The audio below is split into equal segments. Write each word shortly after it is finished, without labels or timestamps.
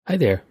Hi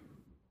there.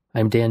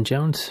 I'm Dan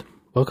Jones.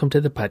 Welcome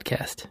to the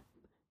podcast.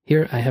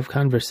 Here I have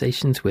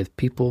conversations with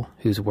people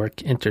whose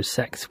work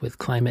intersects with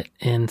climate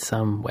in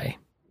some way.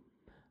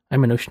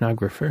 I'm an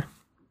oceanographer,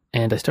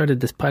 and I started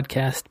this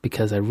podcast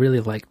because I really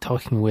like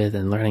talking with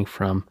and learning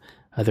from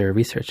other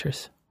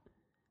researchers.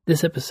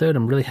 This episode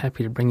I'm really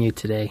happy to bring you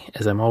today,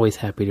 as I'm always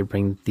happy to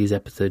bring these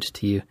episodes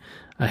to you.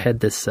 I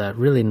had this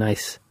really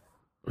nice,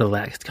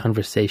 relaxed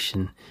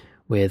conversation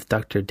with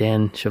Dr.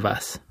 Dan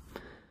Chavas.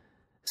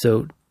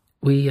 So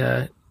we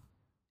got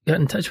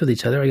in touch with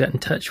each other. I got in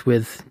touch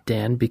with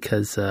Dan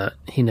because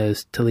he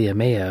knows Talia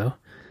Mayo.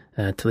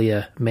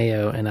 Talia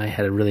Mayo and I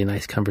had a really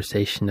nice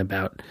conversation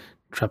about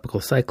tropical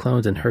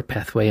cyclones and her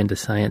pathway into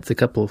science a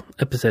couple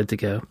episodes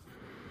ago.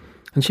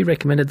 And she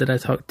recommended that I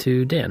talk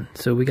to Dan.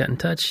 So we got in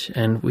touch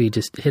and we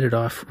just hit it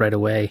off right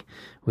away.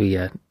 We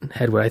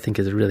had what I think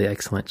is a really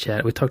excellent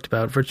chat. We talked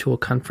about virtual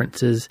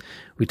conferences.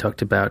 We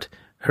talked about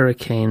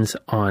hurricanes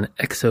on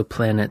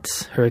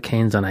exoplanets,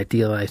 hurricanes on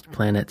idealized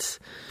planets.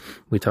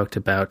 We talked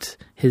about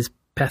his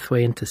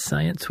pathway into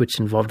science, which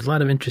involved a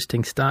lot of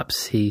interesting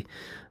stops. He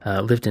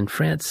lived in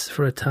France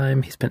for a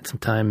time. He spent some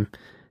time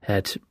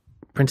at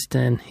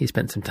Princeton. He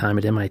spent some time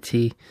at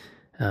MIT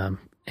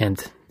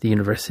and the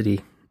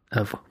University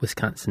of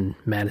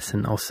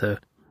Wisconsin-Madison also.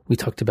 We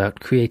talked about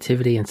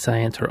creativity in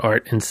science, or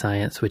art in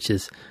science, which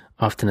is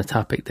often a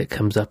topic that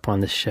comes up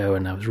on this show,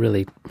 and I was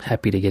really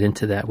happy to get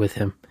into that with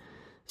him.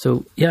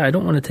 So, yeah, I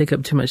don't want to take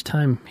up too much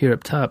time here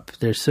up top.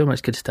 There's so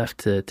much good stuff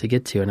to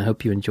get to, and I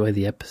hope you enjoy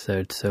the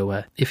episode.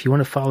 So if you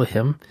want to follow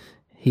him,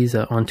 he's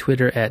on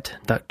Twitter at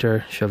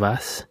Dr.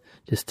 Chavas,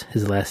 just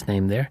his last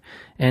name there.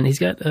 And he's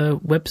got a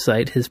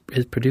website. His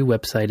Purdue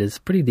website is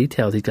pretty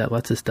detailed. He's got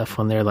lots of stuff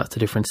on there, lots of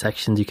different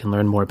sections. You can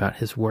learn more about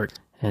his work.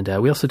 And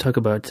we also talk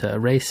about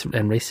race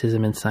and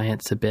racism in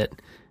science a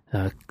bit.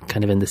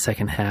 Kind of in the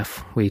second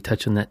half, we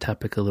touch on that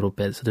topic a little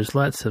bit. So there's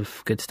lots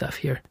of good stuff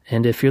here.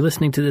 And if you're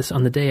listening to this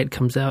on the day it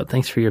comes out,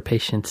 thanks for your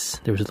patience.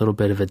 There was a little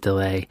bit of a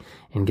delay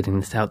in getting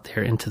this out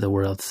there into the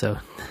world. So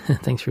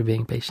thanks for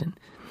being patient.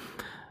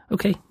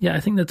 Okay, yeah, I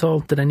think that's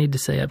all that I need to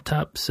say up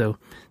top. So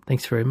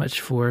thanks very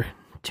much for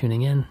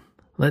tuning in.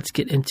 Let's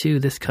get into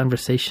this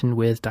conversation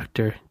with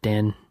Dr.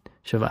 Dan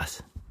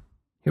Chavas.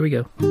 Here we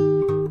go.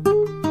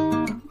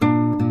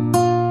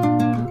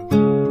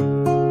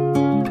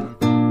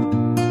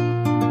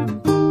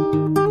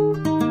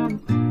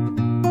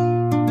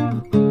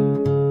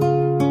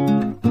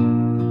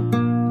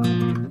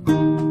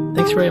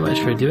 Very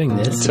much for doing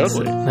this.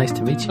 Totally. It's nice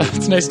to meet you.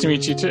 It's nice to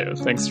meet you too.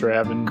 Thanks for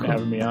having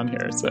me on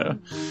here. So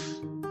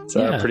it's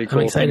a pretty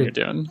cool thing you're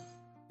doing.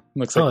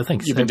 Looks like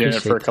thanks. You've been doing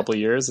it for a couple of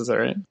years. Is that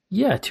right?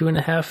 Yeah,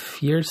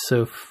 2.5 years.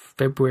 So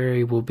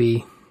February will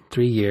be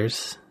 3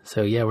 years.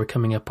 So yeah, we're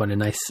coming up on a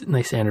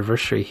nice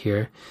anniversary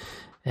here.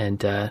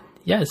 And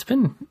it's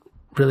been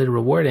really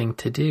rewarding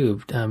to do.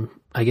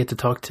 I get to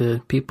talk to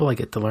people. I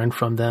get to learn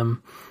from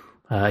them.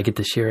 I get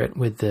to share it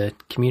with the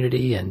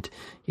community. And,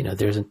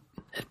 there's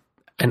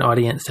an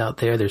audience out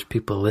there. There's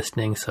people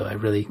listening, so I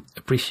really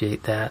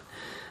appreciate that.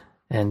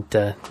 And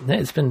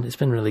it's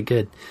been really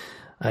good.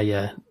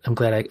 I'm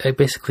glad I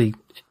basically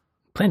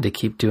plan to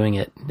keep doing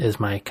it as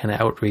my kind of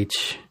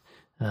outreach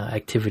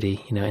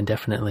activity,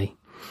 indefinitely.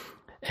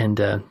 And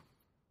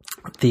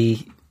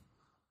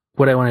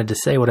what I wanted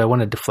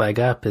to flag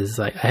up is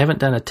I haven't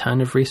done a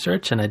ton of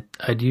research, and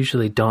I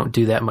usually don't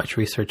do that much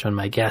research on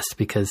my guests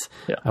because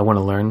I want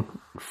to learn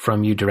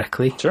from you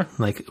directly,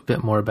 like a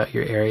bit more about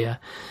your area.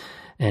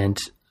 And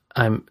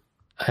I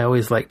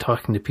always like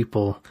talking to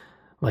people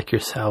like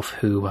yourself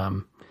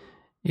who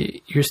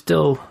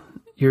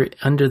you're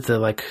under the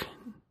like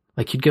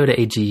you'd go to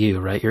AGU,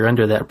 right? You're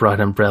under that broad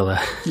umbrella.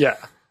 Yeah.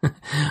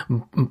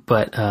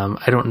 But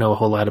I don't know a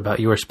whole lot about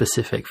your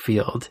specific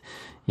field,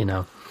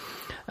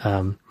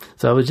 So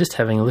I was just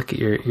having a look at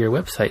your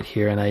website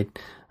here, and I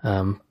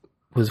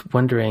was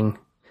wondering,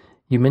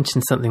 you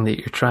mentioned something that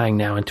you're trying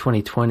now in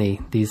 2020,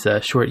 these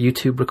short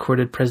YouTube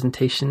recorded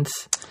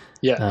presentations.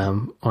 Yeah.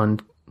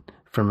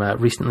 From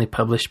recently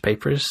published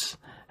papers.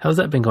 How's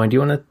that been going? Do you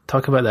want to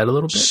talk about that a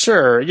little bit?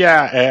 Sure.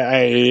 Yeah.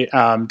 I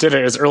did it.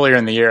 It was earlier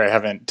in the year. I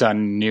haven't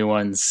done new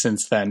ones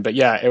since then, but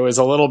yeah, it was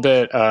a little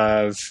bit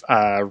of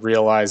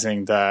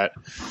realizing that,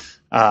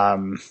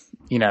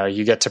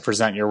 you get to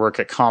present your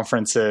work at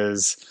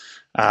conferences.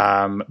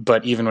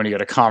 But even when you go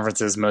to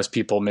conferences, most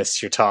people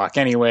miss your talk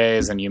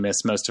anyways, and you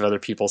miss most of other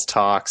people's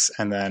talks.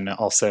 And then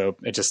also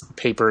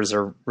papers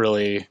are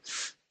really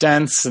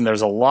dense and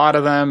there's a lot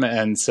of them.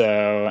 And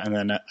so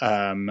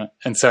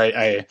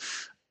I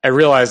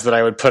realized that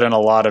I would put in a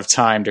lot of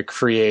time to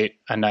create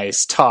a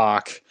nice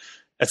talk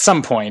at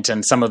some point.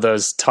 And some of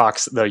those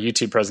talks, the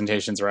YouTube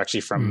presentations, are actually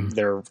from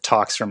their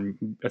talks from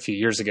a few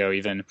years ago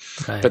even.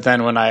 Right. But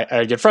then when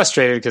I get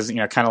frustrated because,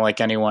 kind of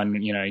like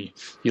anyone, you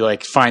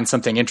like find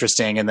something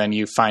interesting and then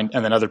and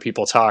then other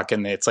people talk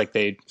and it's like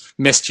they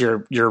missed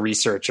your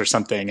research or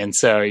something. And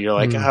so you're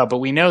like, but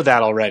we know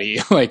that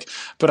already.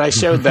 But I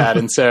showed that.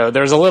 And so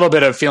there's a little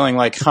bit of feeling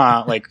like,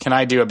 can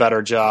I do a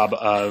better job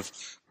of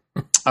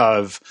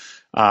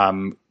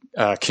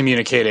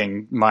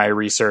communicating my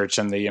research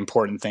and the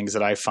important things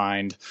that I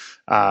find,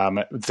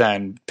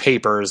 than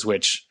papers,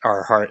 which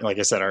are hard, like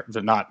I said, are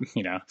not,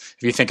 if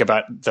you think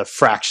about the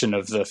fraction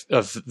of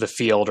the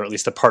field, or at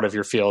least the part of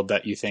your field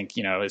that you think,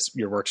 is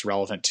your work's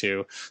relevant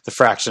to, the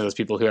fraction of those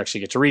people who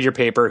actually get to read your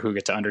paper, who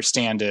get to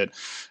understand it.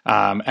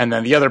 And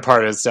then the other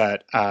part is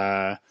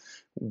that,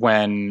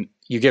 when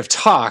you give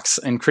talks,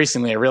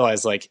 increasingly I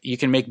realize like you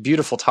can make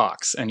beautiful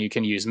talks, and you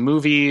can use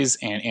movies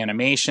and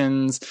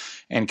animations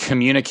and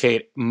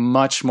communicate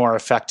much more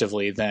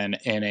effectively than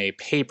in a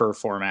paper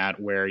format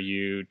where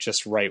you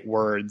just write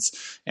words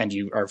and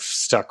you are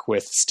stuck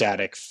with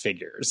static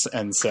figures.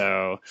 And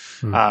so,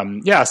 so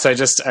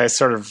I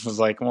sort of was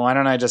like, well, why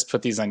don't I just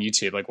put these on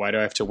YouTube? Like, why do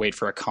I have to wait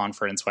for a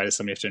conference? Why does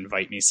somebody have to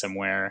invite me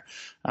somewhere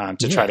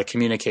to try to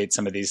communicate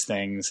some of these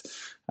things?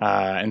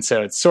 And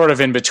so it's sort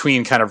of in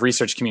between kind of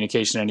research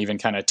communication and even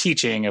kind of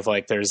teaching of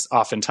like, there's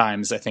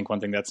oftentimes, I think one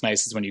thing that's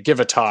nice is when you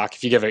give a talk,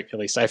 if you give it, at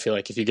least I feel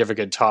like if you give a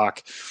good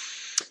talk,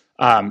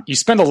 you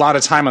spend a lot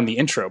of time on the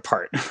intro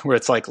part where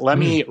it's like, let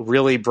me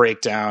really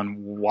break down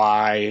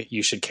why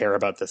you should care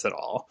about this at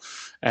all.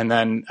 And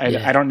then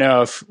I don't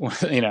know if,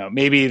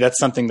 maybe that's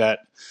something that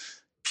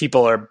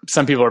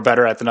some people are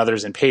better at than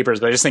others in papers,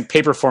 but I just think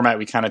paper format,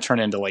 we kind of turn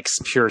into like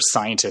pure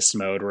scientist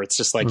mode where it's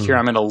just like, here,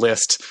 I'm going to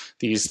list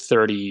these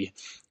 30,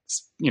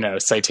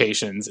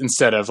 citations,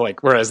 instead of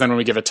like, whereas then when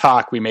we give a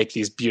talk, we make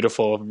these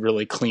beautiful,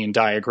 really clean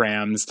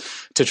diagrams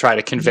to try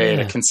to convey at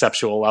a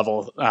conceptual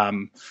level,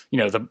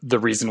 the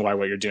reason why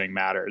what you're doing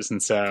matters.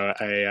 And so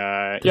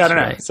I don't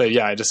know. So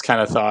I just kind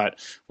of thought,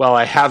 well,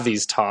 I have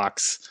these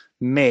talks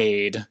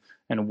made,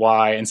 and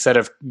why, instead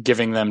of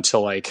giving them to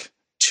like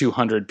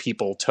 200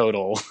 people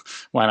total,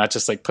 why not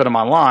just like put them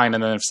online,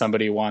 and then if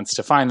somebody wants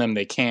to find them,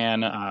 they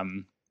can,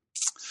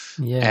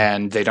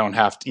 and they don't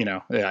have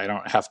to, I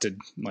don't have to,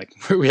 like,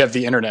 we have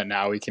the internet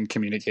now, we can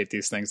communicate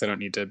these things. I don't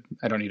need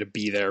to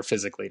be there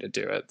physically to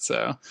do it.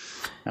 So,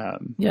 I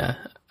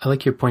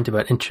like your point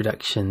about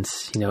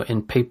introductions.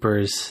 In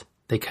papers,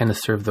 they kind of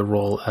serve the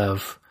role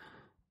of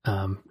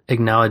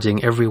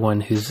acknowledging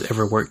everyone who's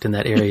ever worked in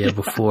that area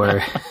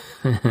before,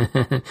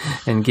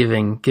 and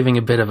giving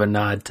a bit of a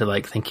nod to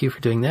like, thank you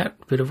for doing that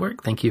bit of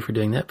work. Thank you for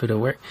doing that bit of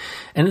work.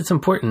 And it's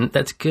important.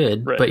 That's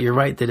good. Right. But you're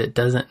right that it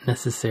doesn't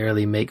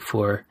necessarily make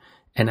for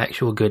an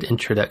actual good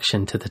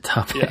introduction to the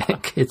topic. Yeah.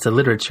 It's a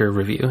literature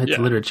review. It's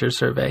a literature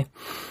survey.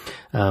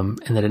 And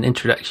that an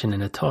introduction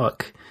in a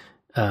talk,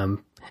 and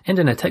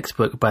in a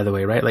textbook, by the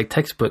way, right? Like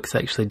textbooks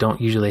actually don't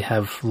usually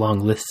have long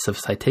lists of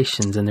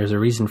citations, and there's a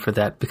reason for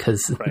that,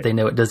 because they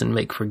know it doesn't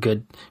make for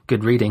good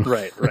reading.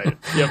 Right.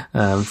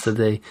 Yep. So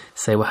they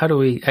say, well, how do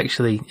we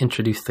actually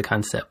introduce the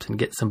concept and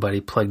get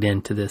somebody plugged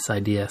into this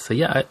idea? So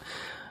I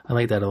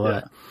like that a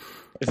lot. Yeah.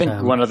 I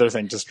think one other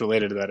thing just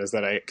related to that is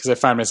that because I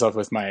find myself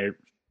with my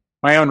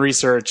own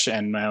research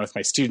and with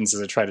my students,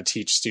 as I try to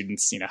teach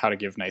students, how to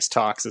give nice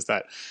talks, is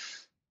that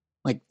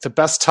like the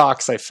best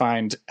talks I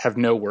find have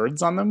no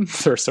words on them.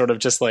 They're sort of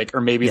just like,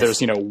 or maybe there's,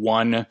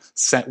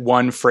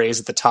 one phrase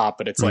at the top,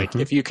 but it's like,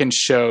 if you can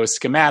show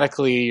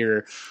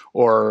schematically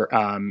or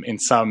in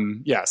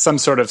some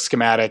sort of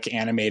schematic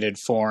animated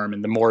form,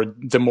 and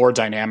the more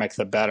dynamic,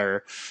 the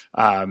better.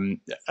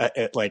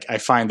 I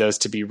find those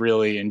to be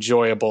really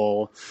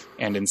enjoyable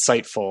and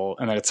insightful.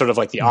 And then it's sort of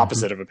like the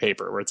opposite of a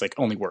paper where it's like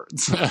only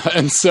words.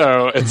 And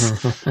so it's,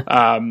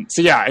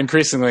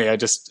 increasingly I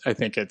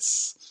think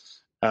it's,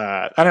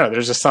 I don't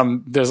know.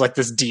 There's like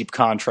this deep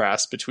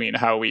contrast between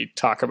how we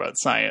talk about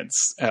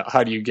science.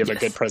 How do you give a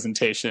good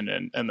presentation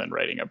and then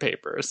writing a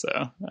paper?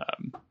 So,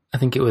 I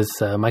think it was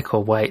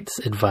Michael White's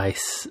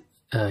advice.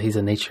 He's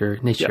a nature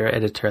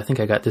editor. I think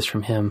I got this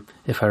from him,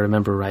 if I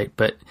remember right,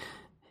 but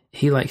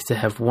he likes to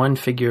have one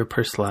figure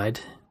per slide.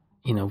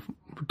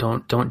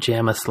 Don't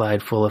jam a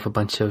slide full of a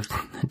bunch of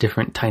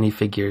different tiny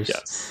figures.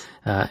 Yes.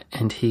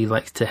 And he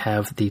likes to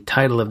have the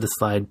title of the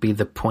slide be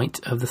the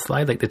point of the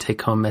slide, like the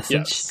take-home message.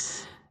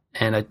 Yes.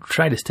 And I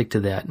try to stick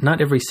to that.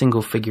 Not every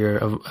single figure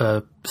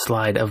of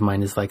slide of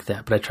mine is like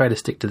that, but I try to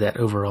stick to that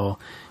overall,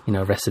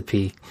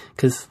 recipe.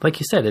 Because, like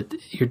you said,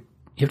 you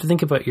have to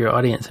think about your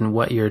audience and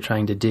what you're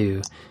trying to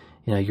do.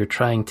 You're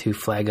trying to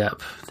flag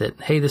up that,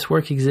 hey, this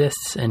work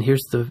exists, and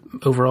here's the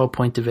overall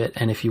point of it.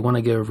 And if you want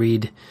to go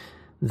read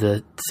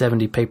the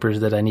 70 papers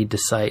that I need to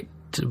cite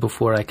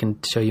before I can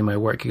show you my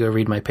work, you go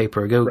read my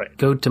paper.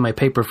 Go to my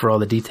paper for all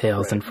the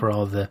details and for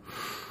all the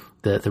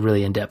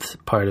really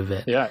in-depth part of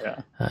it.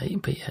 Yeah.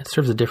 But it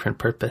serves a different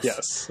purpose.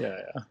 Yes.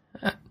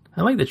 Yeah.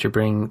 I like that you're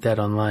bringing that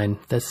online.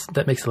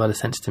 That makes a lot of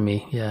sense to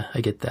me. Yeah,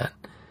 I get that.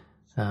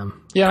 I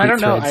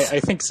don't know. I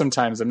think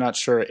sometimes I'm not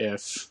sure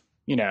if,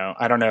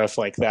 I don't know if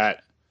like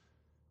that,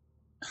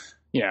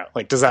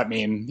 like, does that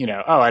mean,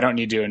 I don't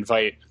need to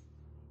invite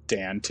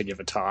Dan to give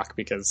a talk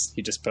because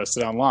he just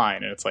posted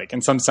online? And it's like,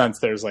 in some sense,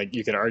 there's like,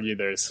 you could argue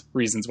there's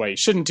reasons why you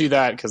shouldn't do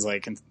that. Cause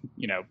like,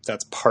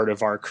 that's part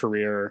of our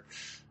career.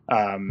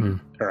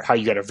 Or how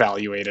you get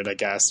evaluated, I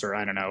guess, or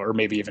I don't know, or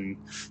maybe even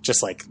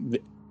just like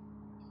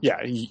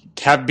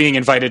being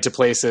invited to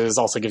places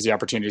also gives you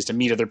opportunities to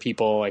meet other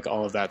people, like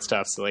all of that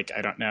stuff. So like,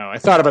 I don't know. I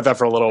thought about that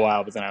for a little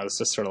while, but then I was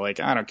just sort of like,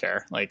 I don't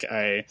care. Like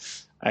I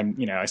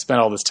spent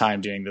all this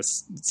time doing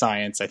this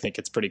science. I think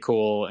it's pretty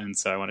cool. And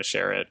so I want to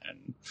share it.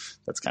 And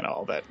that's kind of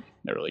all that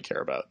I really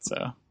care about.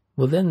 So.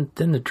 Well, then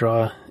the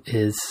draw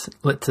is,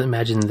 let's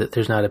imagine that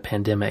there's not a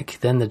pandemic.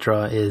 Then the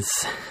draw is,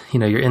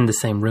 you're in the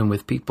same room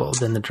with people.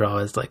 Then the draw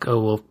is like,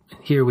 oh, well,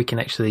 here we can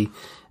actually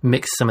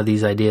mix some of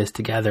these ideas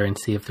together and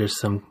see if there's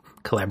some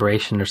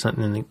collaboration or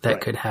something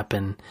that could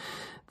happen.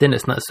 Then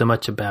it's not so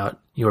much about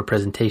your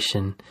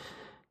presentation.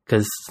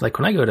 Because like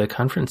when I go to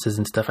conferences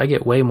and stuff, I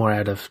get way more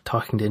out of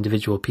talking to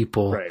individual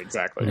people, right,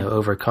 exactly.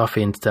 Over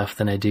coffee and stuff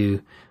than I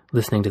do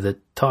listening to the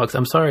talks.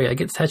 I'm sorry, I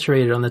get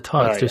saturated on the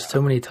talks. There's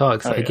so many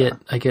talks. I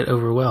get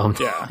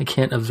overwhelmed. Yeah. I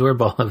can't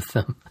absorb all of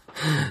them.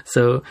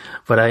 So,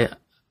 but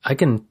I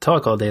can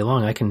talk all day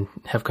long. I can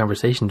have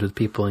conversations with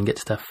people and get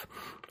stuff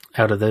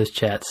out of those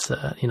chats.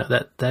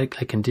 That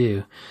I can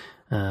do.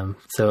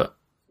 So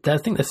I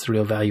think that's the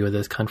real value of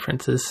those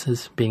conferences,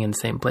 is being in the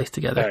same place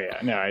together. Oh yeah,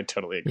 no, I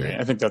totally agree. Yeah.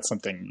 I think that's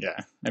something,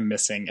 I'm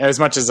missing. As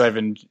much as I've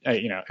been,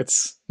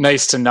 it's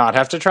nice to not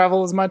have to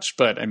travel as much,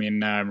 but I mean,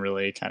 now I'm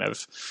really kind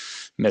of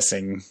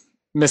missing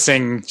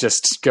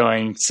just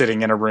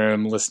sitting in a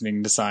room,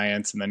 listening to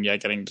science, and then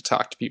getting to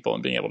talk to people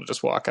and being able to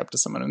just walk up to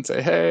someone and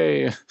say,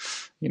 hey,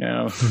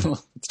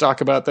 let's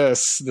talk about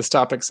this. This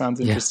topic sounds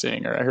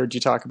interesting, or I heard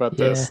you talk about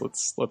this.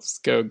 Let's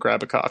go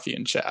grab a coffee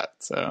and chat.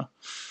 So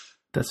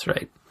that's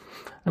right.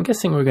 I'm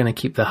guessing we're going to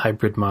keep the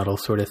hybrid model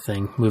sort of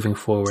thing moving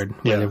forward,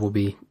 where there will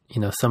be,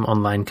 some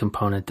online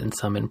component and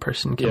some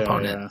in-person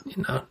component,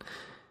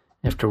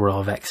 after we're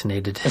all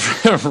vaccinated.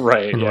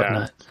 Right. And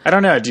whatnot. I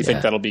don't know. Do you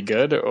think that'll be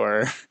good,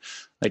 or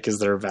like, is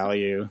there a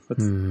value?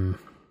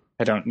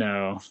 I don't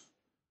know.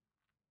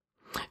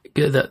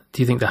 Good.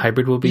 Do you think the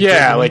hybrid will be good?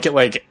 Yeah.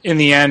 Like in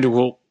the end,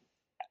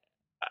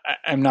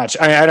 I'm not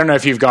sure. I don't know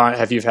if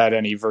have you had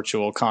any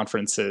virtual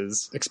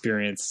conferences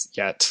experience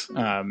yet?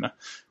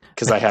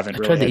 Because I haven't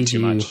really had too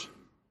much.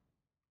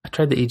 I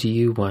tried the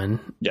EGU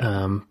one,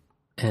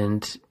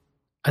 and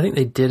I think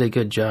they did a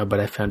good job,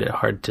 but I found it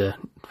hard to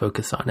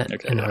focus on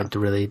it and hard to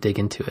really dig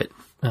into it,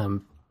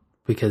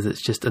 because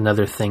it's just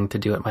another thing to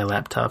do at my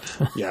laptop.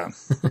 Yeah.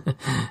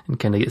 And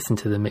kind of gets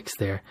into the mix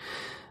there.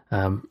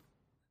 I've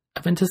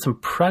been to some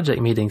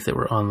project meetings that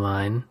were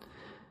online.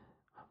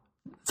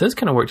 Those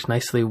kind of worked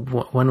nicely.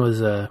 One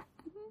was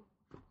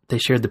they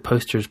shared the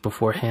posters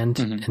beforehand,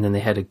 and then they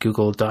had a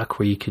Google Doc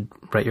where you could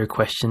write your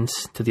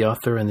questions to the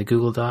author in the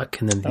Google Doc,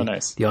 and then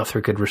the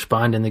author could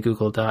respond in the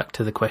Google Doc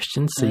to the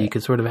questions. So you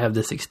could sort of have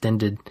this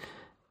extended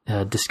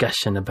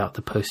discussion about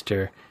the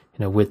poster,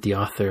 with the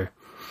author,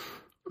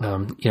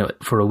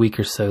 for a week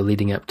or so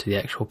leading up to the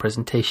actual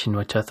presentation,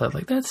 which I thought,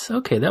 like, that's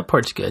okay. That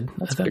part's good.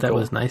 I thought that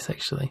was nice,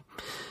 actually.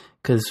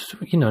 Because,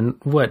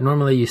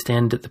 normally you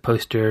stand at the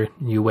poster,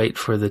 you wait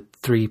for the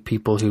 3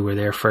 people who were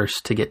there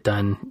first to get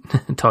done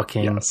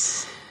talking.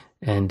 Yes.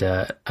 And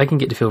I can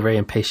get to feel very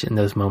impatient in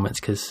those moments,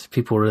 because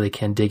people really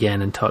can dig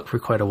in and talk for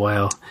quite a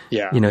while.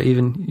 Yeah.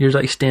 Even you're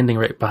like standing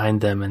right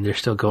behind them and they're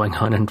still going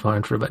on and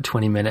on for about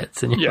 20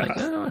 minutes. And you're like,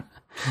 oh.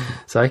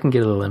 So I can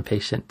get a little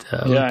impatient.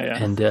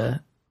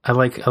 And I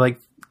like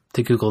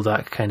the Google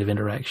Doc kind of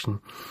interaction.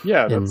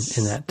 Yeah,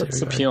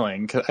 that's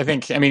appealing. 'Cause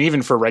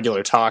even for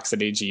regular talks at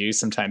AGU,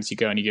 sometimes you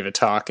go and you give a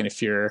talk, and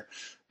if you're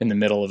in the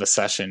middle of a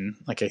session,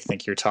 like, I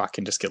think your talk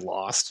can just get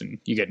lost and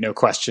you get no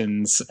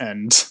questions,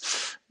 and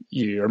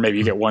or maybe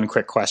you get one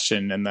quick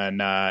question, and then,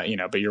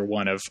 but you're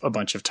one of a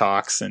bunch of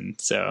talks. And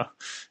so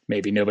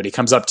maybe nobody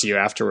comes up to you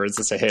afterwards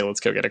and say, hey, let's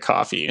go get a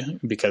coffee,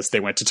 because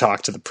they went to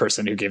talk to the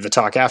person who gave the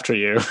talk after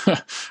you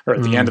or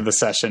at the end of the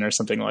session or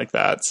something like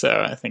that. So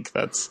I think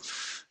that's,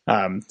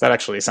 that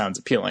actually sounds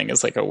appealing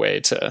as like a way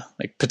to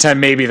like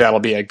pretend maybe that'll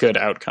be a good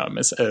outcome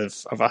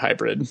of a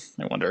hybrid.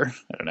 I wonder.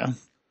 I don't know.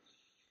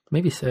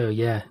 Maybe so.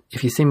 Yeah.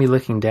 If you see me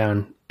looking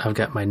down, I've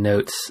got my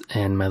notes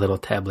and my little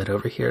tablet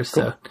over here. Cool.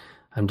 So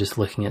I'm just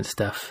looking at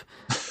stuff.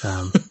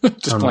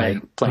 Just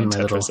playing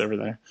Tetris over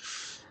there.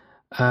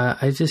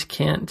 I just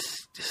can't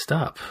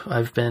stop.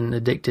 I've been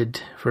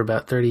addicted for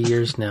about 30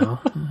 years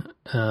now.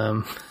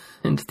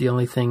 It's the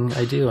only thing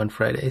I do on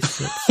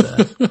Fridays.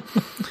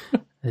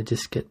 I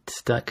just get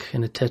stuck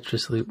in a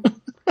Tetris loop.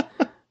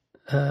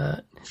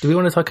 Do we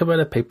want to talk about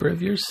a paper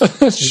of yours?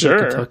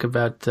 Sure. Talk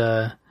about.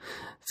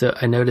 So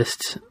I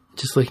noticed,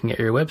 just looking at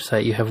your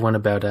website, you have one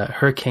about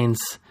hurricanes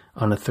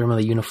on a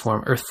thermally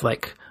uniform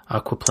Earth-like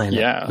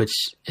aquaplanet, which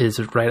is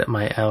right up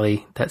my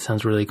alley. That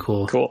sounds really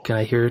cool. Cool. Can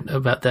I hear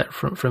about that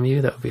from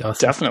you? That would be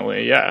awesome.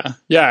 Definitely, yeah.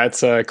 Yeah,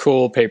 it's a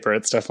cool paper.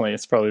 It's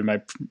probably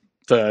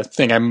the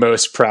thing I'm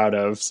most proud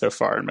of so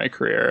far in my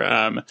career.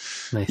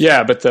 Nice.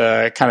 Yeah, but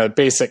the kind of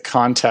basic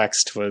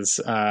context was,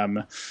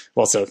 so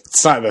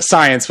the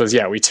science was,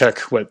 we took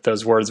what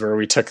those words were.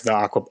 We took took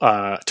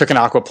an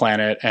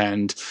aquaplanet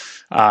and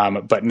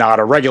but not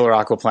a regular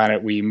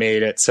aquaplanet. We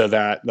made it so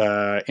that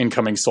the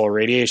incoming solar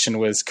radiation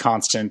was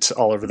constant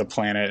all over the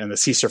planet, and the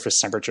sea surface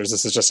temperatures,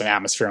 this is just an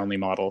atmosphere only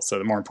model. So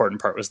the more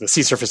important part was the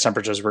sea surface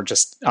temperatures were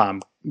just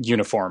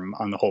uniform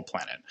on the whole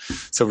planet.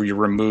 So we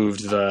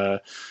removed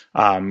the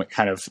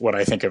kind of what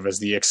I think of as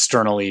the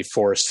externally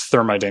forced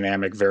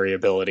thermodynamic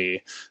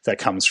variability that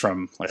comes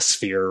from a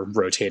sphere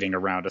rotating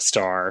around a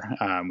star,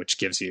 which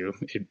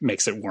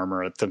makes it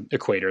warmer at the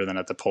equator than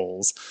at the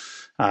poles.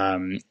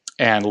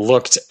 And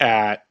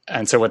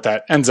so what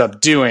that ends up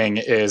doing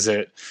is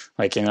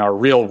like in our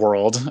real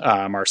world,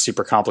 our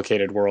super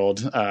complicated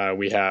world,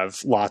 we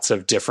have lots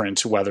of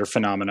different weather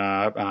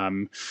phenomena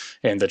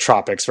in the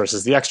tropics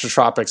versus the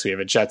extratropics. We have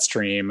a jet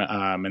stream,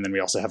 and then we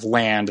also have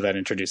land that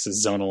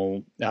introduces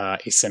zonal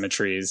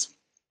asymmetries.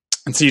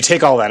 And so you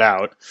take all that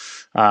out,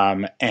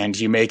 and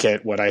you make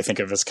it what I think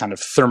of as kind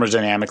of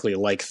thermodynamically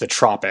like the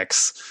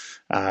tropics.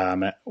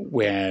 And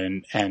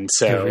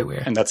that's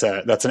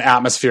an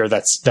atmosphere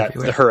that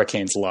the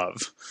hurricanes love.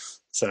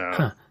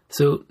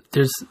 So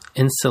there's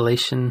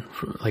insulation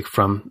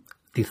from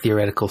the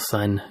theoretical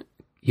sun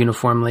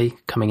uniformly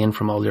coming in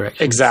from all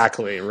directions.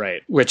 Exactly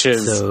right. Which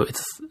is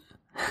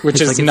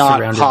like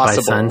not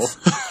possible.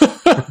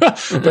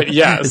 But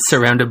yes, it's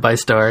surrounded by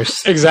stars.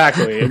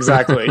 Exactly.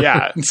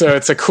 Yeah. So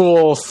it's a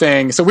cool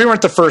thing. So we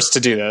weren't the first to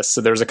do this.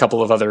 So there's a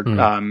couple of other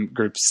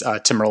groups.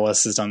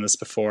 Timorless has done this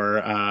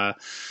before.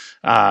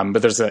 But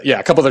there's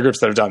a couple other groups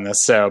that have done this.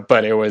 So,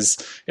 but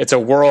it's a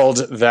world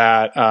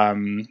that,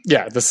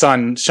 the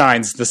sun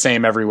shines the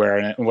same everywhere.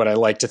 And what I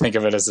like to think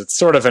of it as, it's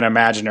sort of an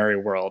imaginary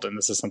world. And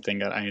this is something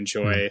that I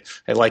enjoy.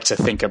 I like to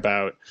think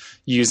about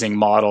using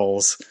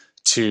models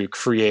to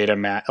create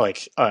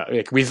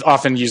we've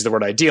often used the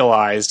word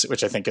idealized,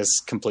 which I think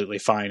is completely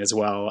fine as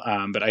well.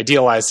 But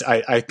idealized,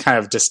 I kind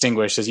of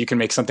distinguish as you can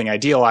make something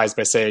idealized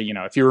by saying,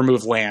 if you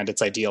remove land,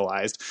 it's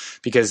idealized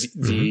because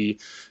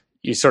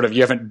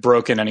you haven't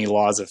broken any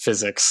laws of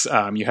physics.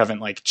 You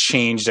haven't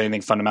changed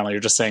anything fundamental. You're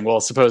just saying, well,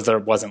 suppose there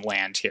wasn't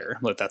land here.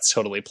 That's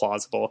totally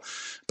plausible.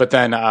 But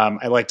then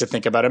I like to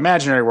think about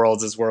imaginary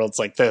worlds as worlds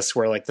like this,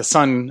 where the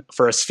sun,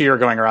 for a sphere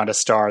going around a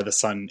star, the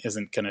sun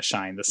isn't going to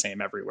shine the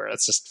same everywhere.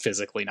 That's just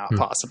physically not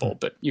possible.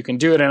 But you can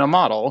do it in a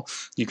model.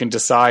 You can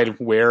decide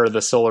where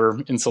the solar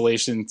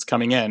insolation's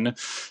coming in.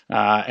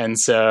 And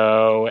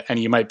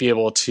you might be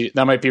able to,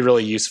 that might be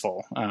really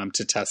useful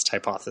to test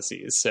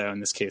hypotheses. So in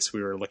this case,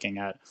 we were looking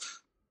at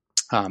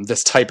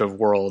this type of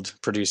world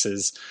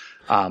produces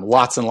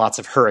lots and lots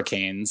of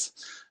hurricanes,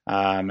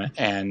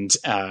 and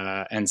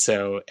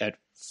so at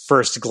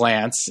first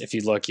glance, if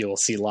you look, you will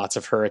see lots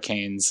of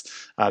hurricanes.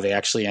 They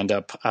actually end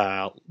up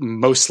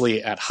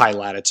mostly at high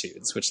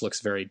latitudes, which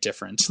looks very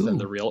different than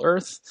the real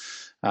Earth.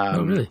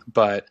 Really?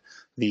 But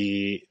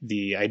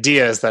the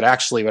idea is that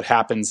actually what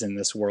happens in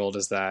this world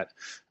is that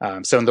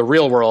so in the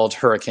real world,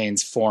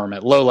 hurricanes form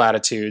at low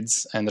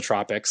latitudes in the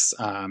tropics,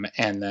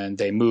 and then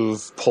they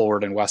move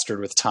poleward and westward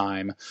with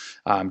time,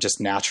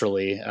 just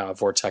naturally. A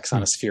vortex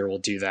on a sphere will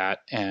do that,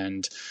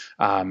 and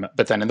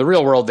but then in the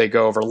real world, they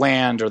go over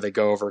land or they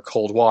go over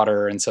cold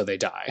water, and so they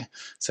die.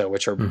 So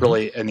which are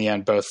really in the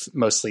end both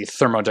mostly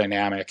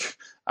thermodynamic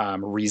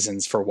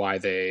reasons for why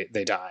they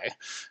die.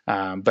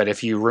 But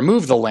if you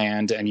remove the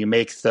land and you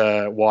make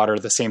the water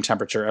the same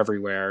temperature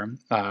everywhere,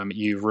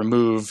 you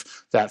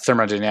remove that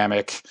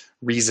thermodynamic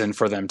reason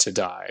for them to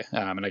die.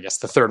 And I guess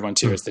the third one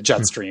too is the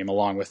jet stream,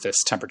 along with this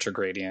temperature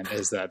gradient,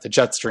 is that the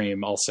jet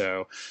stream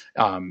also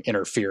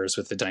interferes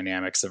with the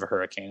dynamics of a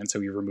hurricane. And so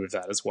we remove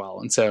that as well.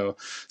 And so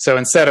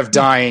instead of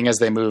dying as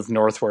they move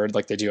northward,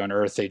 like they do on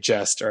Earth,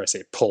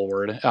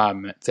 poleward,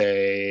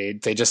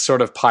 they just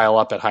sort of pile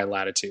up at high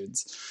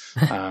latitudes.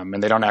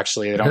 And they don't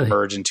really?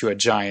 Merge into a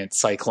giant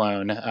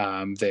cyclone.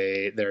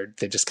 They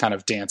just kind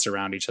of dance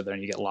around each other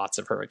and you get lots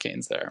of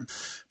hurricanes there.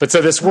 But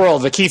so this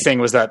world, the key thing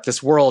was that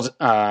this world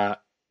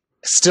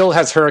still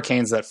has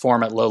hurricanes that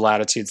form at low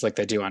latitudes like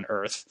they do on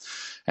Earth.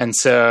 And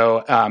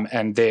so,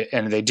 and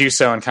they do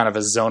so in kind of a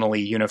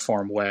zonally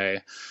uniform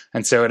way.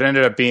 And so it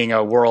ended up being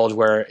a world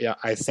where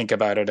I think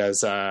about it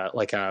as a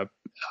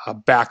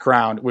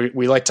background.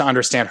 We like to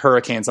understand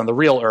hurricanes on the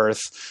real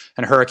Earth,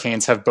 and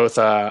hurricanes have both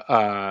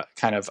a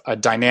kind of a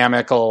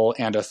dynamical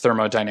and a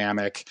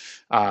thermodynamic,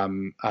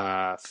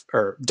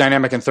 or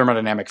dynamic and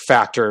thermodynamic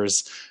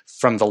factors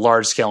from the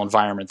large scale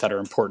environment that are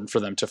important for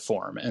them to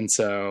form. And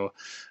so,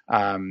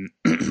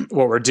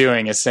 what we're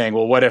doing is saying,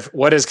 well,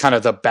 what is kind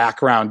of the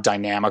background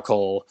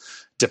dynamical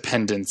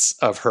dependence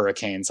of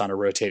hurricanes on a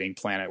rotating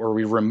planet, where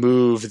we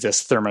remove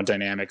this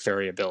thermodynamic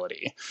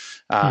variability,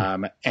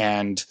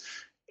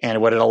 and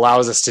what it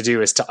allows us to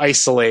do is to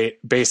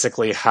isolate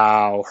basically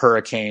how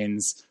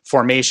hurricanes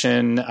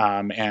formation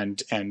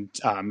and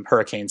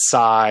hurricane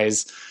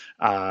size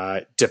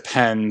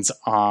depends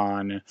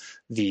on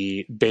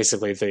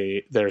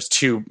there's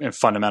two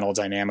fundamental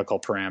dynamical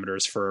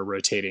parameters for a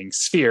rotating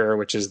sphere,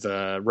 which is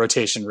the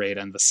rotation rate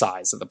and the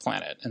size of the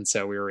planet. And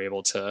so we were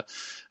able to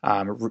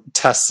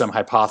test some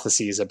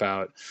hypotheses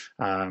about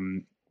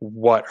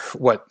what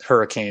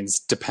hurricanes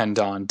depend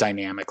on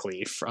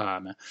dynamically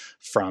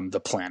from the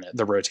planet,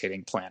 the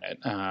rotating planet,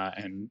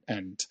 and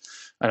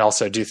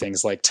also do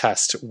things like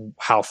test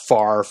how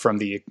far from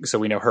so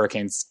we know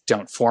hurricanes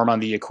don't form on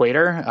the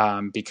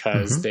equator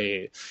because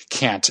they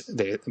can't.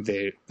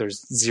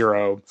 There's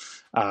zero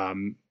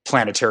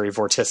planetary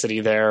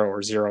vorticity there,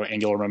 or zero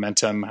angular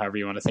momentum, however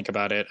you want to think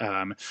about it.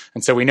 And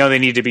so we know they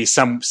need to be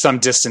some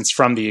distance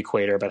from the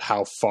equator, but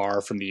how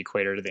far from the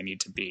equator do they need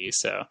to be?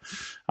 So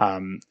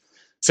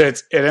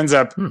it ends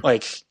up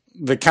like,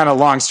 the kind of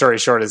long story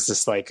short is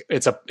just like,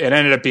 it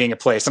ended up being a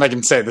place. And I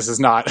can say this is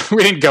not,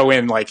 we didn't go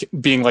in like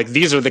being like,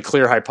 these are the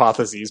clear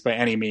hypotheses by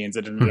any means.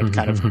 It ended up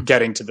kind of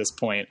getting to this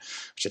point,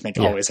 which I think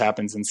always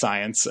happens in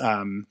science.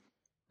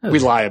 We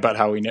lie about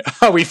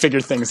how we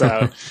figure things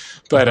out,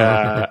 but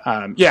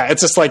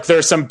it's just like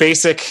there's some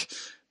basic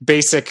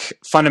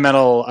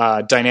fundamental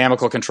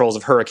dynamical controls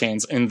of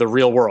hurricanes in the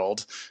real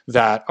world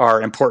that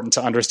are important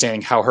to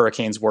understanding how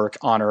hurricanes work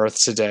on Earth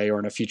today or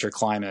in a future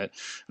climate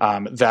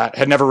that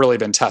had never really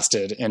been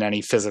tested in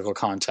any physical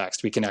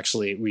context.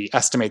 We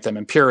estimate them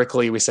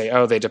empirically. We say,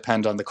 they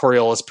depend on the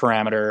Coriolis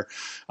parameter,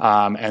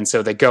 and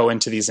so they go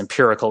into these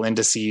empirical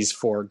indices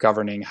for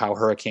governing how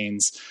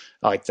hurricanes,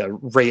 like the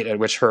rate at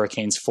which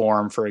hurricanes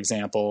form, for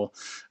example.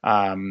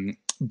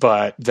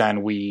 But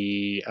then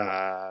we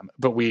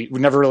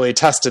never really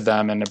tested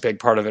them. And a big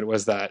part of it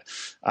was that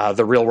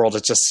the real world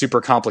is just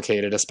super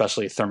complicated,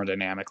 especially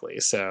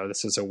thermodynamically. So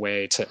this is a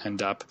way to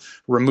end up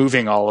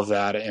removing all of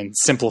that and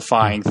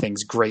simplifying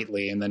things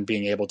greatly, and then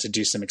being able to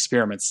do some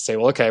experiments to say,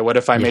 well, okay, what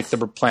if I make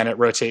the planet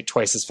rotate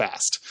twice as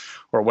fast?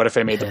 Or what if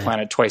I made the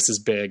planet twice as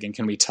big? And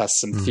can we test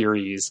some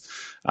theories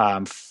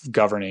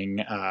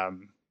governing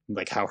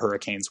like how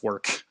hurricanes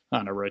work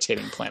on a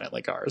rotating planet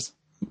like ours?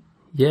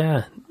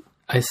 Yeah.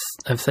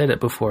 I've said it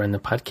before in the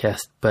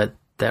podcast, but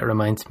that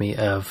reminds me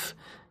of,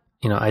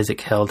 Isaac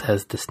Held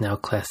has this now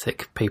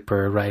classic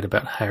paper, right,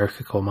 about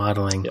hierarchical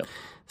modeling. Yep.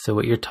 So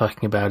what you're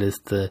talking about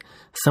is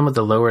some of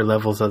the lower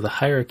levels of the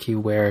hierarchy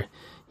where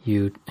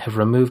you have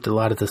removed a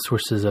lot of the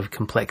sources of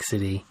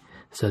complexity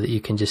so that you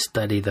can just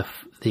study the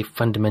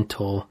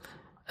fundamental,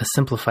 a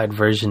simplified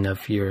version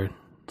of your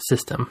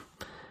system.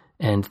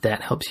 And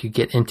that helps you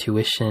get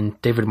intuition.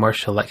 David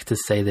Marshall likes to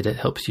say that it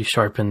helps you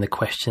sharpen the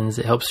questions.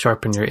 It helps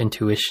sharpen your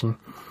intuition,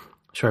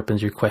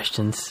 sharpens your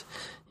questions.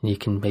 And you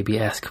can maybe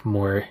ask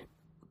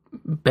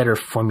better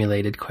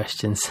formulated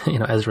questions,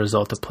 as a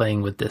result of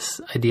playing with this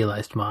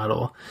idealized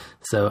model.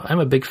 So I'm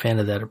a big fan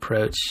of that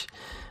approach.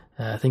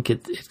 I think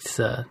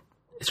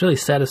it's really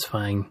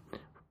satisfying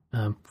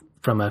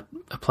from a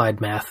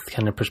applied math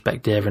kind of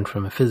perspective and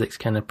from a physics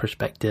kind of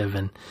perspective.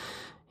 And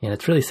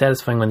it's really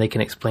satisfying when they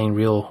can explain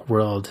real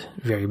world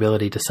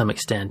variability to some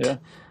extent.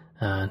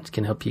 Yeah. It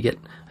can help you get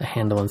a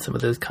handle on some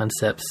of those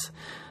concepts.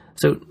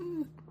 So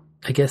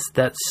I guess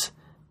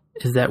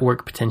is that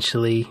work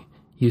potentially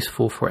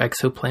useful for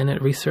exoplanet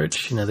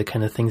research? The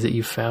kind of things that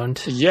you've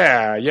found?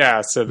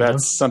 Yeah. So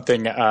that's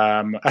something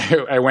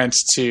I went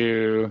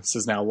to, this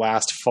is now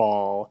last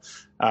fall.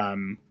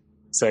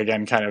 So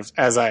again, kind of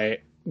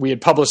we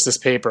had published this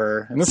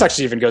paper, and this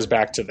actually even goes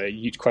back to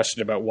the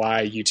question about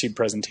why YouTube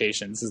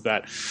presentations, is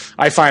that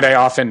I find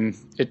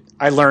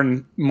I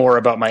learn more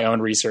about my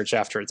own research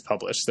after it's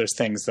published. There's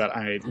things that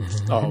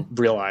I'll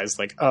realize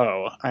like,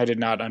 I did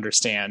not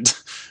understand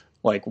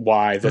like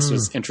why this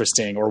was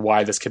interesting or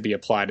why this could be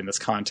applied in this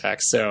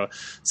context.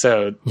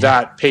 So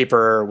that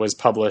paper was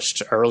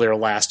published earlier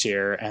last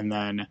year. And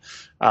then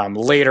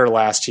later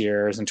last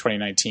year, in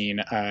 2019,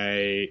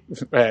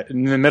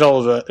 in the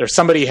middle of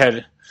somebody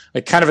had,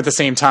 like kind of at the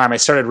same time, I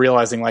started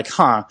realizing like,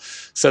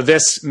 so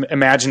this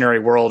imaginary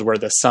world where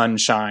the sun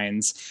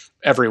shines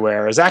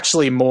everywhere is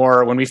actually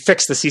more, when we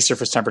fix the sea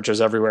surface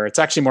temperatures everywhere, it's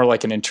actually more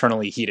like an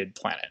internally heated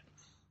planet.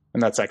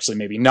 And that's actually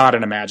maybe not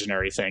an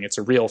imaginary thing. It's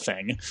a real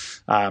thing.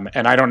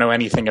 And I don't know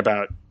anything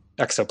about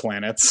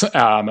exoplanets.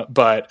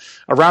 But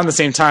around the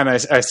same time,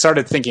 I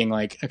started thinking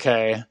like,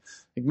 okay,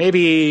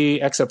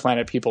 maybe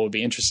exoplanet people would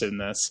be interested in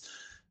this.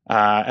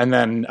 And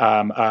then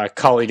a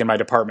colleague in my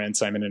department,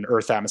 so I'm in an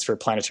Earth Atmosphere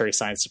Planetary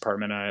Science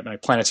department, my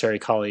planetary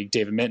colleague,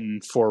 David Minton,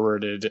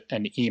 forwarded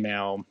an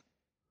email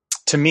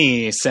to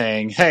me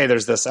saying, hey,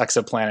 there's this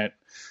exoplanet.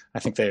 I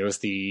think that it was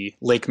the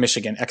Lake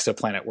Michigan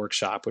Exoplanet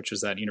Workshop, which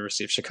was at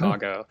University of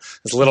Chicago.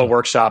 This little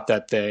workshop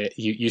that the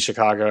U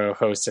Chicago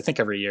hosts, I think,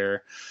 every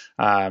year.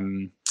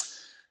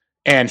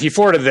 And he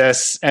forwarded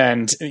this,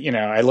 and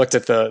I looked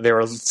at they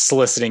were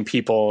soliciting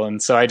people,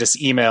 and so I just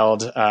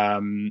emailed.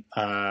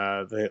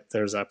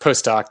 There's a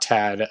postdoc,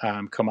 Tad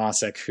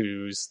Komasek,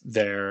 who's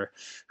there,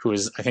 who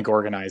is I think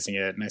organizing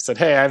it, and I said,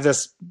 hey, I have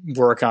this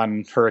work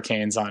on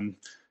hurricanes on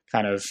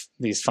kind of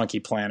these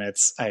funky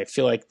planets. I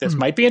feel like this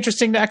might be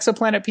interesting to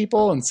exoplanet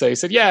people. And so he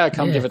said, yeah,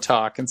 come give a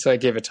talk. And so I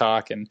gave a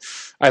talk, and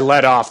I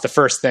led off. The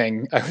first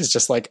thing I was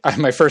just like,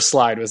 my first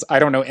slide was, I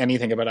don't know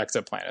anything about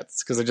exoplanets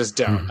because I just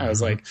don't. I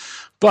was like,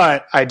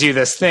 but I do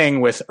this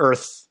thing with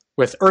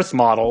Earth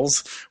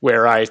models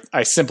where I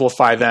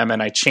simplify them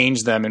and I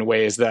change them in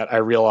ways that I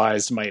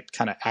realized might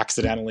kind of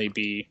accidentally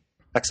be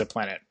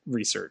exoplanet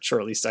research, or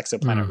at least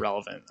exoplanet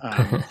relevant.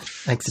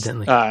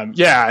 Accidentally.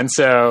 Yeah. And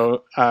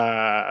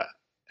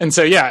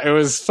so, yeah, it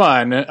was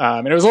fun.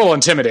 And it was a little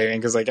intimidating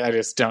because, like, I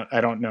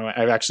don't know.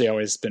 I've actually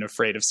always been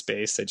afraid of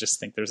space. I just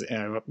think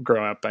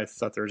growing up, I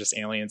thought there were just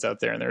aliens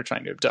out there and they were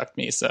trying to abduct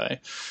me. So I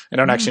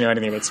don't actually know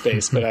anything about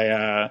space, but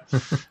yeah.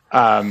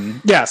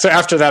 So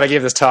after that, I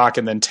gave this talk,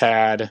 and then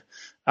Tad,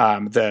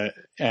 a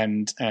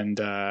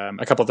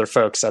couple other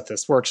folks at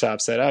this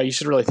workshop said, "Oh, you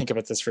should really think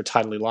about this for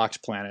tidally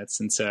locked planets."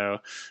 And so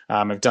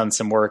I've done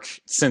some work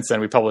since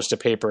then. We published a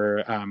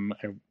paper. I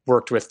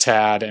worked with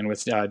Tad and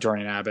with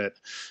Dorian Abbott,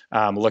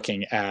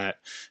 looking at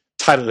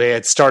they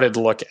had started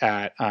to look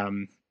at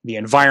the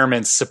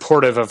environments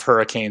supportive of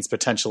hurricanes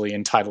potentially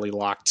in tidally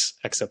locked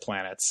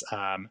exoplanets.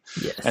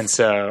 Yes. And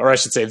so, or I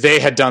should say,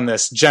 they had done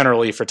this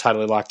generally for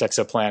tidally locked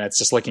exoplanets,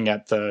 just looking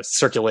at the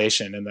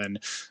circulation. And then,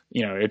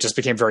 it just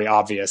became very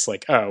obvious,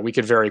 like, oh, we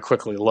could very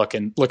quickly look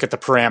at the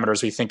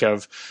parameters we think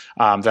of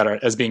that are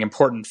as being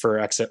important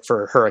for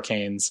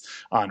hurricanes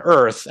on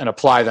Earth, and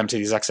apply them to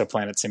these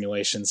exoplanet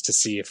simulations to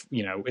see if,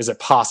 is it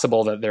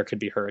possible that there could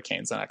be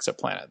hurricanes on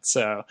exoplanets?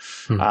 So,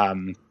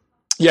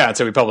 yeah, and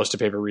so we published a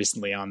paper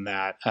recently on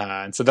that.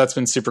 And so that's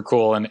been super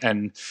cool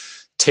and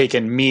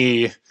taken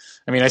me,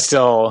 I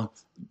still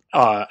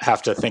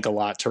have to think a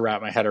lot to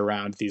wrap my head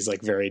around these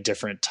like very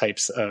different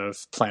types of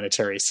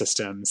planetary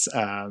systems.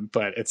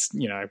 But it's,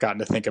 I've gotten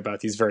to think about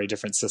these very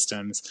different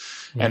systems.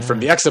 Yeah. And from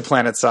the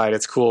exoplanet side,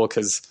 it's cool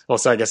because,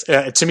 so I guess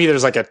to me,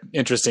 there's like an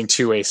interesting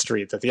two-way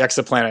street that the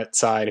exoplanet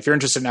side, if you're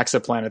interested in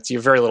exoplanets, you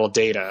have very little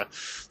data.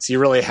 So you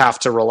really have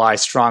to rely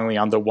strongly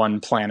on the one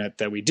planet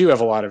that we do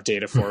have a lot of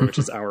data for, which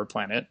is our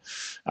planet.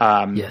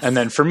 Yes. And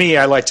then for me,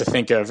 I like to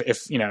think of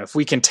if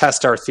we can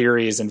test our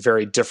theories in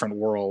very different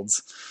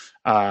worlds,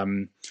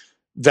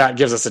 that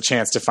gives us a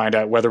chance to find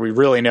out whether we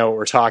really know what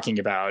we're talking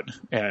about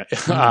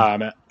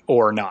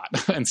or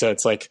not. And so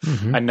it's like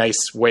a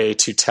nice way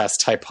to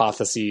test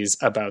hypotheses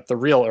about the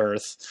real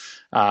Earth,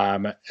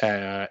 or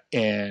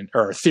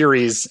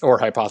theories or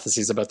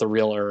hypotheses about the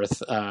real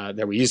Earth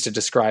that we use to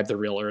describe the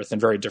real Earth in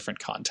very different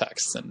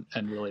contexts, and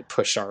really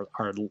push our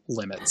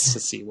limits to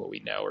see what we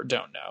know or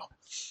don't know.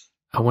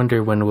 I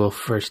wonder when we'll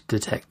first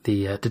detect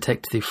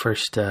the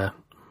first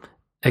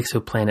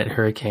exoplanet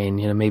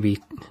hurricane, maybe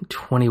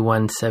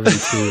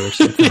 2172 or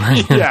something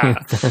like that.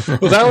 Yeah.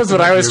 Well, that was what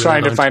I was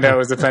trying to find out,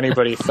 was if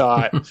anybody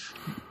thought,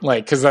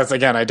 like, because that's,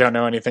 again, I don't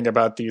know anything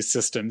about these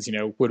systems,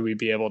 would we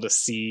be able to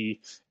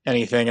see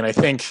anything? And I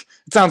think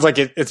it sounds like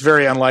it's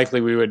very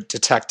unlikely we would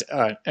detect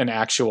an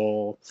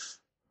actual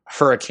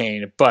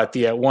hurricane, but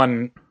the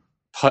one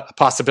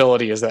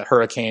possibility is that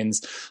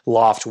hurricanes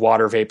loft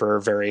water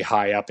vapor very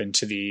high up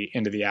into the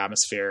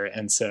atmosphere.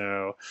 And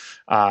so,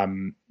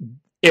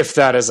 if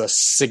that is a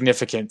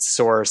significant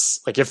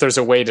source, like if there's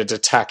a way to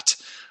detect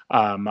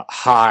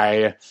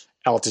high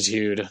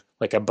altitude,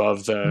 like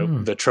above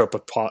the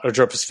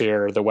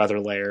troposphere, or the weather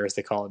layer, as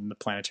they call it in the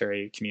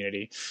planetary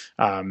community,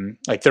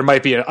 like there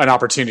might be an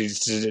opportunity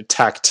to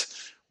detect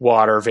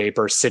water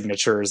vapor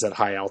signatures at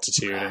high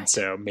altitude. Right. And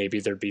so maybe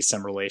there'd be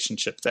some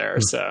relationship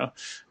there. So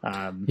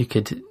you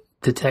could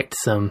detect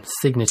some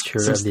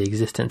signature of the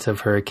existence of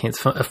hurricanes,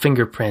 a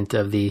fingerprint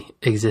of the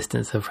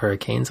existence of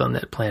hurricanes on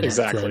that planet.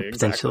 Exactly.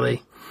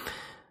 Potentially.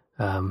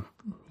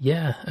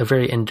 A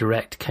very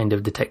indirect kind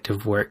of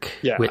detective work,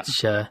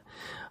 which a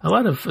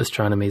lot of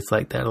astronomy is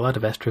like that. A lot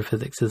of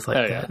astrophysics is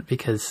like that,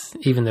 because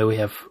even though we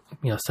have,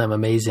 some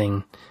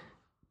amazing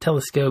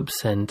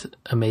telescopes and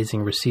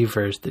amazing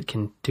receivers that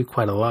can do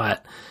quite a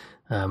lot,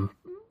 a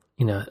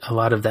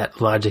lot of that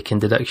logic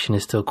and deduction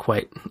is still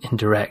quite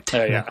indirect.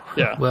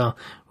 Well,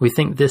 we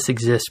think this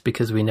exists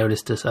because we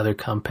noticed this other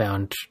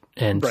compound,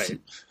 and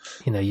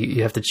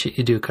you have to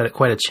you do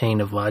quite a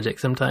chain of logic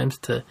sometimes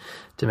to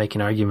make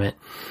an argument.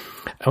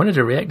 I wanted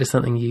to react to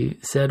something you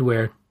said,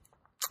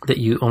 that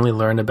you only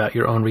learn about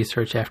your own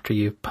research after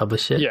you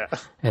publish it. Yeah.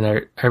 And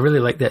I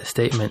really like that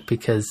statement,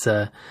 because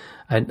I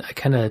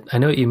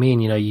know what you mean.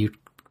 You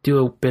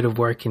do a bit of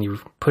work and you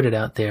put it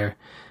out there,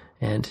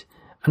 and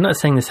I'm not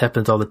saying this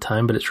happens all the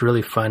time, but it's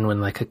really fun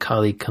when like a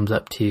colleague comes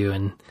up to you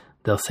and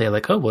they'll say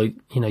like, "Oh, well,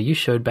 you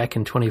showed back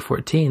in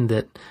 2014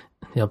 that,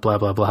 blah,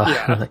 blah, blah."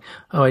 Yeah. And I'm like,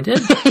 "Oh, I did?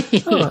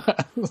 Oh,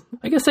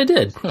 I guess I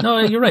did. No,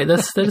 you're right.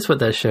 That is what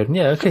that showed.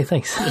 Yeah. Okay.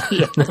 Thanks."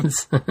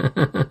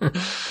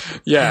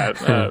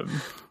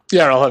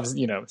 I'll have,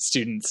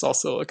 students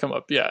also come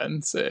up,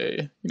 and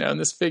say, in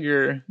this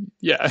figure,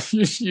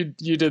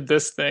 you did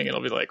this thing. And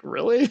I'll be like,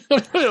 really?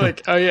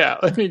 Like, oh yeah,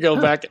 let me go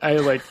back.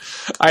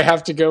 I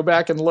have to go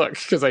back and look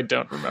because I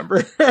don't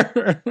remember.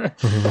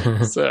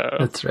 So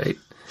that's right.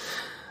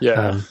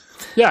 Yeah.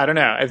 I don't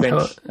know.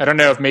 I don't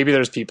know if maybe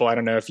there's people, I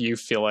don't know if you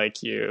feel like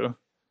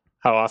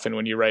how often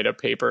when you write a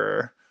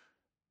paper,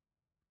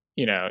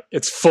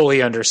 it's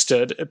fully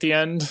understood at the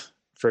end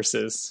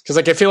versus, because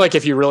like, I feel like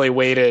if you really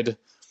waited,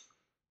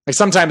 like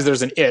sometimes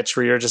there's an itch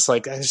where you're just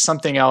like, there's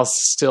something else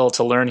still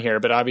to learn here.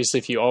 But obviously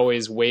if you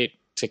always wait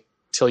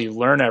till you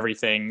learn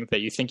everything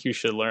that you think you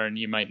should learn,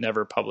 you might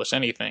never publish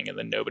anything, and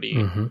then nobody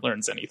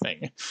learns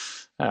anything.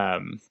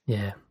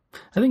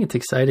 I think it's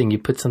exciting. You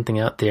put something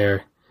out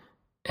there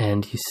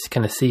and you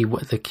kind of see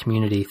what the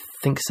community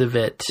thinks of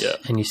it,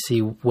 and you see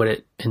what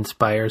it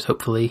inspires,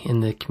 hopefully,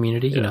 in the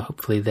community. You know,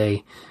 hopefully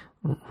they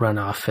run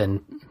off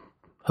and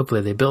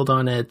hopefully they build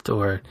on it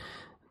or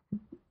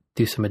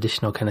do some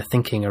additional kind of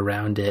thinking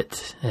around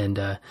it.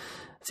 And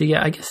so,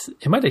 yeah, I guess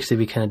it might actually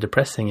be kind of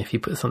depressing if you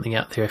put something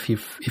out there. If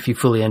you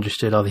fully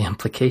understood all the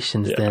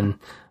implications, then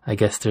I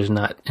guess there's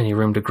not any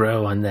room to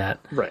grow on that.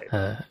 Right.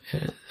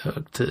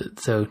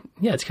 So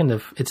yeah,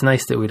 it's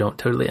nice that we don't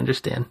totally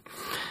understand.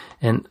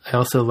 And I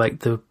also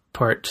like the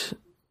part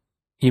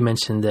you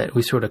mentioned that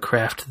we sort of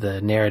craft the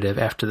narrative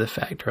after the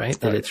fact, right?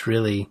 That it's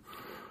really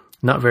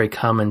not very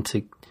common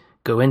to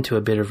go into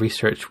a bit of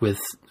research with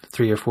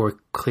 3 or 4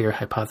 clear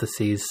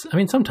hypotheses. I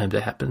mean, sometimes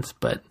it happens,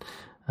 but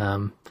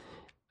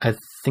I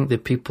think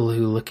that people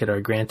who look at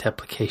our grant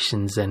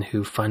applications and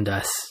who fund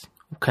us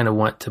kind of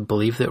want to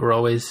believe that we're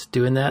always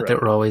doing that,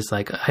 that we're always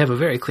like, I have a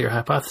very clear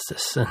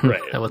hypothesis and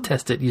I will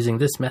test it using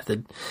this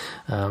method.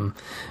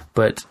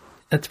 But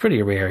that's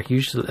pretty rare.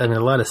 Usually, I mean,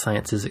 a lot of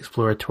science is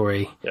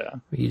exploratory. Yeah.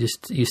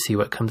 You see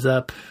what comes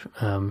up.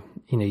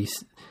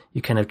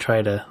 You kind of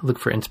try to look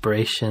for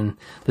inspiration.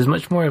 There's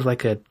much more of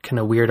like a kind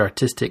of weird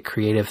artistic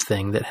creative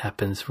thing that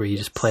happens where you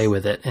just play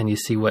with it and you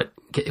see what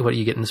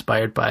you get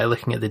inspired by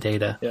looking at the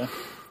data. Yeah.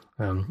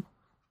 And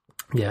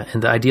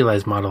the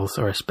idealized models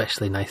are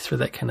especially nice for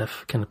that kind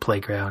of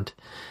playground.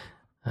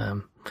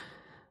 How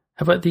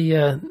about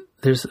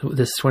there's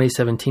this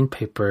 2017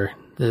 paper,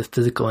 the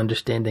physical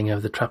understanding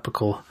of the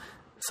tropical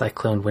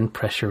cyclone wind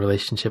pressure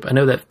relationship. I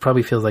know that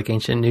probably feels like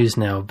ancient news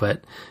now,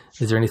 but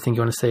is there anything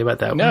you want to say about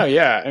that one? No,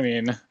 yeah. I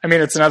mean,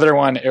 it's another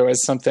one. It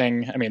was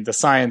something, the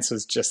science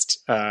was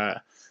just,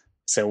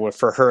 so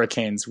for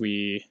hurricanes,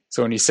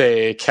 so when you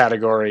say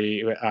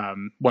category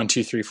 1,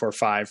 2, 3, 4,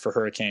 5 for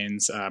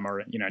hurricanes,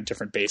 or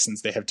different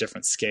basins, they have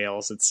different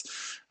scales. It's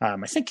I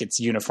think it's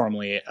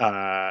uniformly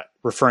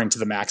referring to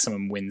the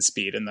maximum wind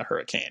speed in the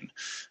hurricane.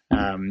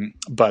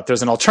 But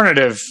there's an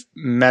alternative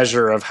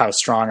measure of how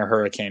strong a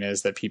hurricane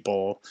is that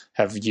people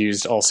have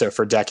used also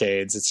for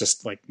decades. It's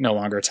just like no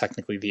longer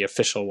technically the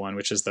official one,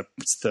 which is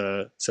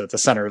so at the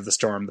center of the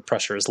storm, the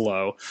pressure is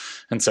low,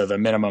 and so the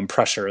minimum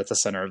pressure at the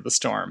center of the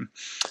storm.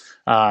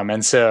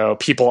 And so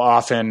people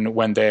often,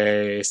 when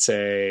they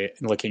say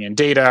looking in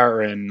data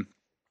or in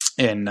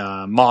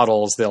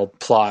models, they'll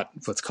plot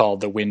what's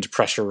called the wind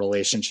pressure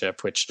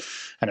relationship,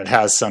 and it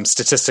has some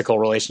statistical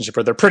relationship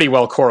where they're pretty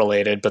well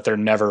correlated, but they're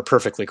never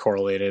perfectly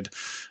correlated.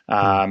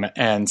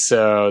 And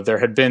so there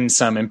had been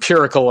some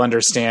empirical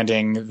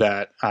understanding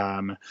that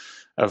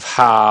of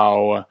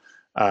how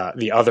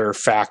the other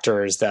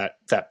factors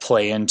that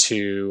play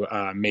into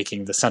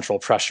making the central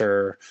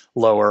pressure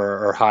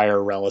lower or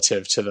higher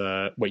relative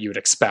to what you would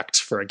expect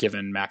for a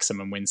given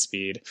maximum wind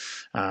speed.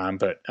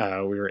 But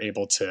we were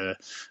able to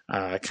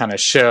kind of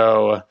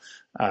show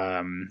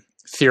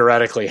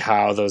theoretically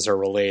how those are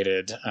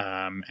related,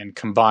 and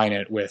combine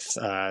it with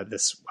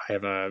this. I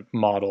have a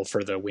model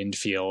for the wind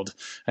field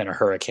and a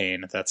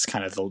hurricane. That's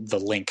kind of the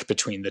link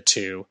between the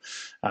two,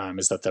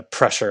 is that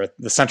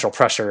the central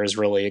pressure is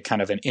really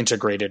kind of an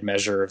integrated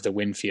measure of the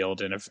wind field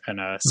in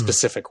a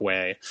specific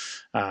way.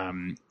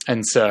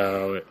 And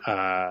so,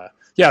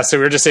 so we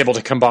were just able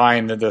to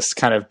combine this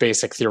kind of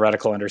basic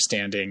theoretical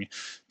understanding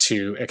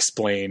to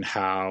explain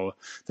how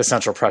the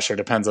central pressure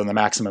depends on the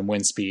maximum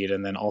wind speed,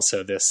 and then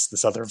also this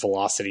other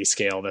velocity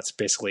scale that's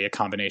basically a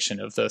combination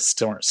of the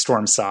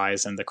storm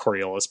size and the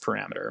Coriolis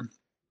parameter.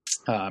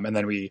 And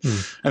then we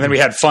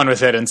had fun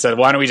with it and said,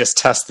 why don't we just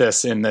test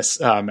this in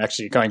this,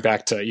 actually going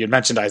back to, you had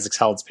mentioned Isaac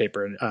Held's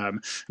paper.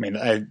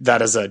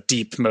 That is a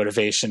deep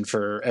motivation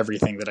for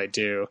everything that I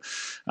do,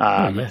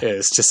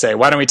 is to say,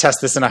 why don't we test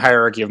this in a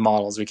hierarchy of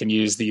models? We can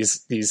use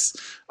these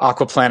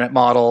aquaplanet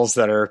models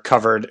that are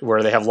covered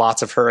where they have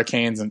lots of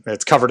hurricanes, and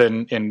it's covered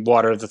in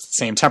water that's the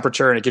same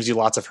temperature, and it gives you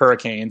lots of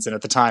hurricanes. And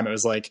at the time it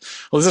was like,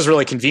 well, this is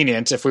really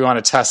convenient. If we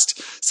want to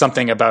test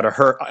something about a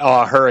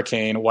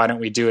hurricane, why don't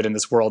we do it in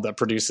this world that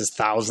produces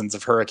thousands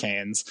of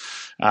hurricanes?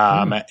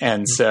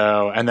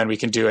 And then we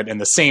can do it in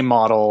the same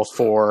model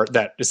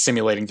that is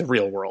simulating the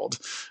real world.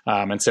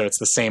 And so it's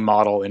the same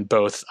model in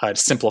both a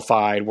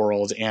simplified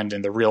world and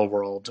in the real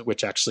world,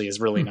 which actually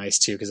is really nice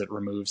too, because it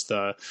removes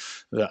the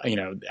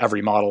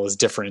every model is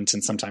different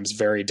and sometimes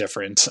very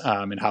different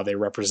in how they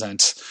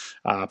represent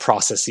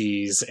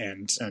processes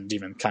and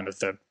even kind of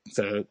the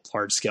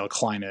large scale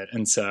climate.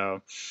 And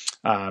so,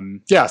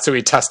 so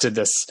we tested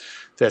this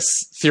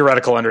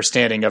theoretical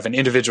understanding of an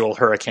individual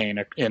hurricane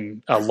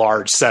in a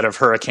large set of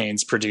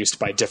hurricanes produced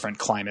by different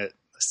climate,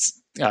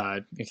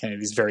 kind of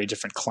these very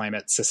different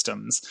climate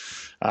systems.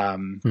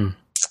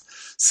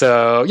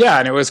 So yeah,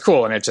 and it was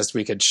cool. And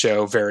we could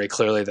show very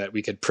clearly that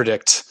we could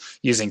predict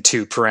using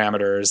two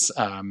parameters.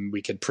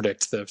 We could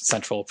predict the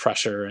central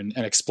pressure and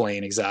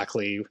explain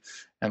exactly,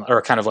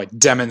 or kind of like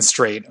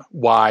demonstrate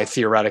why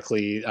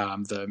theoretically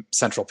the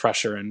central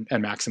pressure and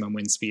maximum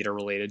wind speed are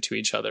related to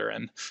each other,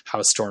 and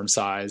how storm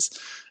size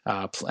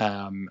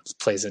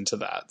plays into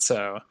that.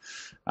 So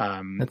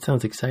that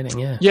sounds exciting.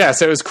 Yeah. Yeah.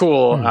 So it was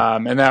cool.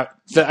 And I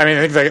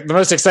think the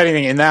most exciting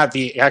thing in that,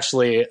 the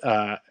actually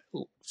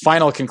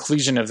final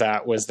conclusion of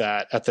that was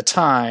that at the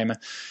time,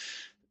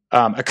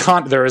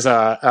 there was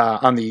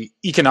on the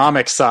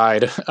economic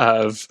side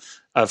of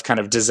kind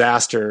of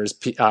disasters,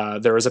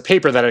 there was a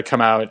paper that had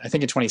come out, I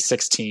think in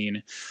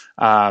 2016,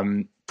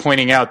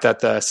 pointing out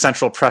that the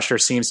central pressure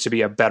seems to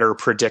be a better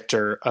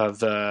predictor of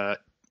the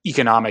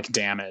economic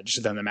damage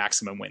than the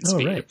maximum wind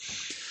speed. Right.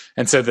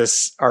 And so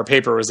our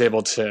paper was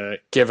able to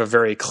give a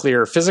very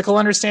clear physical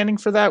understanding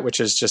for that, which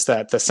is just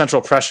that the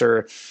central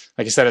pressure,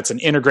 like I said, it's an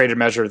integrated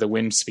measure of the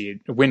wind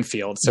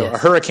field. So a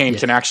hurricane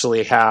can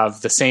actually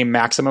have the same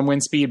maximum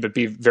wind speed, but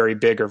be very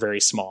big or very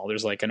small.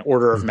 There's like an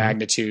order of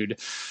magnitude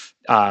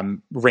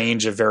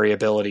range of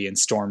variability in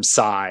storm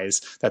size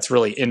that's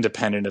really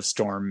independent of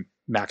storm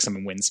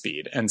maximum wind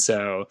speed. And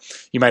so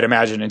you might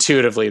imagine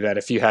intuitively that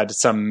if you had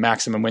some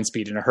maximum wind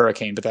speed in a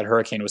hurricane, but that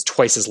hurricane was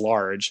twice as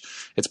large,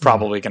 it's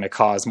probably going to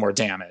cause more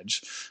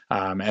damage.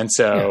 And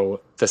so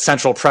the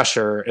central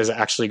pressure is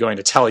actually going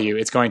to tell you,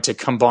 it's going to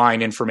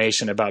combine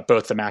information about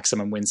both the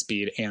maximum wind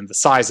speed and the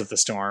size of the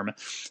storm.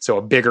 So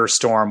a bigger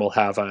storm will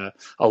have a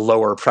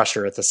lower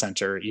pressure at the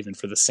center, even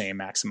for the same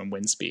maximum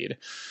wind speed.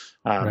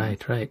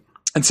 Right.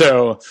 And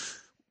so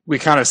we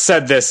kind of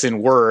said this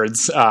in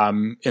words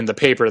in the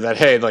paper that,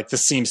 hey, like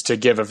this seems to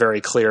give a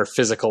very clear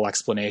physical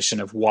explanation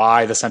of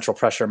why the central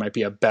pressure might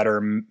be a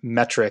better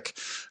metric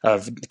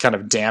of kind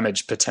of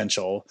damage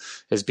potential,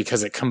 is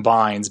because it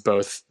combines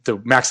both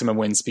the maximum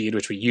wind speed,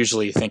 which we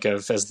usually think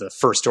of as the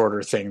first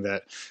order thing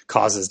that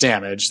causes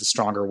damage. The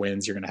stronger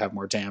winds, you're going to have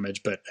more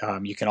damage, but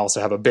you can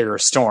also have a bigger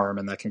storm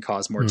and that can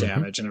cause more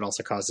damage. And it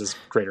also causes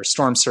greater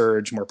storm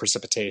surge, more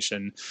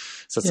precipitation.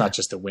 So it's not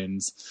just the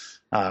winds.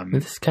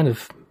 This kind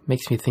of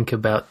makes me think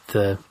about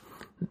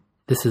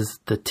this is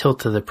the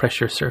tilt of the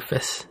pressure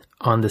surface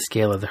on the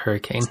scale of the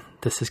hurricane.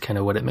 This is kind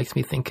of what it makes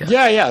me think of.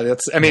 Yeah.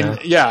 It's in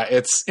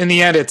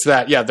the end, it's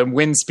that, the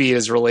wind speed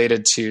is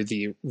related to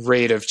the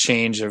rate of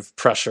change of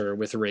pressure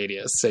with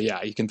radius. So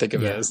you can think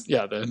of it as,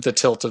 the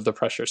tilt of the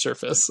pressure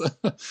surface.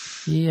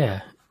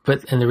 Yeah.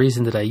 And the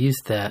reason that I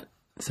use that,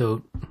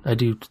 so I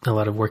do a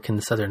lot of work in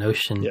the Southern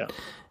Ocean,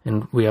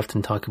 and we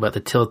often talk about the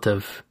tilt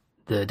of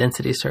the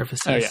density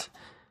surfaces. Oh, yeah.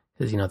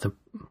 Because,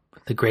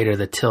 the greater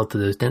the tilt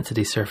of those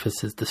density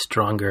surfaces, the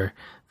stronger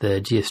the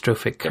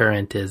geostrophic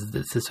current is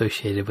that's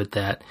associated with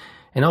that.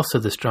 And also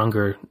the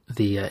stronger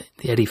the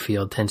eddy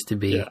field tends to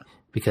be,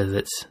 because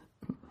it's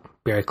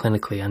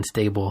baroclinically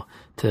unstable,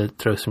 to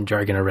throw some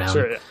jargon around.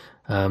 Sure,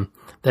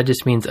 that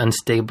just means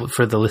unstable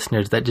for the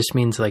listeners. That just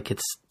means like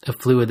it's a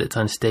fluid that's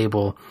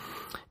unstable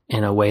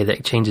in a way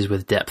that changes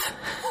with depth.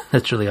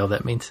 That's really all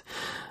that means.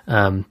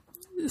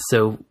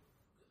 So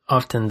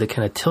often the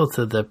kind of tilt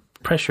of the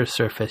pressure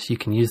surface, you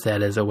can use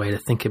that as a way to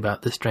think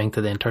about the strength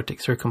of the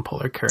Antarctic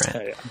circumpolar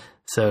current.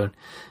 So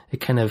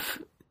it kind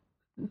of,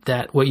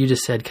 that what you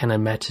just said kind of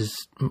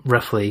matches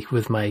roughly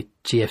with my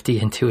GFD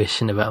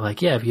intuition about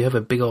like, if you have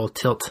a big old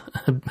tilt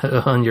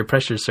on your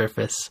pressure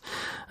surface,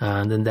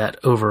 then that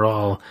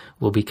overall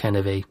will be kind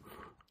of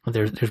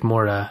there's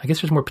more, I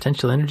guess there's more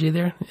potential energy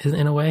there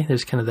in a way.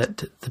 There's kind of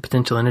the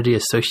potential energy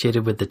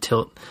associated with the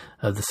tilt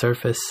of the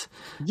surface.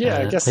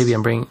 I guess maybe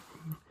I'm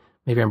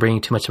bringing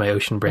too much of my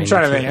ocean brain. I'm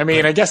trying to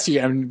think. I guess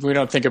we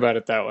don't think about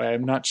it that way.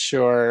 I'm not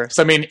sure.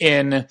 So,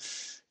 in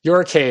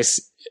your case,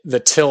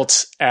 the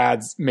tilt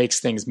makes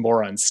things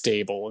more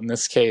unstable. In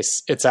this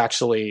case, it's like,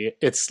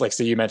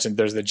 so you mentioned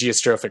there's the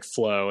geostrophic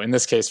flow. In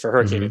this case, for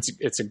hurricane,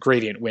 it's a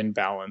gradient wind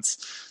balance.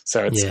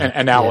 So it's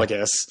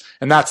analogous.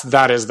 And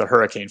that is the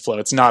hurricane flow.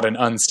 It's not an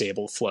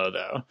unstable flow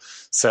though.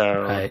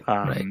 So, right.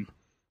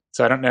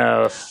 So I don't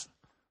know if,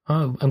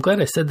 oh, I'm glad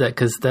I said that,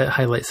 because that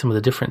highlights some of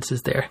the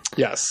differences there.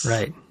 Yes.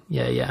 Right.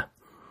 Yeah.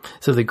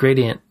 So the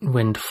gradient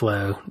wind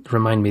flow,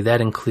 remind me,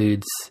 that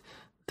includes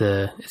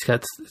it's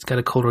got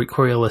a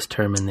Coriolis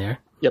term in there.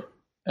 Yep.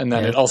 And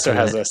then it also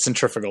has a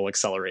centrifugal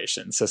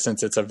acceleration. So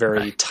since it's a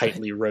very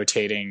tightly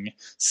rotating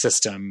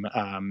system,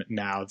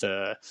 now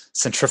the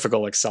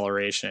centrifugal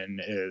acceleration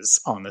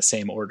is on the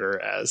same order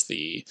as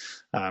the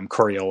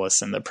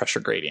Coriolis and the pressure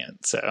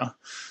gradient. So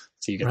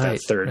you get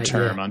that third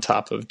term on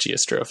top of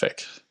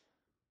geostrophic.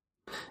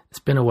 It's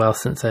been a while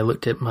since I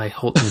looked at my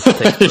Holton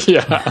textbook.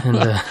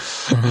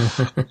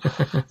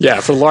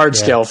 For large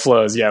scale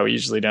flows, we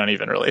usually don't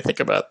even really think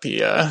about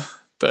the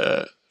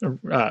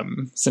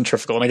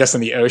centrifugal. And I guess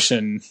in the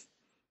ocean,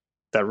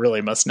 that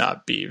really must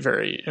not be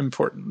very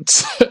important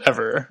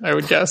ever, I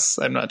would guess.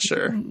 I'm not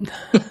sure.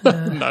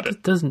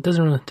 It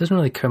doesn't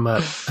really come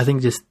up. I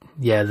think just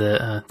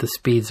the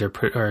speeds are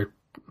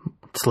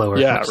slower.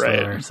 Yeah,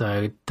 slower,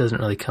 so it doesn't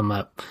really come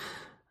up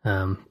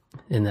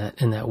in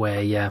that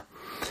way. Yeah.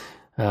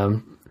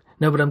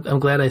 No, but I'm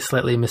glad I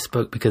slightly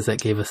misspoke because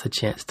that gave us a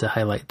chance to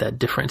highlight that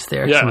difference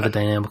there. Yeah. Some of the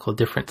dynamical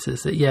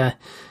differences that,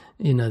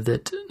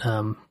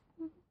 that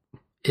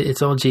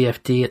it's all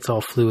GFD, it's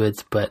all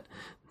fluids, but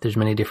there's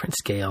many different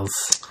scales.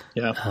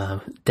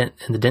 Yeah. And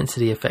the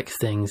density affects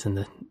things,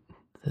 and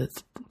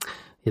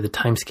the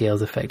time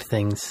scales affect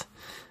things.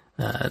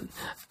 I'm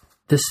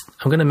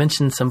going to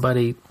mention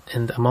somebody,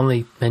 and I'm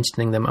only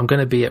mentioning them. I'm going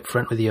to be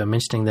upfront with you. I'm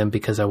mentioning them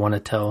because I want to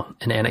tell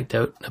an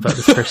anecdote about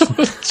this person.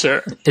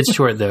 Sure. It's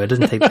short though. It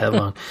doesn't take that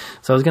long.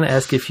 So I was going to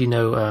ask if you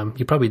know,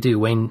 you probably do,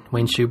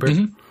 Wayne Schubert.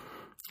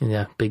 Mm-hmm.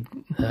 Yeah. Big,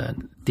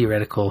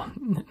 theoretical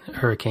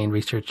hurricane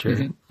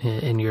researcher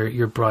in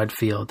your broad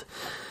field.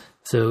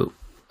 So,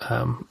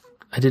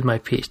 I did my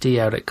PhD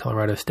out at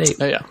Colorado State,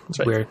 oh, yeah, that's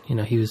right. where,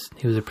 he was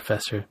a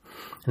professor,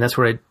 and that's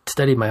where I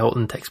studied my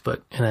Holton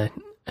textbook. And I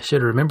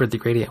should have remembered the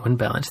gradient wind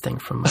balance thing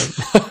from my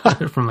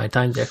from my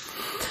time there.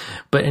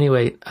 But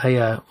anyway,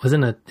 I was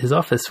in his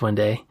office one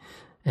day,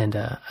 and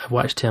I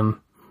watched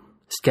him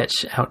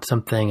sketch out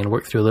something and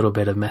work through a little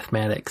bit of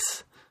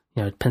mathematics,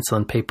 pencil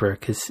and paper,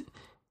 because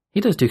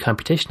he does do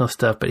computational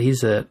stuff, but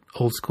he's a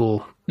old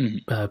school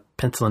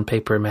pencil and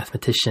paper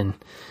mathematician.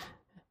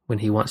 When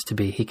he wants to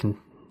be,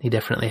 he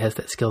definitely has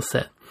that skill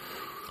set.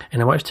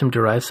 And I watched him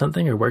derive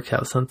something or work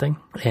out something,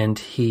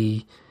 and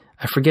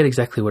I forget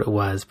exactly what it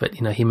was, but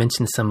he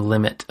mentioned some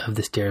limit of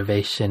this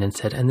derivation and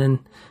said, and then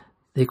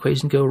the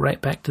equation go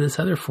right back to this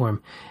other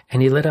form.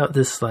 And he let out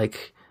this,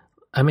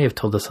 I may have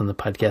told this on the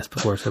podcast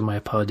before, so my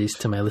apologies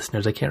to my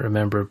listeners. I can't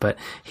remember, but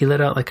he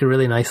let out a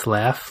really nice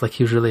laugh, like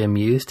he was really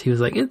amused. He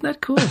was like, "Isn't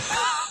that cool?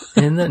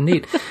 Isn't that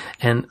neat?"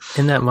 And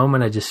in that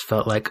moment, I just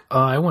felt like, oh,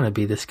 I want to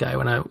be this guy. I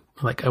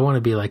want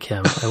to be like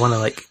him. I want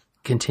to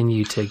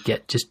continue to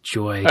get just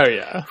joy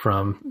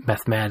from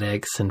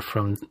mathematics and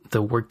from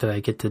the work that I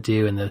get to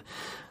do. And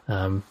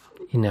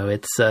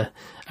it's,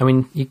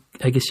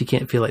 I guess you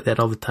can't feel like that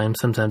all the time.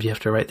 Sometimes you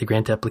have to write the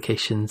grant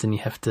applications and you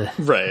have to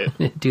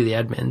do the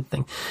admin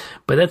thing.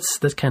 But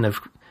that's kind of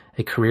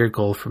a career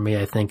goal for me,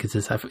 I think, is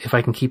if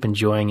I can keep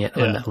enjoying it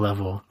on that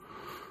level.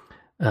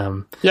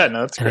 That's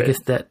great. I guess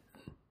that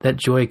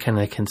joy kind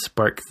of can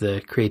spark the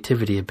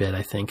creativity a bit,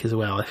 I think, as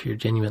well, if you're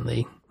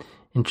genuinely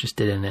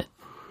interested in it.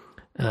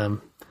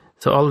 So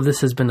all of this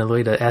has been a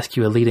way to ask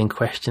you a leading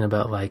question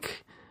about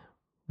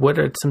what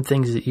are some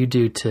things that you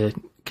do to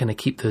kind of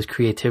keep those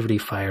creativity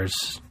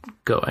fires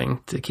going,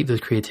 to keep those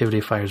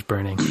creativity fires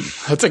burning?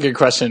 That's a good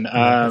question.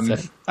 I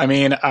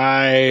mean,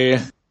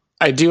 I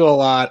do a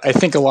lot. I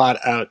think a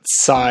lot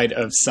outside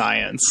of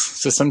science.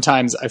 So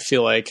sometimes I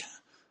feel like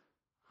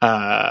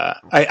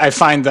I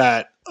find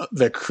that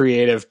the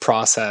creative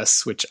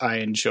process, which I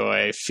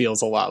enjoy,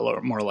 feels a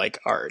lot more like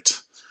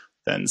art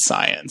than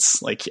science.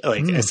 Like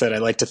I said, I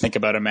like to think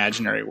about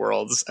imaginary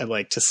worlds. I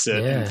like to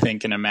sit and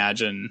think and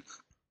imagine,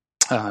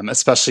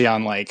 especially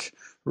on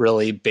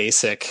really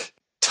basic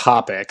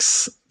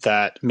topics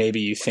that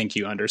maybe you think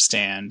you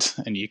understand,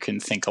 and you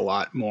can think a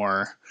lot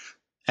more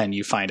and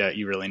you find out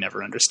you really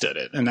never understood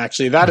it. And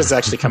actually that has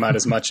actually come out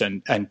as much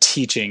in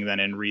teaching than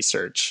in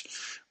research,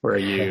 where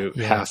you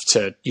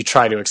you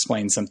try to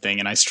explain something.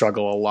 And I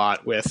struggle a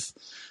lot with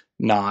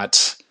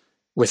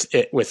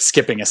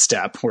skipping a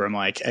step, where I'm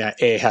like,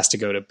 A has to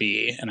go to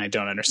B, and I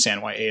don't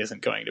understand why A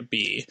isn't going to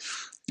B,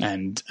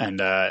 and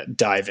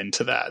dive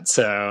into that.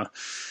 So,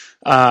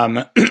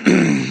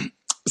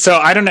 so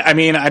I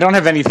don't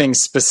have anything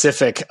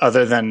specific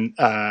other than,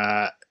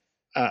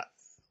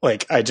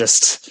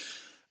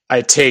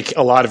 I take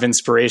a lot of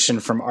inspiration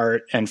from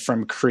art and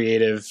from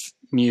creative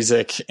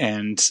music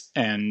and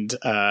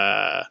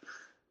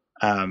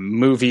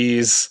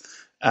movies,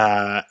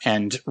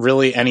 and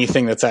really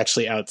anything that's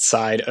actually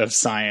outside of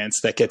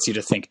science that gets you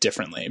to think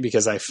differently.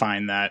 Because I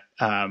find that,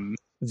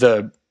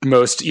 the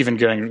most, even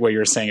going what you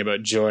were saying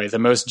about joy, the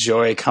most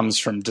joy comes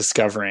from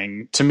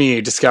discovering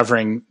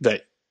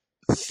that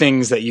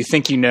things that you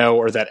think you know,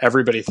 or that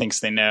everybody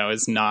thinks they know,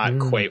 is not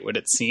quite what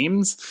it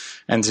seems.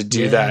 And to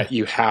do that,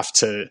 you have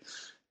to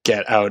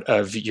get out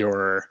of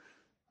your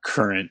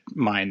current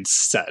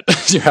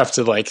mindset. You have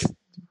to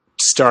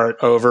start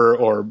over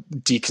or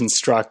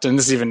deconstruct. And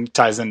this even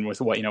ties in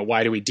with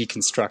why do we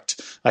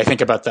deconstruct? I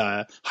think about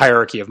the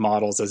hierarchy of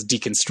models as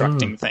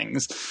deconstructing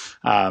things.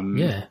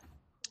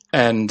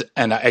 And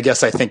I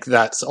guess I think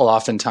that's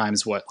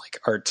oftentimes what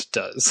art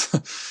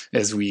does,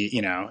 is we,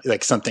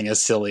 something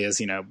as silly as,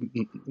 if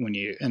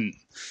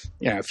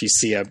you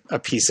see a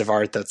piece of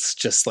art that's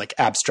just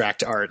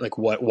abstract art,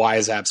 why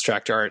is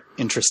abstract art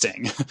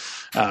interesting?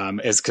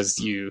 Is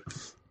because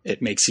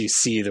it makes you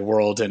see the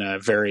world in a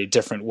very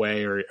different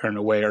way, or in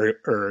a way,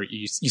 or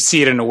you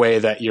see it in a way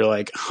that you're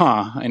like,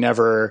 I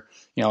never,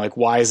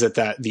 why is it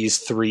that these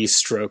three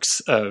strokes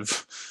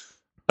of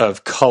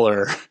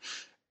color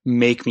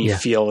make me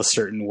feel a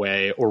certain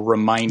way, or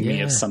remind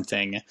me of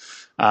something.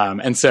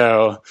 And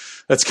so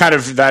that's kind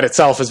of, that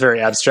itself is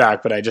very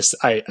abstract, but I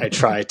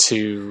try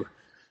to,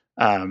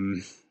 I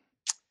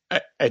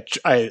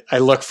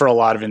look for a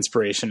lot of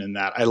inspiration in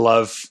that. I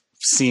love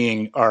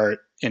seeing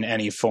art in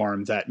any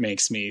form that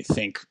makes me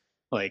think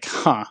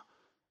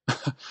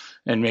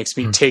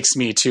and takes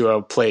me to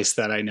a place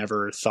that I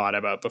never thought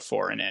about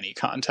before in any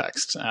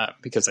context,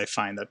 because I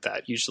find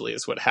that usually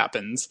is what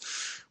happens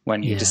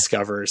when you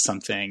discover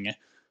something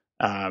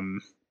that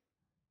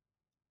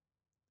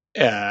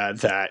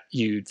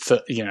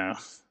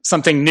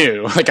something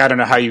new. Like, I don't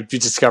know how you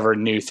discover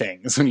new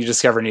things. When you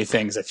discover new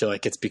things, I feel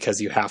like it's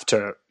because you have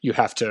to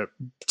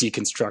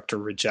deconstruct or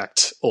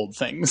reject old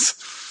things.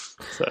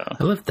 So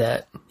I love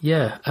that.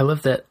 Yeah, I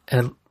love that.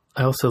 And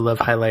I also love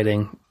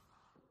highlighting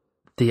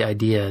the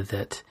idea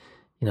that,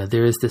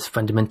 there is this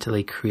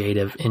fundamentally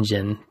creative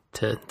engine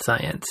to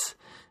science,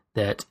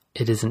 that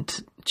it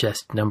isn't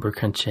just number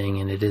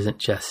crunching and it isn't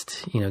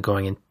just,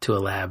 going into a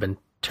lab and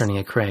turning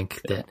a crank.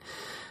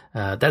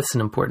 That's an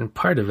important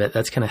part of it.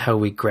 That's kind of how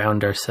we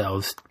ground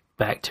ourselves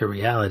back to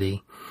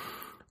reality.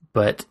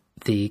 But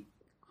the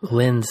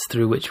lens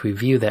through which we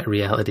view that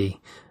reality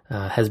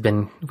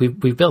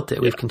we've built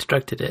it, we've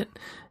constructed it.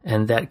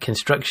 And that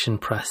construction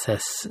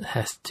process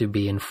has to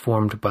be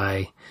informed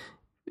by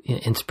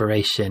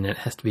inspiration. It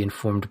has to be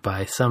informed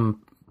by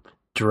some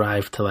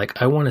drive to,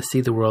 like, I want to see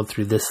the world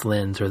through this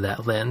lens or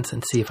that lens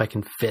and see if I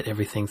can fit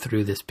everything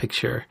through this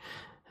picture,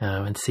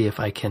 and see if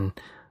I can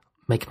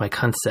make my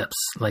concepts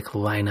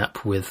line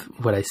up with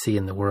what I see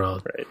in the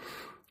world. Right.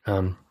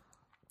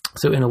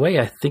 So in a way,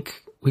 I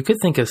think we could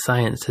think of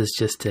science as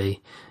just a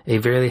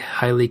very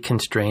highly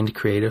constrained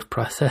creative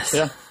process.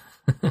 Yeah.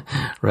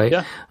 Right?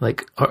 Yeah.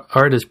 Like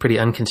art is pretty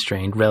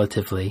unconstrained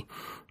relatively,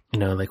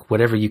 like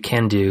whatever you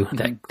can do,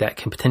 that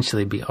can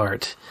potentially be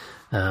art.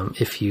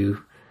 If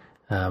you,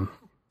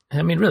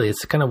 really,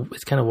 it's kind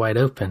of wide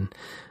open.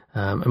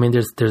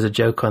 There's a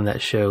joke on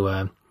that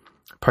show,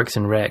 Parks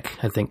and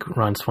Rec. I think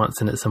Ron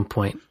Swanson at some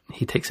point,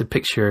 he takes a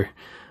picture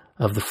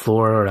of the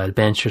floor or a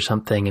bench or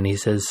something, and he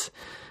says,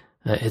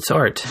 it's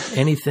art.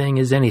 Anything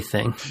is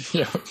anything.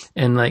 Yeah.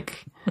 And I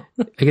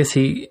guess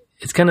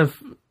it's kind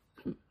of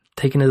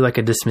taken as like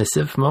a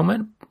dismissive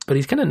moment, but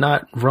he's kind of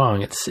not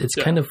wrong. It's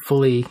kind of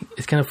fully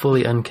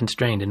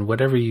unconstrained, and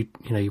whatever you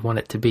want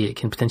it to be, it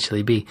can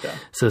potentially be. Yeah.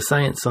 So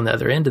science on the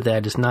other end of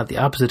that is not the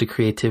opposite of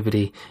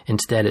creativity.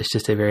 Instead, it's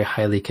just a very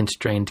highly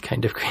constrained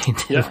kind of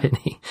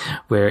creativity,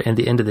 where at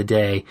the end of the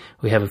day,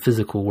 we have a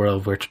physical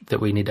world that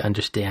we need to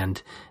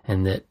understand,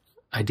 and that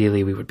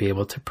ideally we would be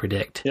able to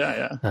predict.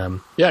 Yeah.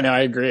 I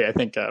agree. I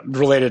think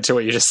related to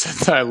what you just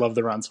said, I love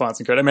the Ron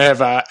Swanson quote. I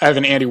have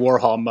an Andy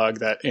Warhol mug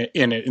that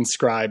in it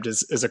inscribed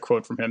is a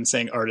quote from him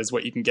saying, "Art is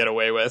what you can get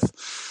away with,"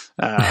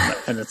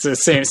 and it's the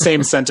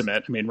same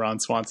sentiment. Ron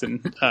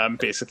Swanson,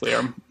 basically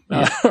our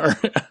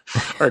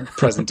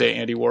present day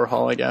Andy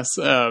Warhol, I guess.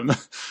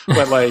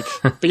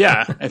 But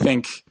yeah, I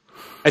think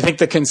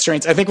the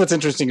constraints. I think what's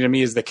interesting to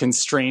me is the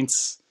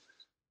constraints.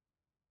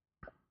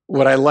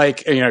 What I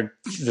like,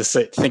 this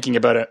thinking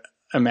about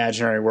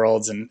imaginary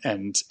worlds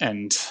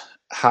and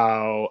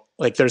how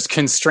there's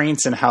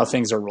constraints in how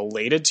things are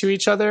related to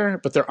each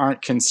other, but there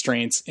aren't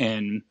constraints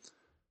in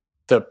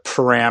the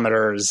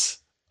parameters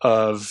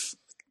of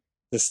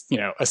this,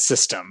 a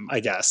system, I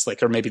guess,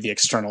 or maybe the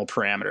external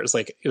parameters.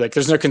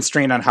 There's no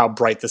constraint on how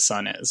bright the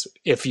sun is.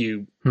 If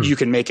you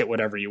can make it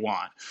whatever you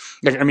want.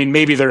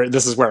 Maybe there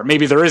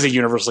is a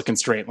universal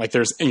constraint.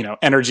 There's,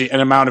 energy, an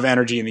amount of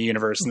energy in the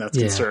universe, and that's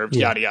conserved,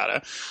 yada,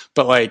 yada.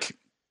 But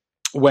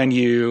when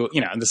you,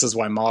 and this is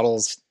why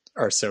models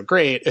are so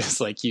great,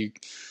 is you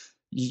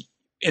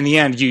in the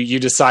end, you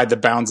decide the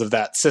bounds of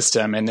that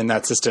system, and in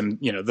that system,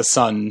 the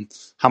sun,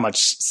 how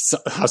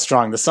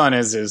strong the sun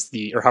is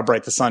or how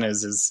bright the sun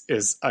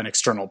is an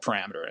external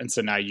parameter. And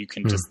so now you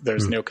can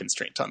there's no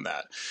constraint on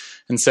that.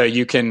 And so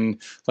you can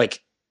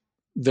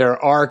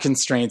there are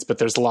constraints, but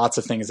there's lots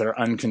of things that are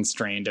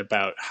unconstrained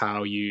about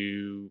how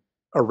you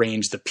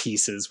arrange the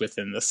pieces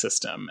within the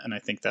system. And I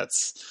think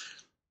that's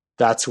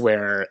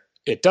where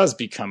it does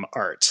become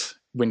art.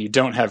 When you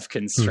don't have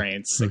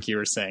constraints, like you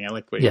were saying, I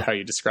like how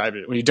you described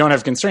it. When you don't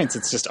have constraints,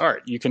 it's just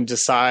art. You can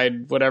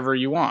decide whatever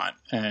you want.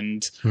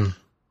 And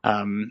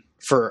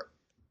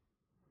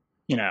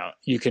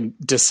you can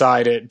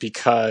decide it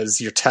because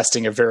you're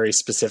testing a very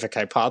specific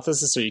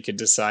hypothesis, or you could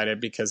decide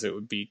it because it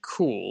would be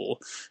cool.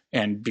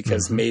 And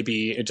because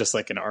maybe, just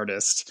like an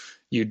artist,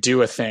 you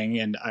do a thing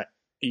and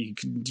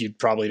you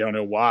probably don't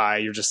know why.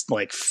 You're just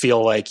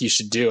feel like you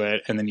should do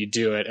it, and then you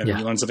do it, and then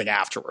you learn something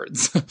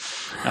afterwards.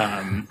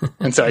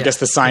 And so I guess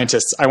the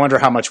scientists, I wonder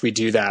how much we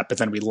do that, but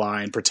then we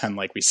lie and pretend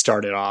like we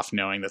started off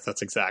knowing that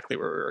that's exactly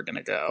where we were going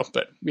to go,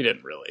 but we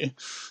didn't really.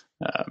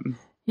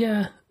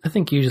 I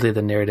think usually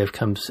the narrative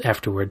comes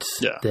afterwards.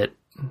 That,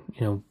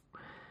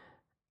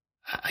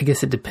 I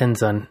guess it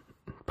depends on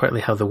partly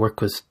how the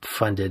work was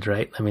funded,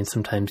 right?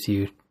 Sometimes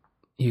you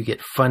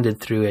get funded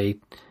through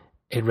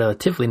a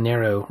relatively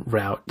narrow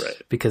route,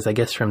 right? Because I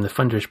guess from the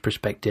funder's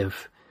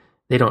perspective,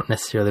 they don't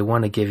necessarily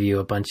want to give you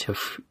a bunch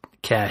of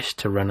cash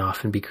to run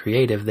off and be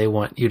creative. They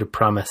want you to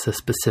promise a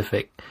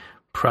specific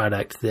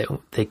product that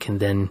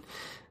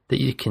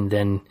you can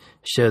then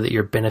show that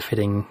you're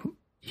benefiting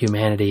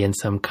humanity in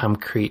some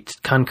concrete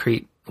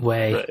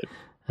way,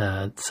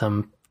 right?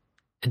 Some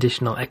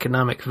additional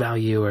economic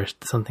value or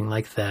something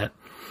like that.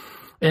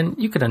 And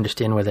you could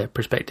understand where that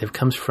perspective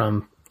comes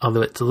from,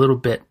 although it's a little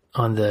bit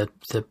on the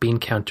bean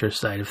counter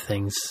side of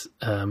things.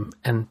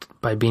 And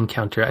by bean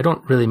counter, I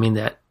don't really mean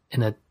that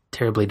in a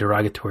terribly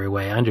derogatory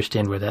way. I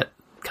understand where that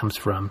comes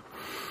from.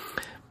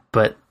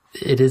 But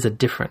it is a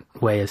different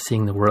way of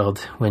seeing the world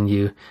when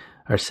you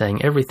are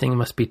saying everything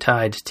must be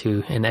tied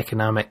to an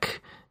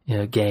economic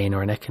gain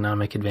or an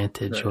economic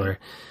advantage, right.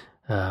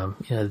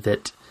 Or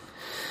that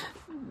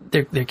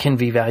there can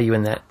be value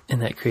in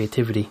that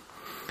creativity.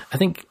 I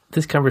think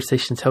this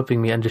conversation is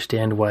helping me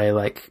understand why,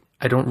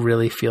 I don't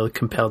really feel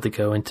compelled to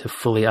go into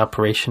fully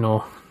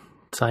operational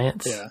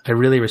science. Yeah. I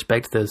really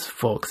respect those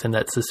folks, and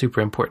that's a super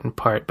important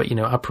part. But,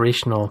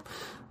 operational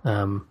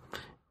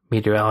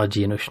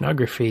meteorology and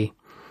oceanography,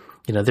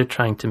 they're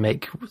trying to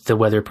make the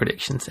weather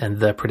predictions and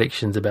the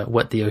predictions about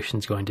what the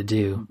ocean's going to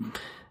do. Mm-hmm.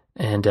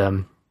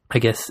 And I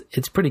guess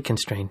it's pretty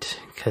constrained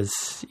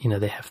because,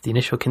 they have the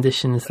initial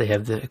conditions, they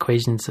have the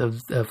equations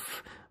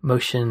of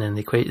motion and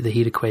the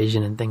heat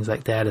equation and things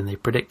like that, and they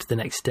predict the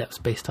next steps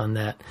based on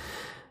that.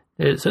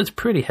 So it's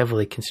pretty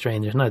heavily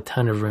constrained. There's not a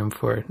ton of room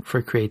for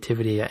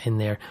creativity in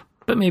there.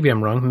 But maybe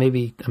I'm wrong.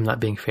 Maybe I'm not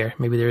being fair.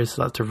 Maybe there is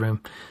lots of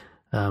room.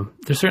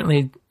 There's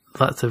certainly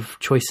lots of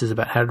choices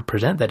about how to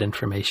present that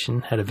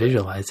information, how to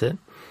visualize it.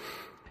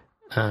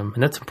 And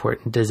that's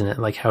important, isn't it?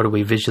 Like, how do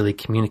we visually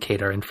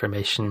communicate our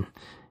information?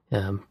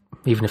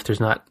 Even if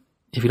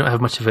if you don't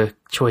have much of a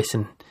choice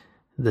in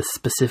the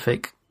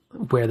specific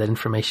where that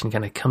information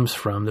kind of comes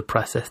from, the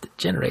process that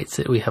generates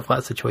it, we have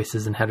lots of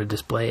choices in how to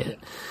display it.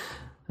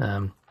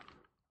 So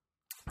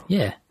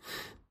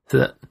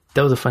that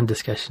was a fun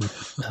discussion.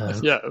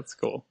 Yeah, that's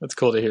cool. It's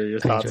cool to hear your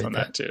thoughts on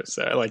that too.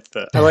 So I like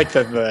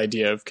the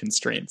idea of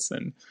constraints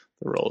and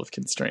the role of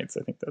constraints.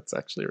 I think that's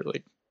actually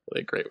really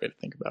a great way to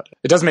think about it.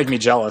 It does make me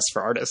jealous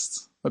for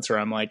artists. That's where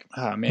I'm like,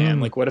 oh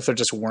man, what if there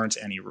just weren't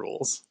any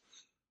rules?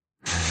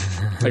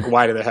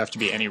 Why do there have to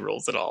be any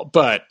rules at all?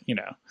 But,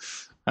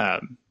 I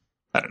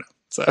don't know.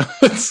 So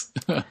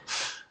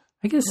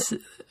I guess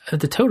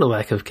the total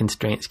lack of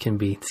constraints can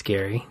be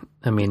scary.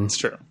 I mean, it's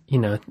true.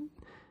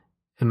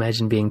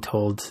 Imagine being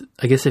told,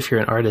 I guess if you're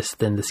an artist,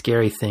 then the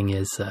scary thing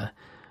is,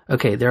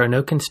 okay, there are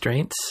no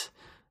constraints.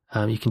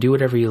 You can do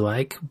whatever you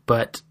like,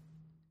 but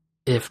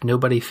if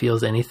nobody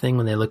feels anything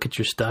when they look at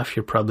your stuff,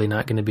 you're probably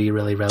not going to be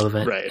really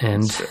relevant. Right.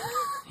 And,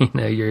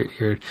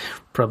 you're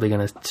probably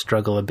going to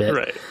struggle a bit.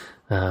 Right.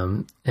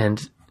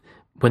 And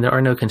when there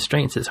are no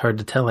constraints, it's hard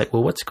to tell,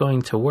 what's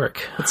going to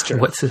work? That's true.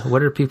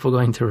 What are people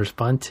going to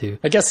respond to?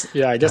 I guess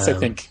I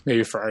think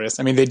maybe for artists,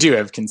 I mean, they do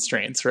have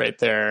constraints, right?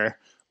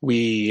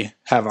 We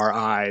have our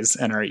eyes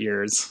and our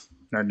ears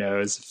and our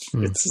nose.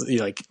 It's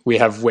we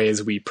have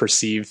ways we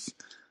perceive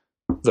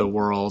the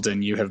world,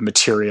 and you have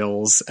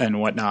materials and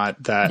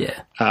whatnot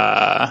that,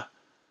 I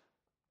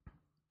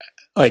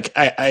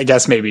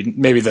guess maybe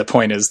the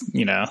point is,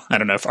 I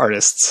don't know if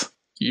artists,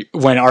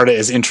 when art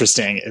is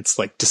interesting, it's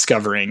like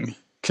discovering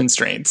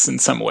constraints in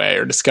some way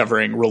or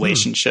discovering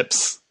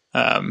relationships,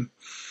 because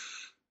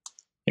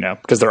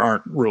there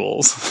aren't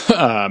rules.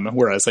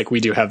 Whereas we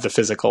do have the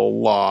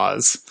physical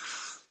laws.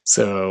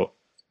 So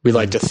we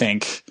like to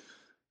think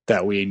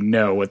that we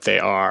know what they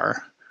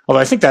are.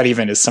 Although I think that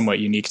even is somewhat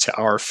unique to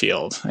our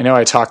field. I know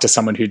I talked to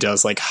someone who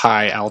does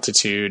high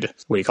altitude,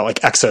 what do you call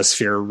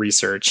exosphere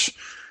research.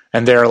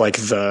 And they're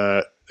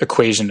the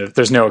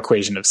there's no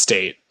equation of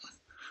state.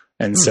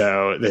 And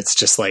so it's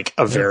just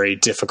a very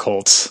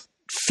difficult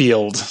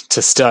field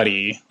to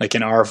study.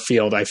 In our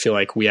field, I feel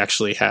we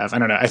actually have, I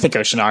don't know, I think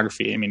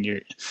oceanography, I mean,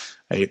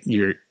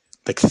 you're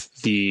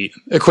the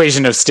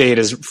equation of state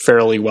is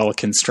fairly well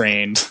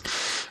constrained.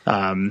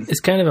 It's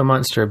kind of a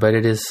monster, but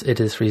it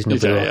is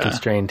reasonably well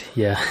constrained.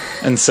 Yeah.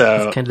 And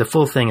so the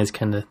full thing is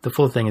kind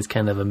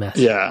of a mess.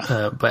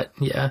 Yeah. But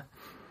yeah.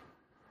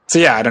 So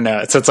yeah, I don't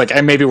know. So it's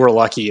maybe we're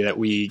lucky that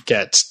we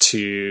get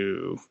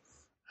to,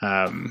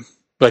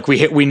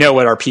 we know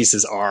what our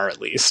pieces are at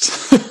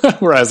least.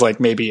 Whereas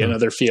maybe in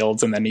other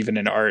fields, and then even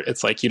in art,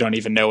 it's you don't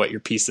even know what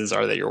your pieces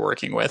are that you're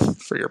working with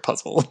for your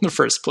puzzle in the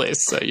first place.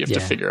 So you have to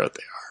figure out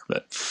they are.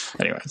 But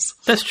anyways,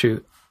 that's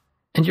true.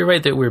 And you're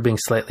right that we're being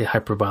slightly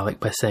hyperbolic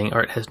by saying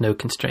art has no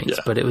constraints,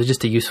 but it was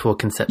just a useful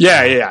conception.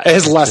 Yeah. It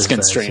has less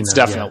constraints,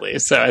 definitely. Yeah.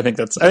 So I think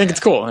it's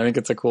cool. I think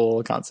it's a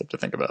cool concept to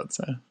think about.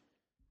 So,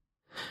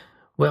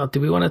 well, do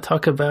we want to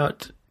talk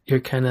about your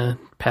kind of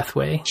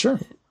pathway? Sure.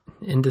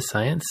 Into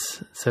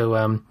science?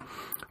 So,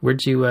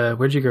 where'd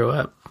you grow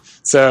up?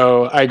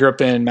 So I grew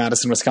up in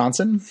Madison,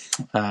 Wisconsin.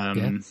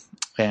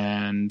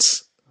 And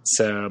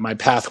so my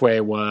pathway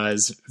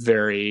was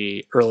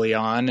very early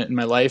on in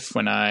my life.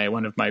 One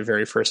of my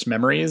very first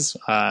memories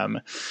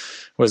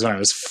was when I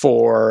was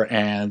 4,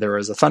 and there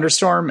was a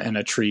thunderstorm and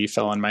a tree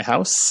fell on my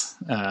house.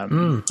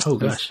 Oh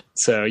gosh.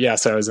 So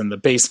I was in the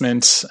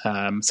basement. So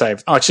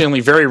I've actually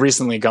only very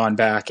recently gone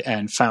back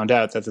and found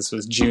out that this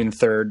was June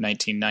 3rd,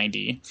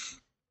 1990.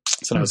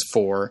 So I was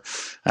 4,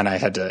 and I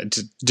had to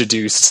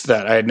deduce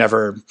that I had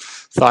never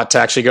thought to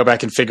actually go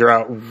back and figure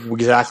out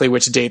exactly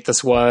which date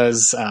this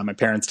was. My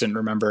parents didn't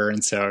remember,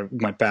 and so I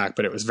went back,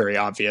 but it was very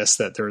obvious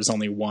that there was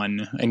only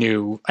one. I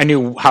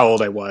knew how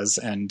old I was,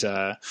 and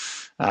there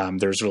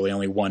was really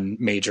only one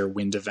major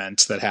wind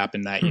event that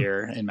happened that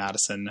year in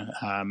Madison.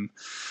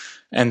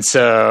 And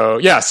so,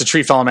 so a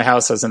tree fell on my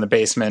house. I was in the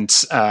basement,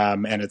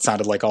 and it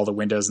sounded like all the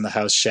windows in the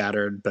house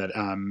shattered, but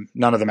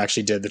none of them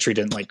actually did. The tree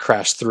didn't like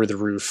crash through the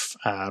roof,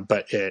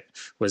 but it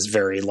was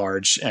very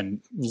large and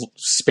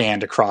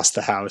spanned across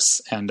the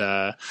house. And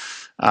it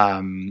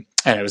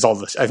was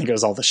I think it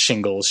was all the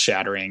shingles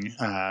shattering,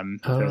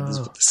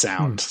 the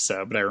sound.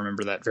 So, but I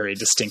remember that very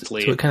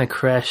distinctly. So it kind of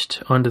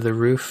crashed onto the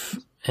roof,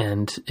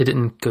 and it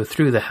didn't go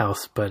through the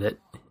house, but it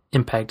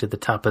impacted the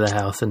top of the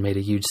house and made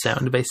a huge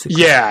sound, basically.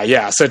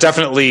 Yeah. So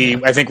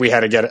definitely, I think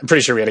I'm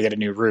pretty sure we had to get a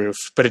new roof,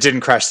 but it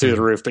didn't crash through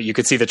the roof, but you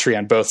could see the tree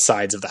on both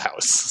sides of the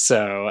house.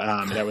 So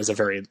it was a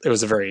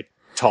very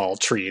tall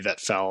tree that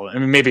fell. I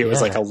mean, maybe it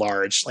was like a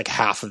large, like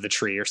half of the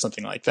tree or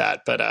something like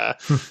that. But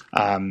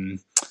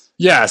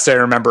so I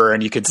remember,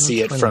 and you could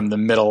see it from the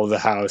middle of the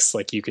house.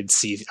 Like you could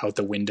see out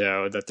the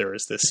window that there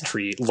was this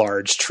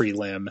large tree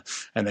limb.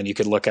 And then you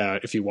could look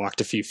out, if you walked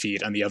a few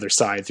feet on the other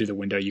side through the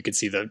window, you could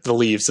see the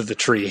leaves of the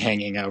tree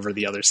hanging over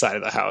the other side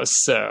of the house.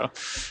 So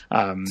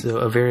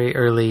a very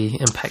early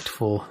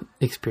impactful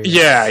experience.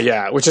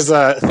 Yeah. Which is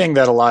a thing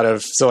that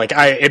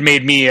it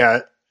made me,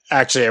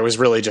 actually, I was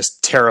really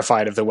just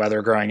terrified of the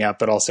weather growing up,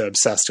 but also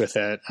obsessed with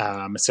it.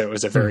 So it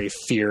was a very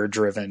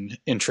fear-driven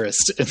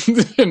interest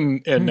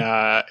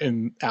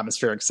in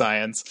atmospheric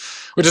science,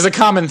 which is a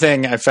common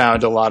thing I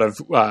found. A lot of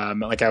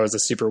I was a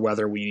super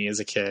weather weenie as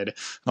a kid.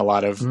 A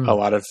lot of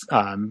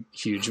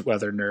huge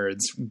weather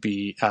nerds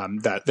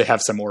that they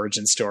have some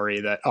origin story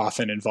that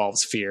often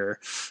involves fear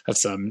of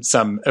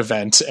some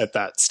event at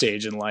that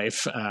stage in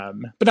life,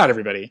 but not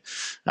everybody.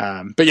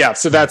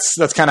 So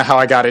that's kind of how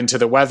I got into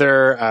the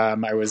weather.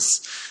 I was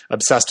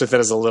obsessed with it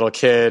as a little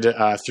kid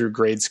through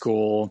grade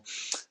school,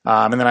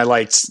 and then I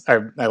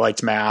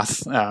liked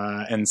math,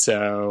 and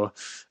so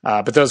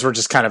but those were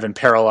just kind of in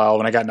parallel.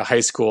 When I got into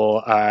high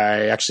school,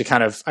 I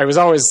was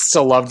always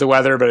still loved the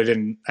weather, but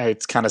I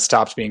kind of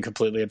stopped being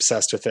completely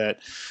obsessed with it.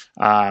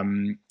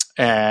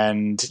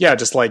 And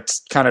just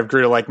kind of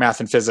grew to like math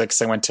and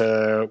physics. I went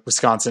to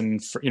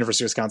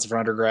University of Wisconsin for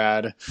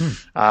undergrad,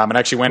 and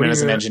actually went in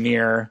as an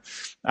engineer.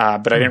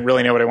 But I didn't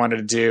really know what I wanted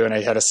to do. And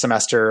I had a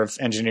semester of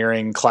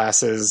engineering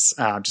classes,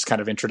 just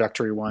kind of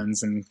introductory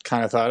ones, and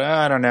kind of thought,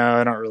 I don't know,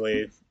 I don't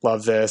really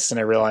love this. And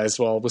I realized,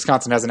 well,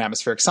 Wisconsin has an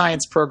atmospheric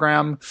science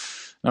program. And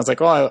I was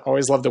like, well, I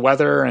always love the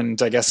weather, and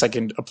I guess I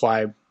can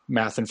apply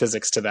math and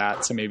physics to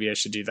that. So maybe I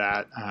should do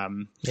that.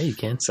 Yeah, you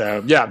can.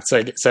 So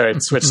I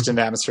switched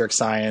into atmospheric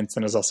science,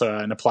 and was also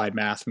an applied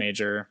math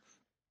major.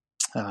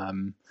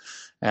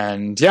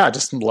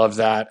 Just loved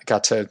that.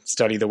 Got to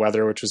study the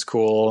weather, which was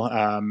cool.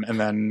 And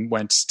then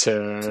went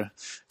to.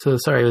 So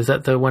sorry, was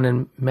that the one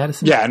in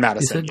Madison? Yeah, in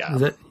Madison.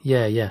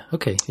 Yeah.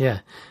 Okay. Yeah.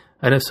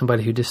 I know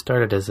somebody who just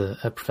started as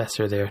a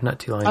professor there not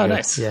too long ago. Oh,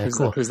 nice. Yeah,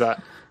 cool. Who's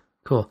that?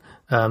 Cool.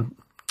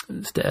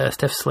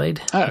 Steph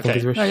Slade. Oh, okay.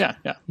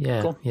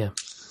 Yeah. Cool. Yeah.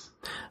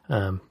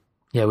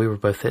 We were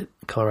both at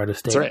Colorado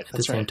State at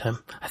the same time.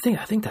 I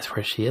think that's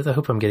where she is. I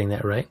hope I'm getting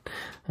that right.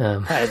 I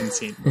haven't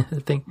seen.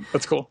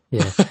 That's cool.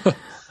 Yeah.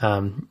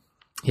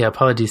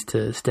 Apologies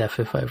to Steph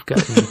if I've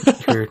gotten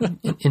your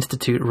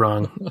institute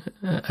wrong.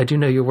 I do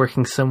know you're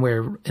working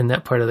somewhere in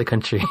that part of the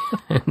country.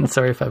 And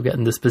sorry if I've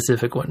gotten the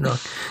specific one wrong.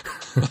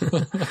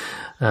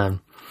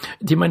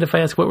 Do you mind if I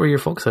ask, what were your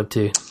folks up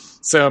to?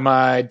 So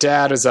my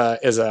dad is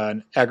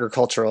an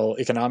agricultural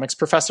economics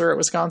professor at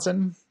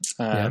Wisconsin,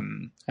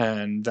 and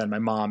then my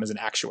mom is an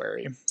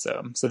actuary.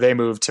 So they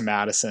moved to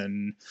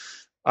Madison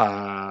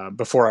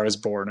before I was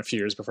born, a few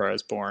years before I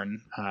was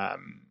born,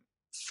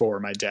 for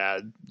my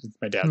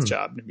dad's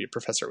job to be a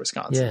professor at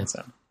Wisconsin. Yeah.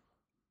 So.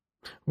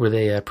 Were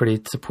they pretty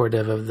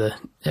supportive of the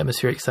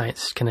atmospheric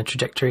science kind of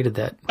trajectory? Did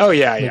that? Oh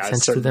yeah,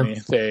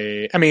 certainly.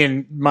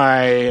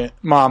 My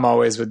mom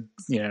always would,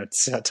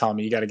 tell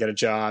me, you got to get a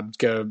job,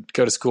 go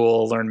to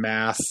school, learn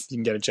math, you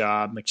can get a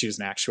job. Like, she was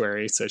an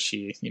actuary, so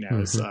she,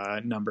 was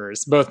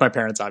numbers. Both my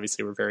parents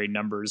obviously were very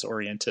numbers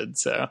oriented.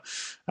 So,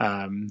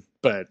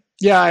 but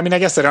yeah, I mean, I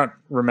guess I don't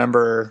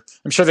remember.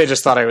 I'm sure they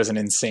just thought I was an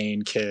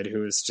insane kid who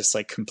was just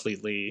like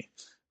completely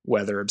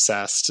weather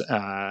obsessed.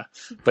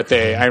 But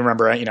I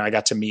remember, I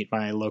got to meet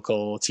my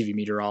local TV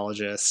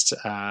meteorologist,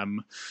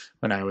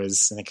 when I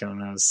was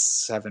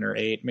 7 or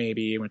 8,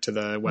 maybe. Went to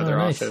the weather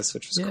office,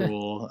 which was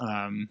cool.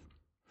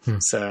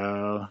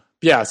 So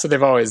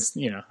they've always,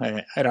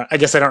 I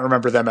guess I don't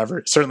remember them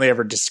ever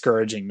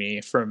discouraging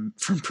me from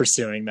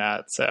pursuing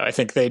that. So I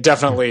think they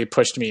definitely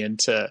pushed me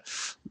into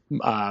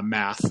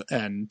math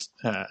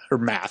or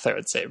math, I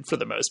would say, for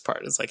the most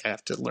part. It's like, I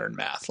have to learn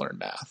math.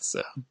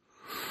 So.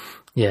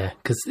 Yeah,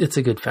 because it's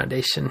a good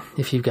foundation.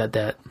 If you've got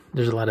that,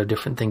 there's a lot of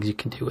different things you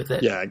can do with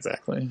it. Yeah,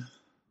 exactly.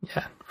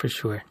 Yeah, for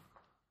sure.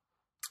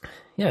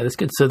 Yeah, that's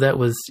good. So that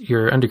was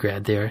your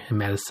undergrad there in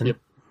Madison. Yep.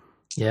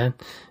 Yeah.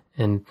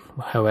 And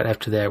how about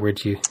after that?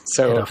 Where'd you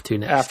So head off to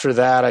next? after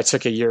that, I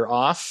took a year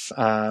off.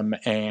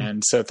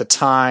 And so at the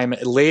time,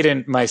 late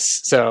in my,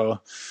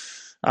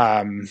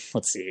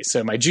 let's see.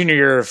 So my junior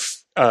year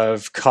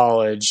of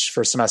college,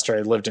 first semester,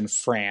 I lived in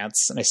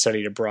France and I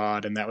studied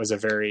abroad, and that was a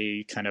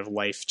very kind of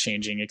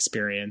life-changing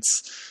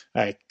experience.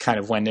 I kind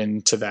of went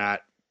into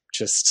that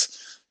just,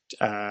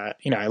 I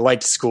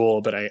liked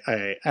school, but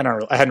I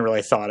hadn't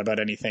really thought about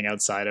anything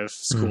outside of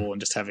school and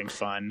just having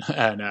fun.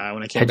 And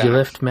when I came back, had you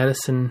left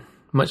Madison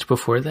much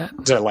before that?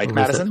 Did I like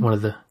Madison? One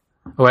of the.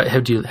 Oh,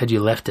 had you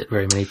left it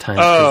very many times?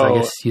 'Cause I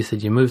guess you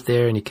said you moved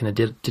there and you kind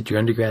of did your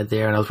undergrad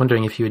there, and I was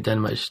wondering if you had done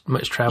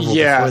much travel before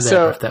that,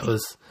 or if that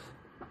was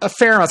a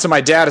fair amount. So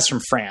my dad is from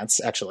France,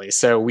 actually.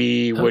 So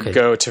we would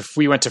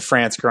we went to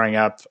France growing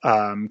up,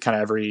 kind of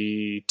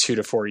every 2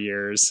 to 4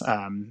 years.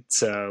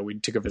 So we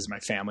took a visit my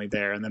family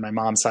there, and then my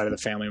mom's side of the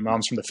family. My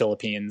mom's from the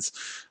Philippines,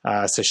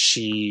 so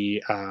she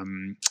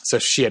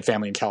had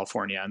family in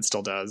California and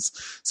still does.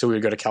 So we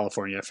would go to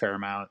California a fair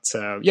amount.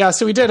 So yeah,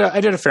 so I did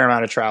a fair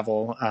amount of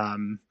travel,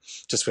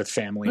 just with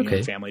family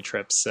and family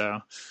trips. So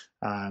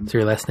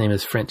your last name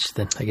is French,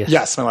 then, I guess.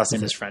 Yes, my last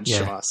name is French,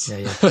 Chavas.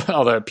 Yeah.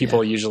 Although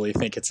people usually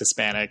think it's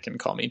Hispanic and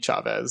call me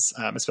Chavez,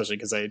 especially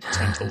because I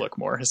tend to look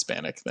more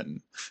Hispanic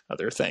than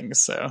other things.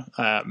 So,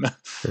 but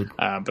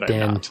I'm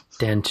not.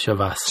 Dan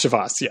Chavas.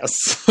 Chavas, yes.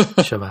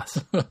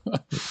 Chavas.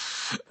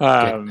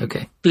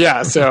 Okay.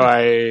 Yeah, so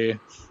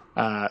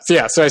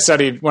I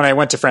studied when I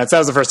went to France. That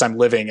was the first time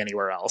living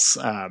anywhere else.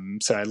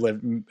 So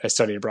I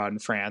studied abroad in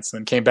France,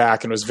 and then came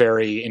back and was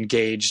very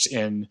engaged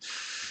in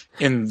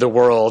the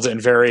world,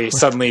 and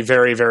suddenly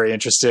very, very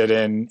interested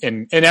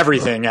in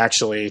everything,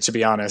 actually, to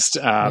be honest.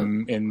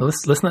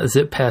 Let's not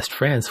zip past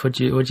France. What'd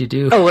you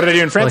do? Oh, what did I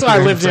do in France? I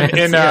lived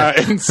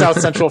in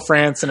South Central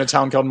France in a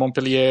town called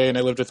Montpellier, and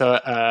I lived with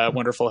a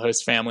wonderful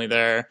host family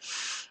there.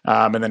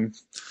 And then,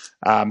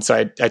 so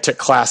I took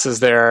classes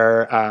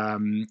there.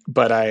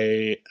 But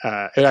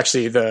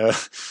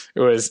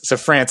so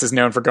France is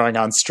known for going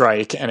on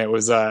strike, and it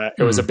was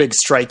a big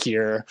strike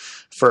year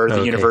for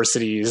the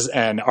universities,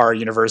 and our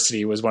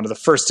university was one of the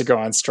first to go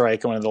on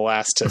strike and one of the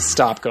last to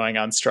stop going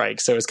on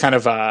strike. So it was kind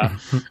of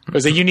it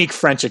was a unique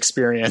French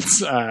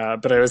experience,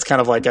 but it was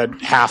kind of like a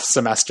half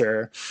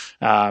semester,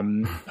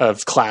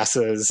 of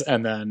classes.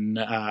 And then,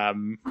 I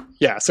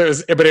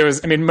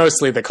mean,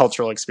 mostly the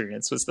cultural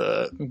experience was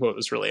what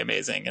was really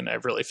amazing. And I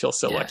really feel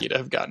so lucky to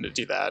have gotten to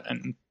do that.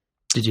 And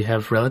did you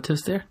have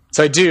relatives there?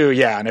 So I do,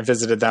 yeah, and I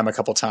visited them a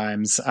couple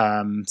times.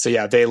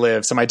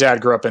 So my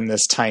dad grew up in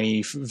this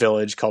tiny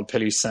village called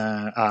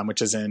Pélussin,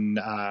 which is in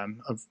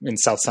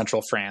South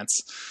Central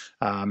France,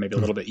 maybe a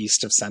little bit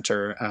east of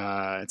center.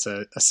 It's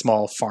a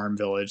small farm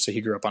village, so he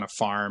grew up on a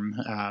farm,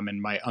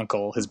 and my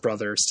uncle, his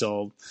brother,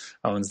 still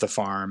owns the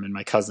farm, and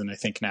my cousin, I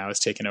think now, has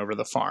taken over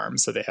the farm,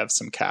 so they have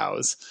some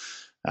cows.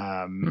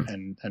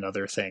 And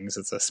other things.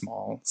 It's a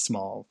small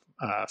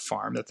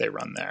farm that they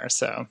run there.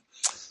 So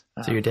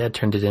your dad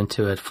turned it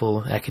into a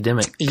full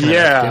academic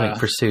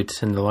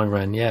pursuit in the long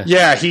run. Yeah.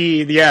 Yeah.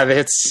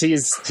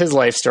 His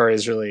life story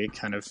is really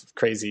kind of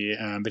crazy.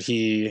 But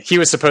he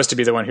was supposed to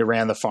be the one who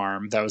ran the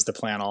farm. That was the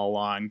plan all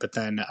along. But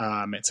then, so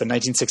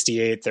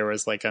 1968, there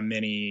was like a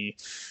mini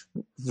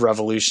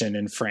revolution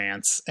in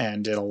France,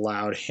 and it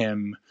allowed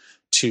him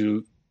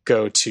to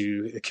go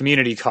to the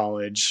community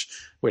college,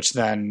 which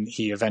then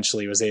he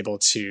eventually was able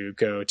to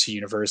go to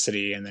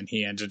university. And then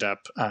he ended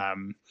up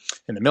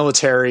in the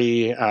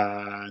military,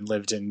 and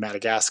lived in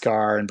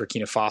Madagascar and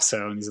Burkina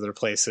Faso and these other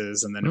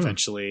places. And then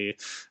eventually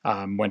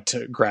went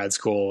to grad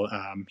school.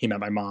 He met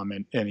my mom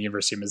in the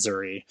University of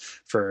Missouri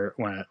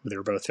when they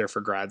were both there for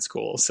grad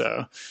school.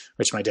 So,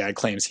 which my dad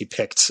claims he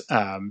picked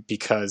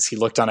because he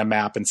looked on a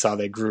map and saw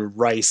they grew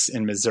rice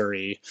in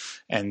Missouri.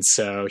 And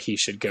so he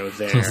should go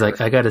there. He's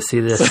like, I got to see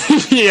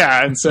this.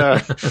 Yeah. And so,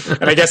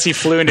 and I guess he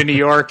flew into New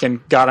York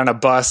and got on a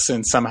bus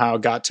and somehow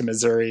got to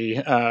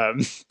Missouri.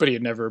 But he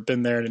had never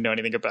been there, didn't know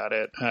anything about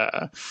it.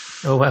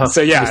 Oh wow!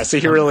 So yeah, so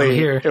he really,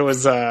 it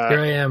was. Here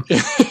I am.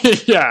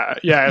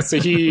 Yeah. So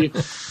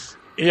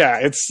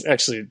it's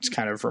actually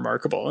kind of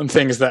remarkable, and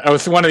things that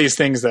one of these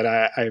things that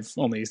I've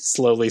only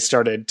slowly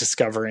started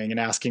discovering and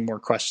asking more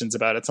questions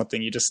about. It's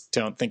something you just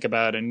don't think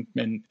about, and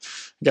I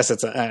guess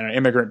it's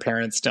immigrant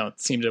parents don't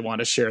seem to want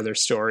to share their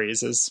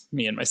stories, as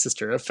me and my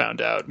sister have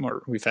found out.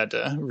 We've had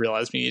to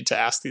realize we need to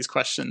ask these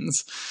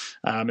questions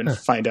and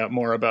find out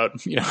more about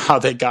how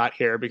they got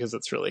here, because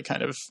it's really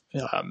kind of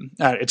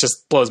it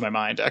just blows my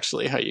mind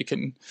actually how you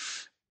can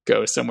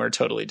go somewhere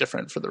totally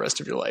different for the rest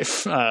of your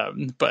life.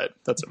 But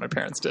that's what my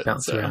parents did.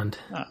 Bounce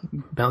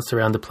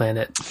around the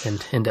planet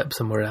and end up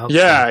somewhere else.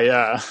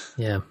 Yeah.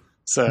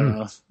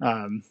 So,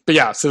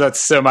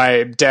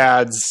 my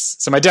dad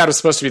was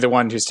supposed to be the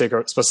one who's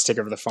supposed to take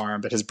over the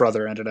farm, but his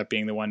brother ended up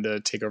being the one to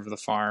take over the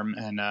farm.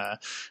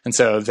 And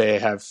so they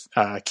have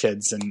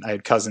kids, and I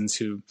had cousins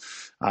who,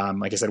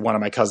 like I said, one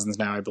of my cousins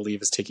now, I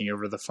believe, is taking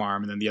over the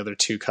farm. And then the other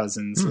two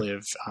cousins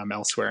live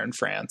elsewhere in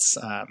France.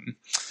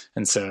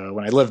 And so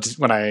when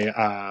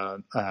I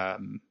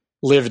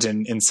lived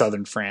in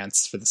southern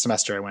France for the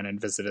semester. I went and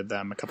visited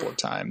them a couple of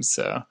times,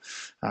 so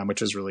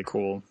which was really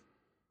cool.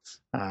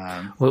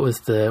 What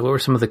were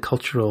some of the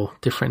cultural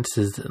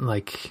differences?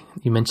 Like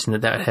you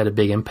mentioned that had a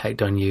big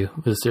impact on you.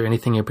 Was there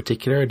anything in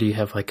particular, or do you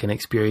have like an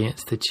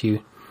experience that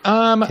you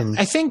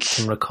can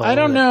recall? I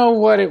don't know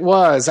what it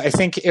was. I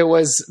think it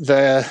was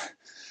it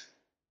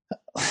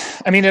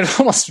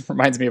almost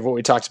reminds me of what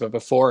we talked about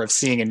before, of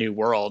seeing a new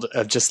world,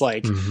 of just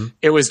like,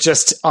 it was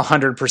just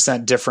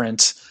 100%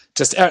 different.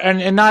 Just,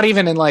 and not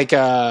even in like,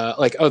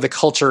 the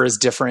culture is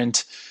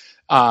different,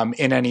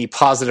 in any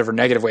positive or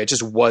negative way. It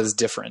just was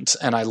different.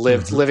 And I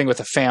living with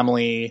a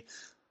family,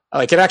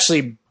 like it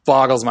actually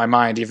boggles my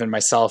mind, even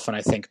myself, when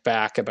I think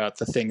back about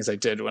the things I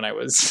did when I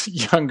was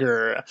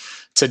younger,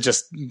 to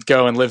just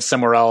go and live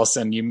somewhere else,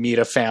 and you meet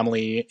a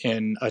family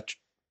in a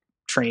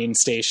train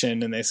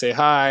station and they say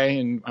hi,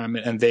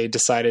 and they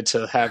decided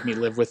to have me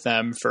live with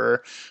them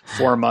for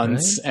 4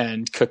 months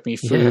and cook me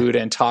food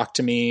and talk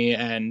to me,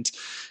 and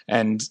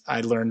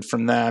I learned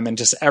from them, and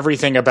just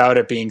everything about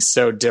it being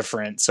so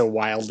different, so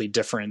wildly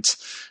different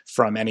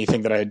from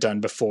anything that I had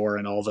done before,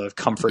 and all the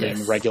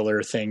comforting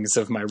regular things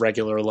of my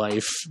regular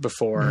life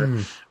before,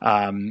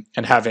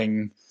 and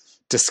having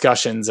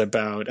discussions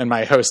about, and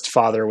my host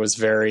father was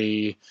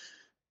very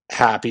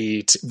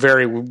happy,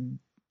 very,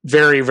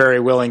 very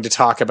willing to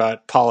talk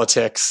about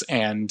politics,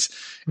 and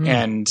so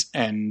in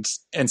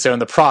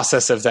the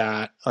process of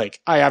that,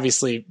 like, I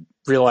obviously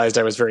realized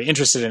I was very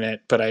interested in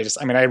it, but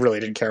I really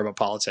didn't care about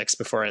politics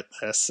before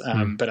this.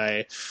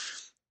 But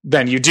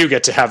then you do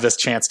get to have this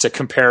chance to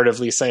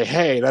comparatively say,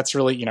 hey, that's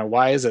really,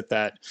 why is it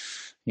that,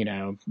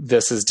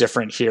 this is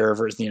different here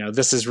versus,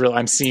 this is real.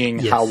 I'm seeing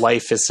how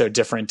life is so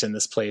different in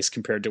this place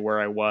compared to where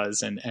I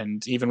was.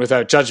 And even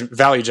without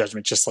value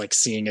judgment, just like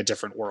seeing a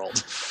different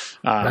world.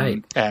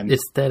 Right. And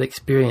it's that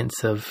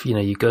experience of,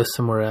 you go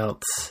somewhere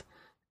else,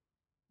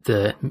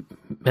 the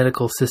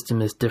medical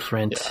system is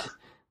different. Yeah.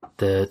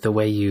 The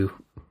way you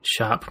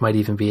shop might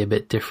even be a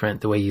bit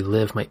different. The way you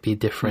live might be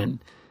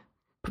different.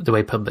 The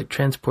way public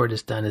transport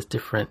is done is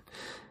different.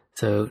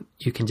 So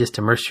you can just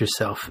immerse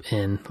yourself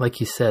in, like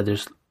you said,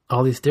 there's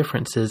all these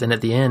differences, and at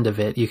the end of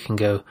it, you can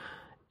go,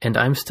 and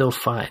I'm still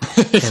fine,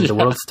 and the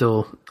world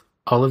still,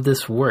 all of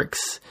this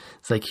works.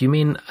 It's like, you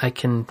mean I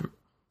can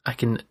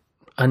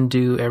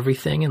undo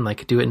everything and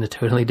like do it in a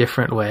totally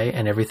different way,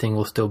 and everything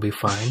will still be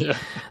fine.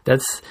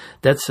 That's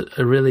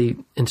a really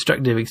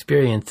instructive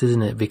experience,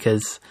 isn't it?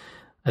 Because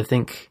I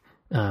think,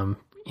 if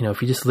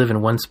you just live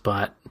in one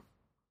spot,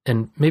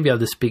 and maybe I'll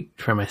just speak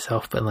for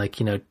myself, but like,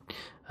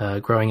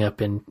 growing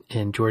up in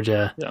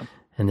Georgia,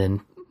 and then,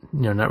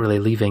 not really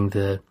leaving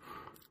the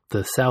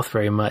South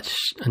very much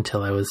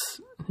until I was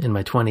in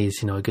my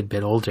 20s, a good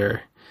bit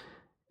older,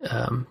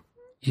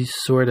 you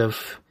sort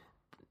of,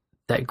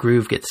 that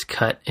groove gets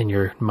cut in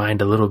your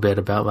mind a little bit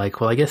about like,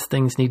 well, I guess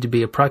things need to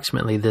be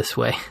approximately this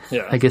way.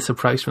 Yeah. I guess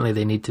approximately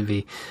they need to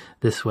be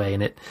this way.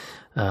 And it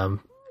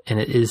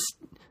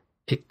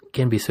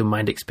can be so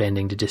mind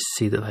expanding to just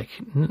see that like,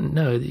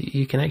 no,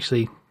 you can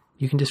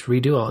just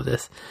redo all of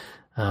this.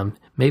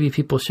 Maybe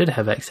people should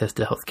have access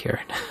to healthcare,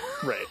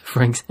 right?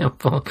 For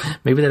example,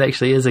 maybe that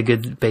actually is a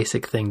good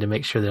basic thing to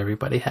make sure that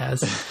everybody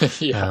has.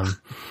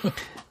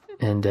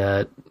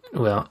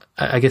 Well,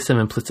 I guess I'm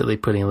implicitly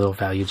putting a little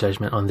value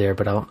judgment on there,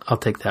 but I'll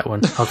take that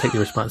one. I'll take the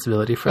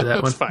responsibility for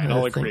that one. That's fine.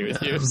 I'll agree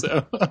with you.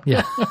 So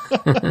yeah.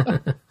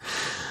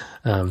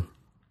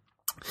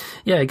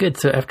 Yeah, good.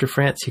 So after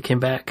France, you came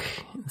back.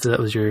 So that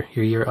was your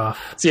year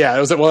off. So yeah,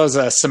 it was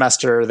a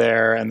semester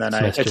there, and then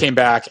I came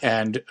back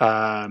and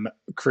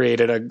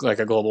created a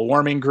global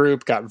warming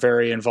group. Got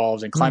very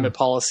involved in climate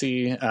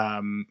policy,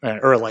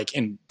 or like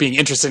in being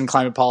interested in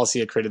climate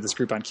policy. I created this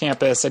group on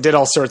campus. I did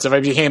all sorts of. I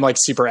became like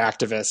super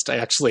activist. I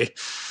actually.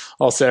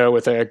 Also,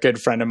 with a good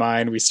friend of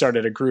mine, we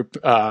started a group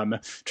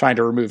trying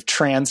to remove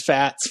trans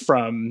fats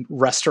from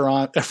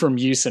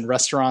use in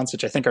restaurants,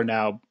 which I think are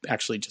now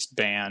actually just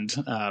banned,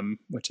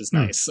 which is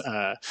nice.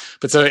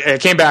 But so I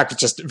came back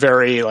just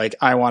very like,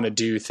 I want to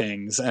do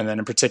things. And then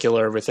in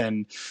particular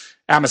within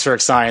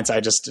atmospheric science,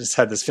 I just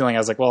had this feeling. I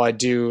was like, well, I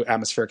do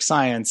atmospheric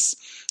science.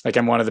 Like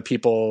I'm one of the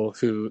people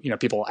who,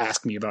 people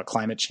ask me about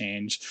climate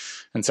change.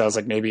 And so I was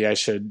like, maybe I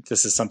should,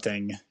 this is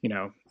something,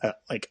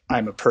 like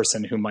I'm a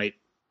person who might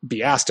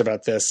be asked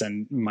about this,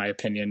 and my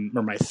opinion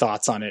or my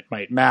thoughts on it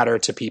might matter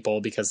to people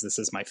because this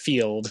is my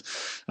field.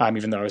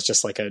 Even though I was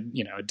just like a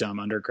dumb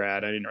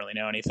undergrad, I didn't really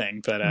know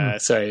anything.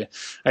 But so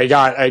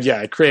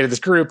I created this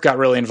group, got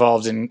really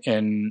involved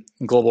in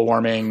global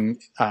warming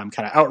kind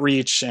of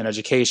outreach and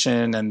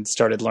education, and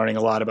started learning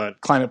a lot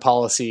about climate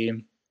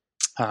policy.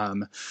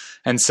 So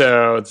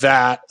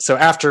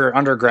after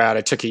undergrad,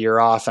 I took a year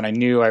off, and I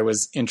knew I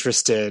was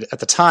interested at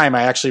the time.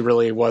 I actually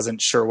really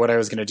wasn't sure what I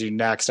was going to do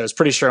next. I was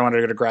pretty sure I wanted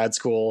to go to grad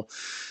school,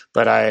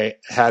 but I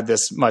had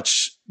this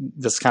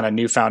kind of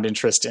newfound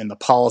interest in the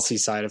policy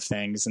side of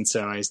things. And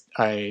so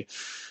I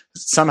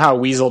somehow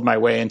weaseled my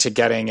way into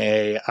getting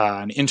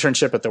an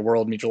internship at the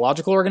World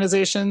Meteorological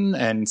Organization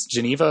in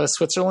Geneva,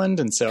 Switzerland.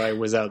 And so I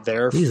was out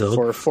there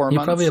for 4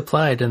 months. You probably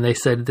applied and they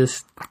said,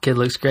 this kid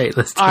looks great.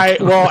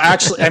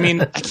 Actually, I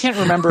mean, I can't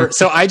remember.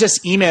 So I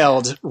just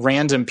emailed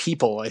random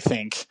people, I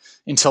think,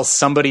 until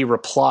somebody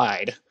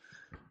replied.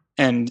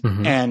 And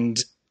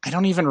I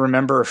don't even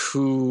remember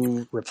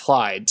who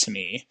replied to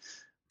me.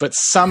 But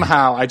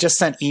somehow I just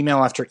sent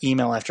email after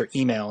email after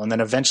email. And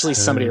then eventually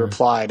somebody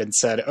replied and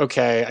said,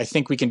 okay, I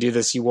think we can do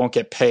this. You won't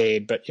get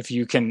paid. But if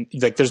you can,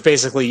 like, there's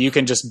basically, you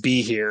can just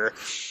be here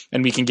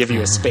and we can give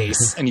you a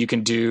space and you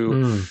can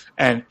do,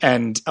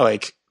 and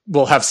like,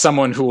 we'll have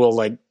someone who will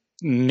like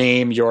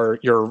name your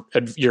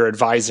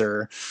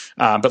advisor.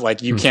 But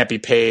like, you can't be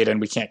paid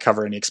and we can't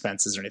cover any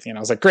expenses or anything. And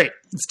I was like, great,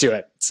 let's do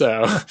it.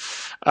 So,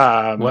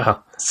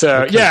 wow.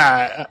 So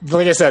yeah,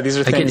 like I said, these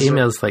are things. I get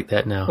emails like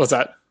that now. What's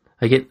that?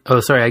 I get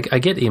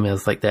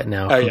emails like that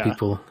now from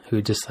people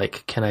who just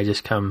like, can I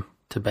just come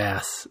to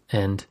Bass?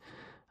 And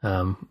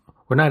we're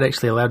not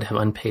actually allowed to have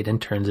unpaid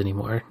interns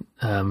anymore.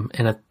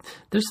 And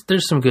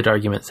there's some good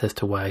arguments as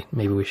to why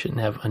maybe we shouldn't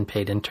have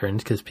unpaid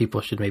interns, because people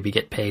should maybe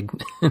get paid,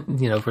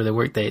 for the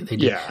work they do.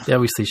 Yeah. They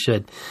obviously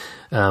should.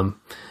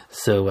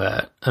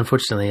 So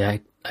unfortunately, I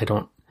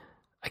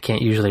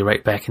can't usually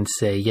write back and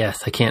say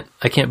yes. I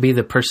can't be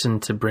the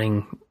person to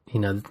bring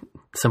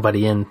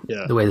somebody in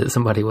the way that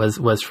somebody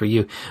was for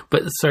you.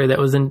 But sorry, that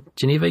was in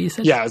Geneva, you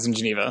said? Yeah, I was in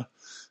Geneva,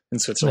 in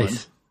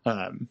Switzerland.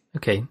 Nice.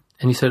 Okay.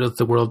 And you said it was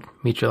the World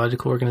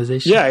Meteorological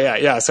Organization?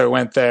 Yeah. So I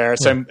went there.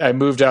 So I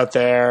moved out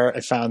there. I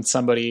found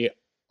somebody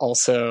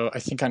also, I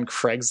think on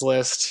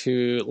Craigslist,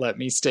 who let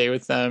me stay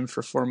with them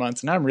for 4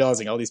 months. And now I'm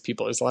realizing all these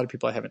people, there's a lot of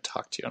people I haven't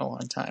talked to in a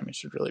long time. I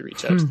should really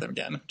reach out to them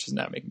again, which is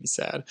now making me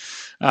sad.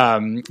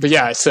 But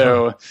yeah,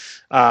 so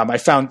I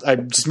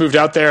just moved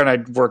out there and I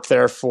worked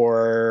there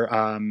for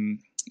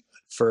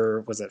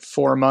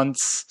 4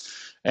 months,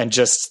 and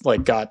just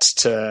like got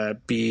to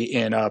be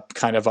in a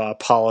kind of a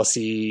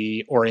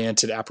policy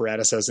oriented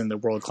apparatus as in the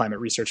World Climate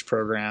Research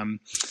Program.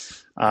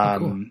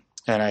 Cool.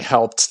 And I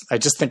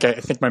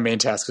think my main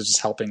task was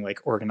just helping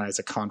like organize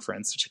a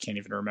conference, which I can't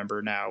even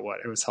remember now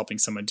what it was, helping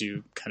someone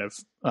do kind of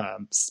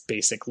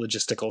basic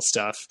logistical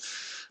stuff,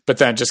 but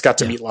then just got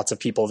to meet lots of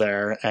people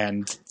there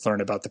and learn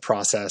about the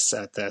process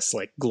at this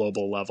like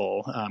global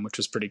level, which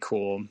was pretty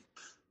cool.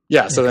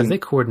 Yeah. So then they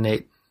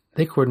coordinate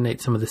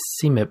some of the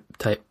CMIP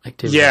type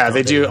activities. Yeah.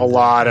 They do a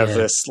lot of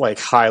this like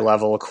high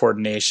level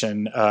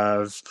coordination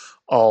of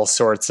all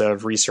sorts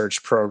of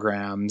research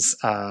programs.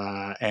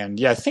 And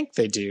yeah, I think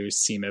they do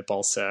CMIP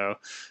also.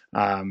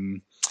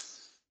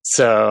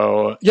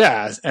 So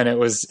yeah, and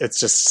it's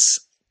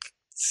just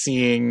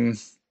seeing,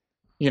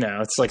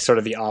 it's like sort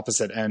of the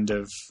opposite end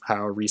of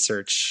how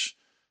research,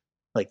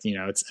 like,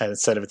 it's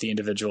instead of at the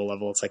individual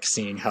level, it's like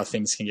seeing how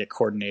things can get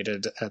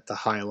coordinated at the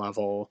high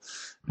level.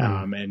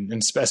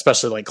 And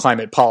especially like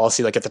climate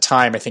policy, like at the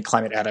time, I think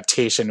climate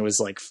adaptation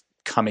was like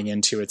coming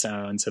into its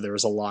own. So there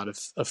was a lot of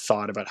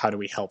thought about how do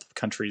we help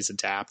countries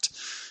adapt.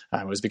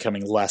 It was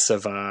becoming less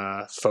of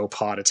a faux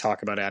pas to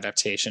talk about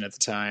adaptation at the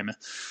time.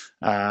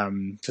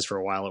 Because for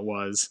a while it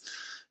was.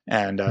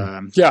 And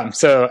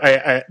so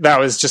I that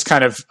was just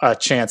kind of a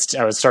chance.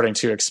 I was starting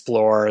to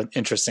explore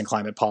interest in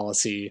climate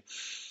policy.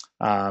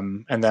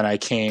 And then I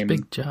came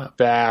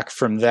back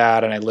from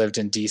that, and I lived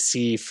in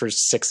DC for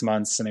 6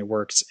 months, and I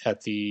worked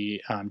at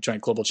the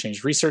Joint Global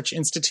Change Research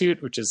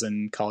Institute, which is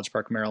in College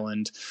Park,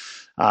 Maryland,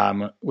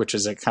 which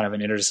is a kind of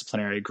an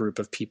interdisciplinary group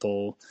of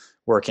people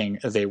working.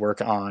 They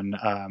work on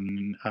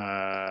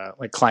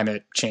like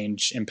climate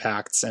change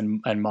impacts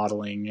and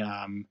modeling.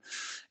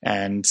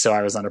 And so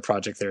I was on a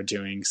project there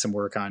doing some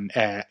work on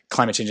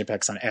climate change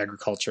impacts on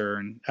agriculture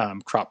and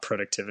crop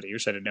productivity,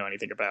 which I didn't know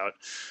anything about,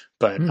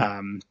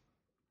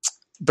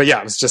 but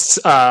yeah, it was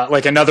just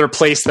like another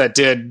place that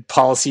did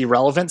policy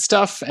relevant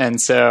stuff. And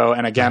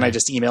again, I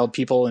just emailed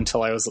people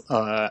until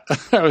I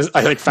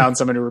like found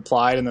someone who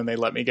replied, and then they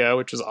let me go,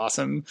 which was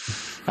awesome.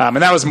 And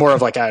that was more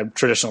of like a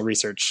traditional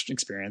research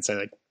experience. I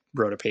like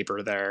wrote a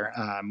paper there,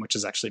 which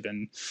has actually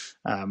been,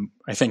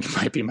 I think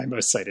might be my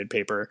most cited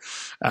paper,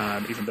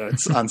 even though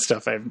it's on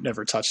stuff I've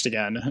never touched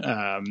again.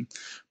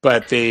 So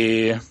I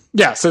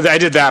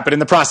did that, but in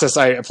the process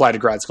I applied to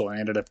grad school and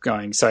I ended up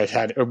going, so I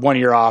had 1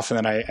 year off, and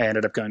then I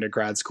ended up going to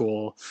grad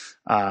school,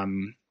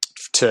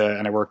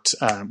 and I worked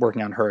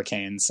working on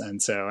hurricanes.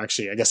 And so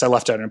actually, I guess I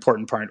left out an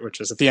important part, which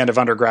was at the end of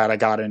undergrad, I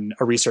got in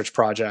a research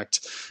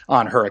project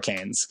on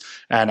hurricanes.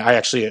 And I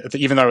actually,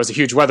 even though I was a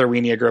huge weather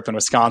weenie, I grew up in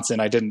Wisconsin,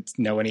 I didn't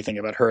know anything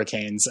about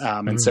hurricanes.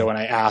 And so when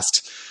I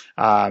asked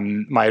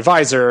my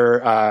advisor,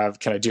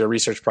 can I do a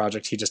research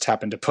project, he just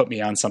happened to put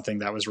me on something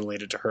that was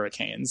related to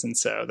hurricanes. And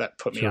so that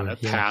put me on a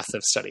path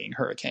of studying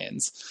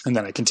hurricanes. And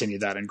then I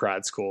continued that in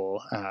grad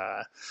school,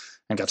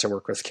 and got to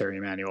work with Carrie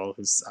Emanuel,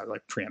 who's a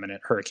like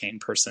preeminent hurricane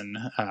person.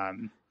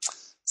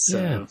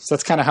 So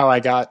that's kind of how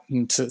I got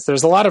into,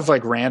 there's a lot of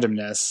like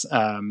randomness.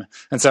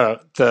 And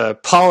so the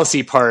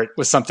policy part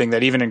was something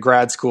that even in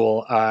grad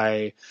school,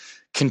 I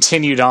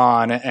continued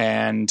on,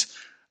 and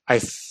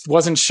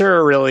wasn't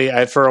sure really.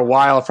 For a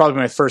while, probably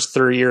my first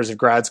 3 years of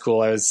grad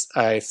school,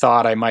 I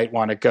thought I might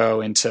want to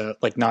go into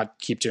like not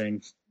keep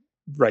doing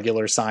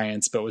regular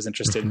science, but was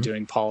interested in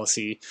doing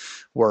policy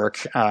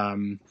work.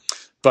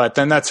 But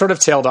then that sort of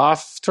tailed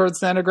off towards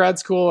the end of grad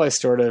school. I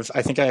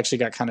think I actually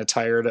got kind of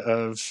tired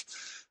of.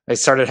 I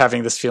started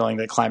having this feeling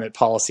that climate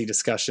policy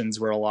discussions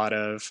were a lot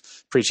of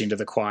preaching to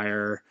the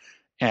choir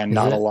and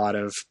not a lot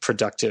of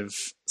productive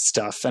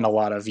stuff and a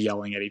lot of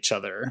yelling at each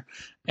other.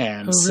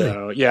 And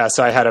so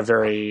I had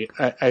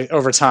I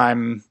over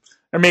time,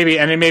 or maybe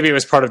it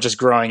was part of just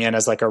growing in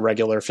as like a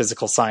regular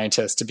physical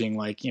scientist to being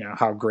like,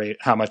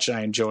 how much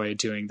I enjoy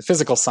doing the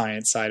physical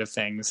science side of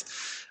things,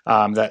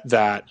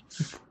 that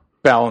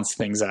balance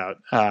things out.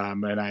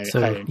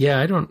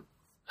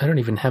 I don't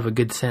even have a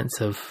good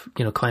sense of,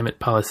 climate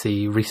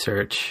policy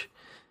research.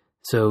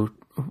 So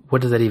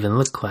what does that even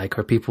look like?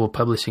 Are people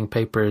publishing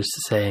papers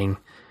saying,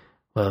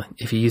 well,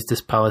 if you use this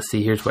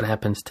policy, here's what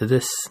happens to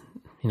this,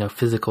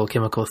 physical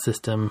chemical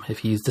system.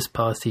 If you use this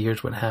policy,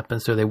 here's what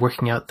happens. So are they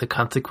working out the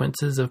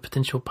consequences of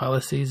potential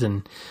policies?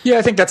 And yeah,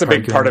 I think that's a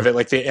big part of it.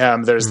 Like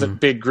there's the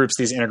big groups,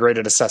 these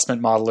integrated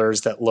assessment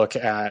modelers that look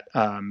at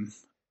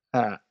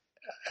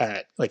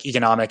like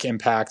economic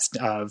impacts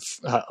of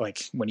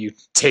like when you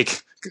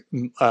take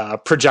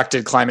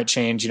projected climate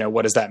change,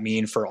 what does that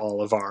mean for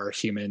all of our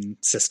human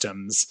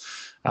systems?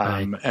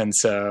 And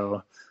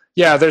so,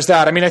 yeah, there's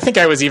that. I mean, I think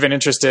I was even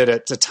interested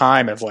at the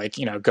time of like,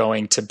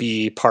 going to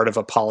be part of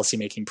a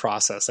policymaking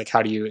process. Like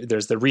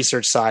there's the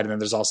research side and then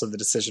there's also the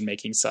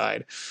decision-making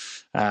side.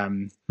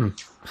 And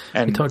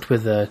we talked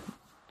with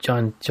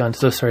John,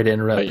 so sorry to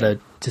interrupt, but I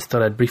just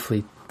thought I'd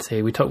briefly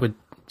say, we talked with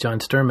John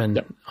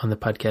Sturman on the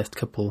podcast a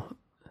couple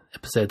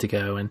episodes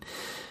ago, and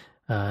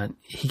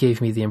he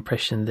gave me the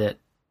impression that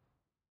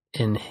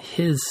in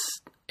his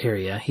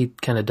area, he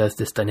kind of does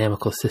this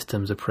dynamical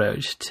systems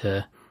approach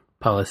to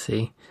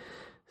policy.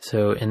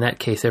 So in that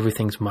case,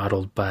 everything's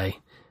modeled by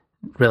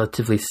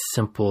relatively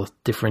simple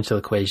differential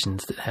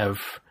equations that have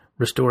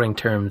restoring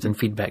terms and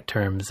feedback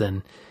terms,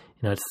 and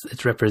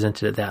it's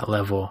represented at that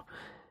level.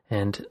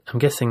 And I'm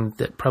guessing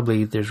that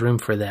probably there's room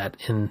for that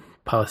in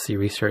policy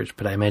research,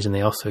 but I imagine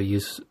they also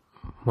use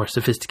more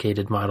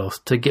sophisticated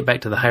models. To get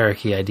back to the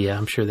hierarchy idea,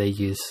 I'm sure they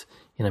use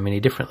many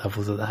different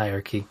levels of the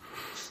hierarchy.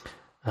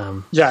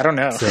 I don't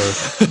know.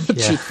 So,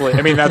 truthfully,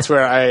 I mean, that's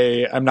where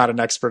I'm not an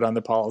expert on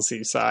the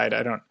policy side.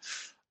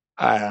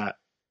 I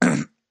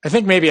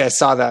think maybe I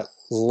saw that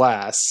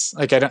less.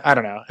 Like, I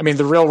don't know. I mean,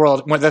 the real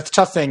world, the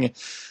tough thing,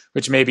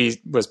 which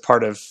maybe was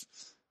part of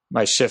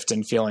my shift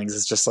in feelings,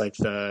 is just like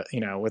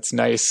what's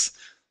nice.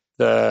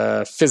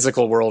 The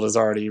physical world is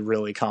already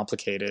really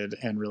complicated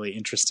and really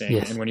interesting.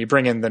 Yes. And when you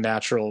bring in the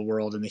natural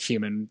world and the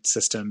human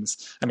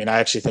systems, I mean, I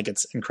actually think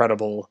it's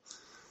incredible.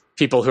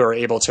 People who are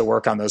able to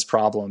work on those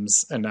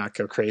problems and not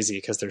go crazy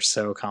because they're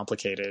so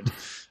complicated,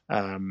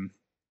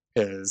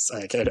 is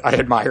like, I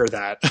admire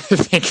that. I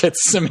think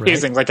it's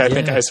amazing. Right. Like, I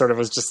think I sort of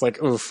was just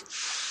like,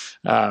 oof.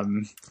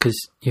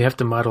 Because you have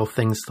to model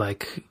things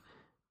like,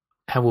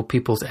 how will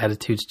people's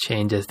attitudes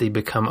change as they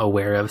become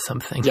aware of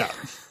something? Yeah.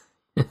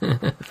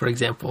 For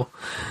example.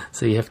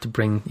 So you have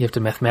to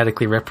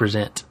mathematically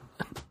represent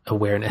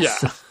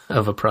awareness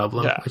of a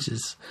problem, which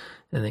is,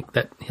 I think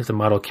that you have to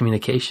model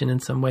communication in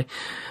some way.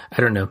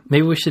 I don't know.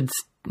 Maybe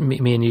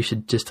me and you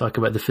should just talk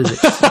about the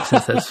physics,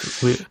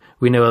 since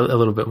we know a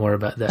little bit more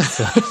about that.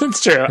 So.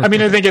 That's true. I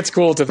mean, I think it's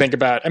cool to think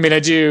about. I mean, I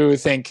do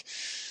think,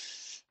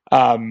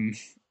 I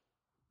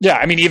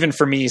mean, even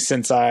for me,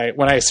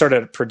 when I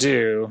started at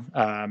Purdue,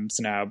 so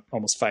now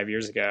almost 5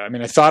 years ago, I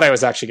mean, I thought I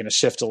was actually going to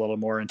shift a little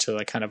more into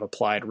like kind of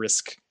applied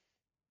risk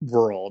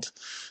world.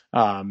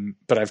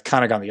 But I've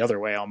kind of gone the other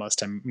way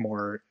almost. I'm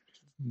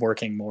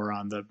working more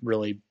on the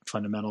really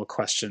fundamental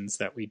questions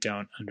that we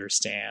don't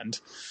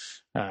understand.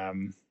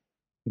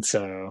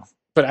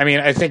 But I mean,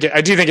 I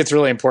do think it's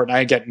really important.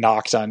 I get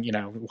knocked on,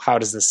 how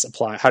does this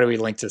apply? How do we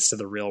link this to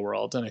the real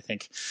world? And I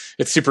think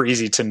it's super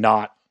easy to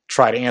not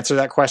try to answer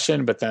that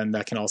question, but then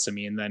that can also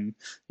mean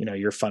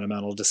your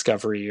fundamental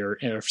discovery or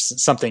if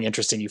something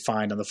interesting you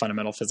find on the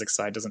fundamental physics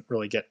side doesn't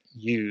really get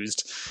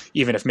used,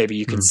 even if maybe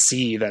you can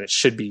see that it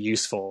should be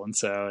useful. And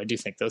so I do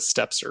think those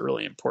steps are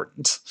really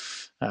important.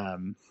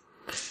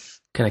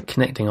 Kind of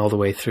connecting all the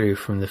way through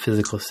from the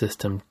physical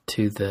system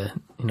to the,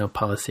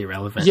 policy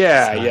relevant.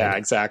 Yeah,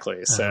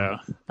 exactly. So,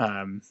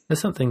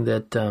 that's something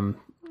that,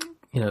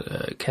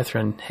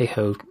 Katharine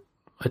Hayhoe,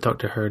 I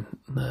talked to her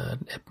a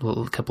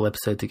couple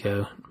episodes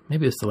ago.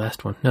 Maybe it was the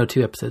last one. No,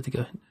 2 episodes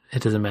ago.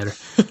 It doesn't matter.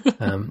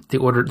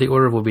 The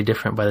order will be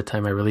different by the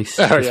time I release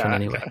this one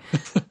anyway.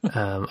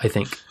 I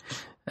think.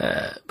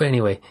 But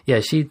anyway,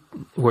 she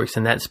works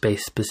in that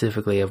space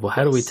specifically of, well,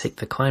 how do we take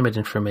the climate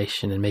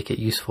information and make it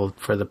useful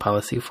for the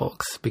policy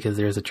folks? Because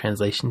there's a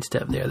translation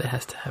step there that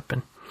has to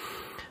happen.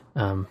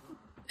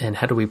 And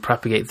how do we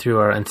propagate through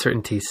our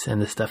uncertainties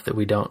and the stuff that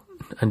we don't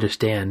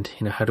understand?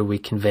 How do we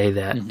convey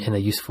that in a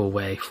useful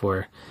way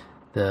for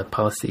the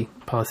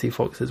policy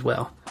folks as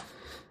well?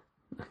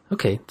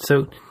 Okay,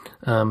 so,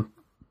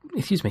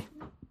 excuse me.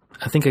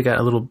 I think I got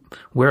a little.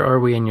 Where are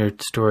we in your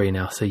story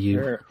now? So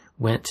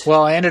went.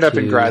 Well, I ended up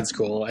in grad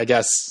school, I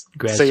guess.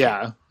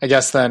 Yeah, I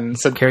guess then.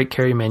 So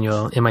Cary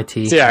Manuel,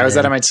 MIT. So yeah, I was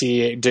at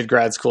MIT, did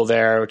grad school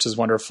there, which was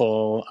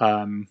wonderful.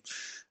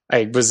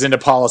 I was into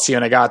policy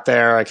when I got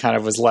there. I kind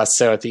of was less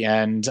so at the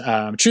end.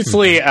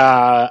 Truthfully,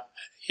 I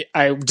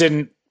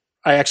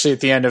actually, at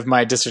the end of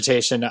my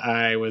dissertation,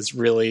 I was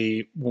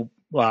really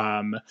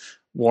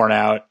worn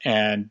out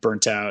and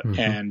burnt out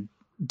and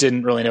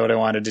didn't really know what I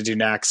wanted to do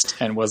next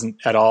and wasn't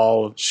at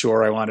all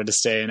sure I wanted to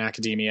stay in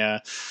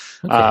academia.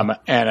 Okay.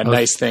 And a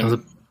nice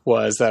thing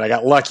was that I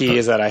got lucky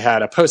is that I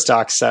had a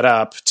postdoc set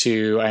up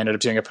I ended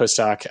up doing a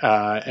postdoc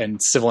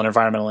in civil and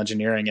environmental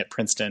engineering at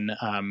Princeton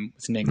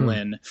with Ning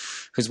Lin,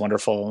 who's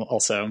wonderful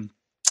also.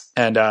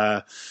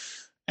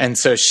 And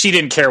so she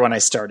didn't care when I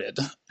started.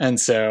 And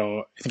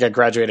so I think I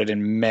graduated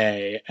in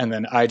May. And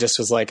then I just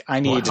was like, I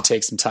need to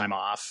take some time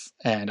off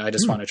and I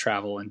just want to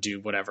travel and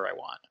do whatever I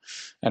want.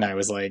 And I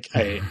was like,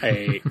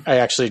 I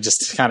actually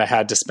just kind of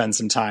had to spend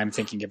some time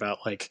thinking about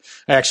I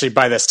actually,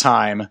 by this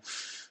time,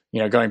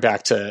 going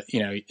back to,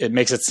 it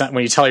makes it sound,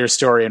 when you tell your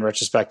story in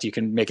retrospect, you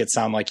can make it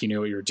sound like you knew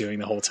what you were doing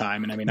the whole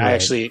time. And I mean, I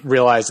actually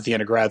realized at the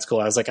end of grad school,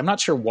 I was like, I'm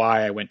not sure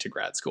why I went to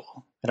grad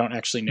school. I don't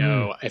actually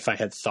know if I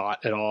had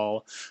thought at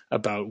all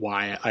about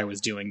why I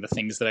was doing the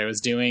things that I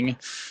was doing.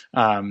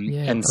 I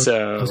was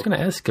going to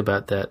ask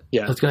about that.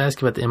 Yeah. I was going to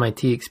ask about the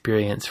MIT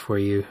experience for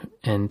you.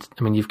 And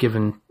I mean, you've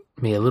given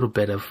me a little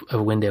bit of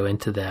a window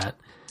into that.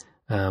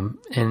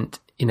 And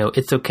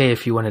it's okay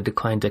if you want to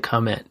decline to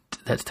comment.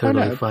 That's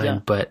totally fine. Yeah.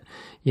 But,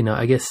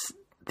 I guess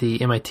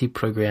the MIT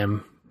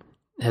program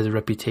has a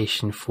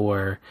reputation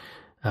for,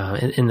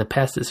 in the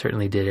past it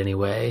certainly did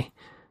anyway.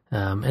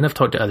 And I've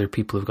talked to other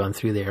people who've gone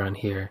through there on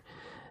here,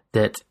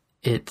 that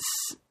it's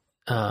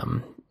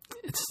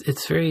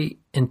very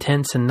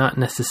intense and not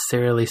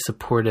necessarily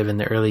supportive in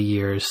the early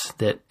years,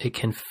 that it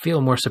can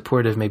feel more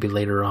supportive maybe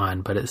later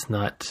on, but it's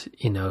not,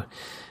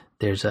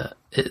 there is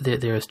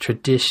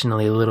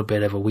traditionally a little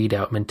bit of a weed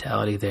out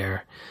mentality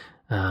there.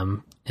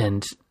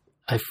 And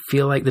I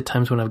feel like the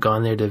times when I've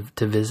gone there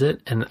to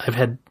visit, and I've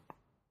had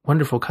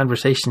wonderful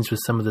conversations with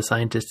some of the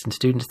scientists and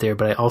students there,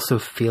 but I also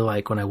feel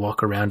like when I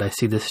walk around, I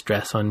see this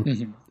stress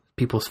on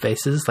people's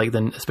faces,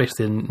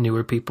 especially the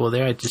newer people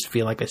there. I just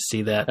feel like I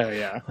see that. Oh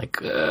yeah.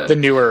 The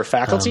newer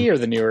faculty or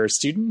the newer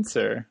students,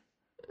 or?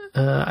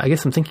 I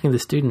guess I'm thinking of the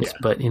students,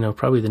 but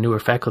probably the newer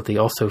faculty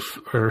also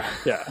are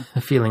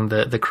feeling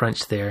the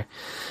crunch there.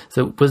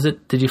 So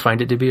did you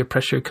find it to be a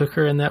pressure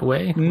cooker in that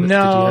way?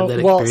 No. Did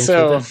you have that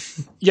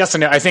experience yes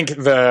and no. I think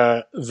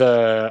the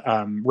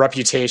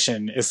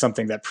reputation is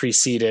something that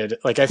preceded,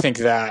 I think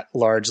that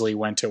largely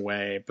went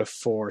away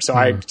before. So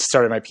I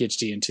started my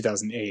PhD in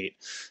 2008,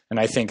 and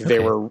I think they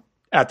were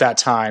at that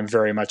time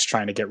very much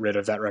trying to get rid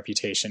of that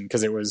reputation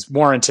because it was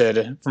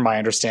warranted from my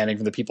understanding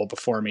from the people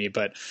before me.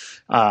 But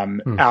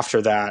after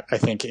that, I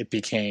think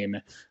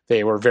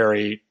they were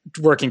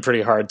working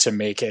pretty hard to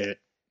make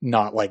it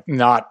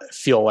not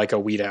feel like a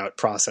weed out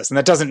process. And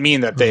that doesn't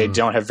mean that they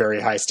don't have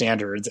very high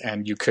standards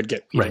and you could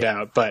get weeded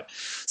out. But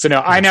so no,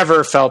 I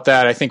never felt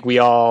that. I think we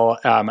all,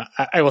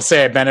 I will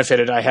say I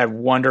benefited. I had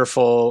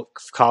wonderful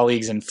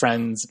colleagues and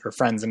friends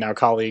and now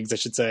colleagues, I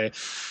should say,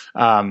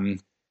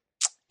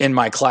 in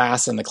my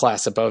class and the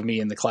class above me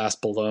and the class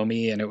below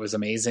me. And it was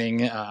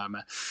amazing.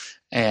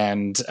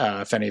 And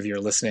if any of you are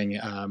listening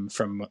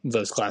from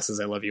those classes,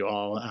 I love you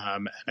all.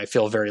 And I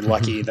feel very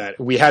lucky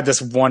that we had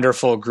this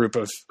wonderful group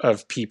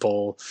of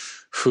people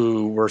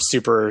who were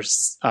super,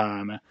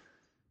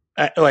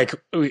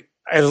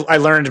 I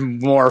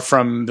learned more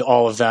from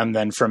all of them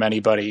than from any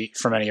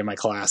of my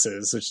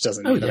classes, which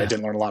doesn't mean that I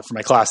didn't learn a lot from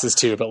my classes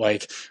too, but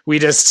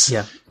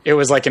it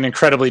was an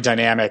incredibly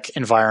dynamic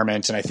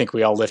environment. And I think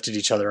we all lifted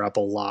each other up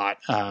a lot.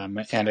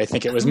 And I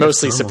think it was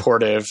mostly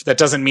supportive. That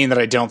doesn't mean that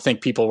I don't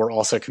think people were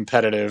also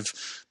competitive,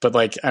 but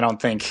I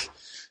don't think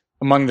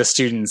among the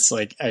students,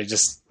 I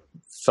just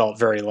felt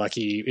very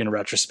lucky in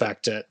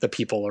retrospect at the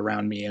people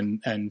around me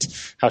and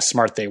how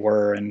smart they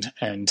were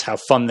and how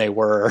fun they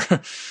were.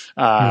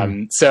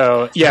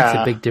 So yeah, that's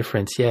a big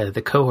difference. Yeah.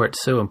 The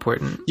cohort's so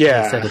important.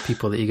 Yeah. The set of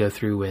people that you go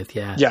through with.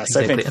 Yeah. Yes.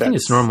 Exactly. I think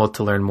it's normal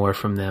to learn more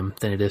from them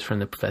than it is from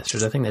the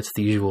professors. I think that's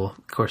the usual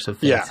course of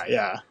things. Yeah.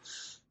 Yeah.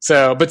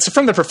 So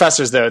from the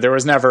professors though, there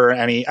was never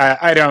any,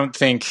 I don't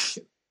think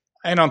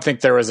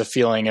there was a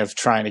feeling of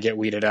trying to get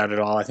weeded out at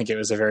all. I think it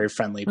was a very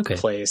friendly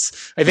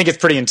place. I think it's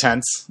pretty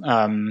intense.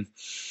 But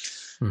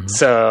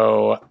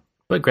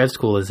grad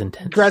school is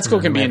intense. Grad school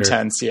can be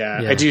intense.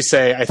 Yeah. I do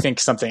say, I think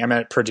something I'm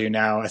at Purdue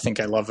now, I think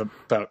I love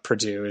about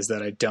Purdue is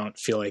that I don't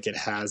feel like it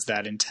has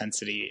that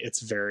intensity.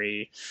 It's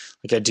very,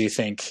 I do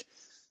think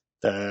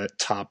the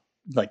top,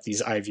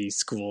 these Ivy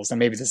schools, and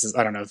maybe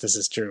I don't know if this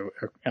is true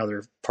or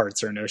other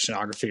parts or in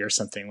oceanography or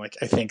something,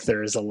 I think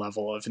there is a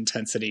level of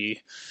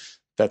intensity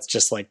that's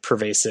just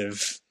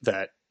pervasive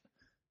that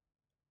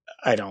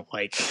I don't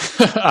like.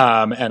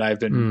 And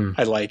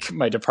I like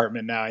my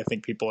department now. I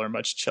think people are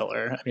much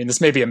chiller. I mean,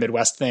 this may be a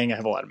Midwest thing. I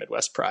have a lot of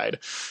Midwest pride.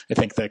 I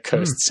think the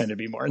coasts tend to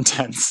be more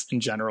intense in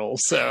general.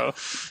 So,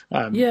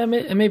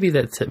 maybe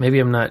that's it. Maybe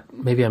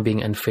I'm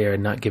being unfair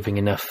and not giving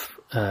enough,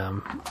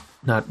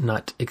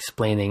 not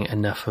explaining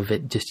enough of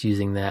it, just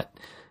using that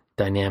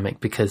dynamic,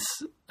 because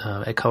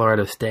at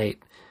Colorado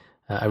State,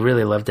 I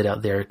really loved it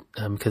out there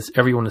because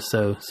everyone was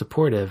so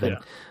supportive. And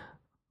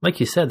like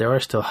you said, there are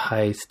still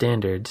high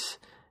standards,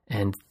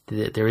 and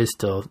there is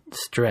still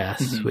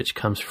stress, which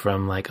comes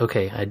from like,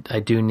 okay, I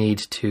do need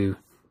to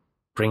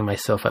bring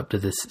myself up to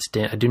this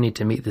I do need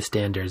to meet the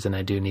standards, and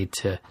I do need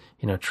to,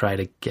 try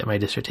to get my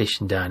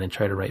dissertation done and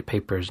try to write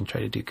papers and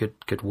try to do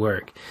good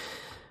work.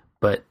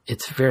 But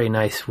it's very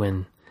nice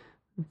when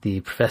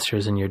the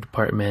professors in your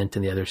department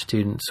and the other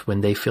students,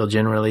 when they feel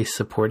generally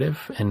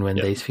supportive, and when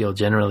they feel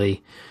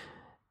generally,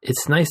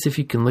 it's nice if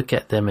you can look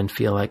at them and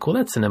feel like, well,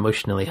 that's an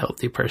emotionally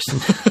healthy person.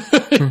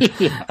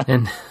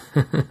 and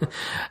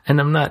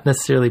I'm not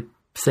necessarily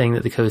saying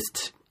that the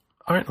Coast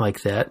aren't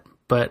like that,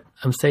 but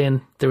I'm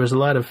saying there was a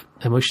lot of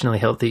emotionally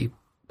healthy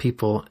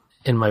people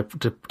in my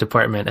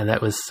department, and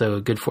that was so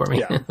good for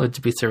me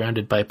to be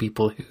surrounded by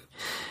people who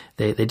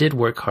they did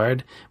work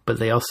hard, but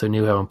they also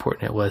knew how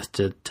important it was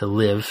to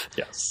live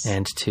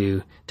and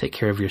to take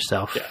care of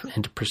yourself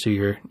and to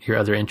pursue your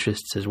other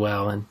interests as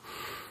well.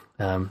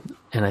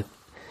 And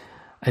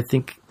I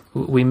think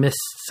we miss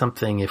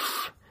something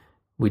if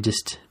we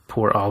just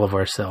pour all of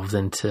ourselves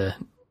into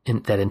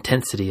that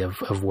intensity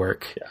of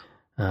work.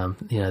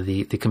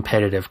 The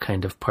competitive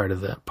kind of part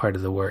of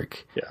the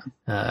work.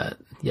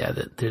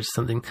 That there's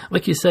something,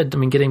 like you said, I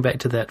mean, getting back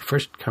to that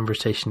first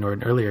conversation or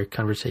an earlier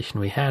conversation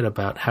we had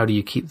about how do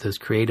you keep those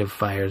creative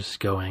fires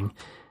going?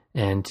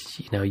 And,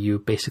 you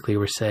basically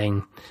were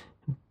saying,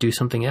 do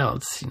something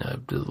else,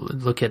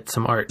 look at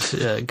some art,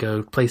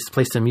 go play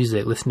some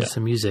music, listen to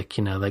some music,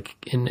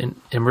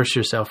 immerse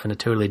yourself in a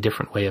totally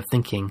different way of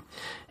thinking,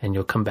 and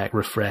you'll come back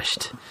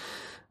refreshed.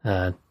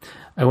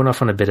 I went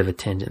off on a bit of a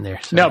tangent there.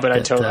 No,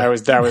 but I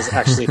was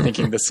actually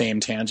thinking the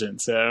same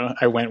tangent. So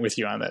I went with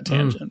you on that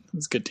tangent. It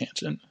was a good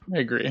tangent. I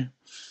agree.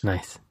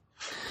 Nice.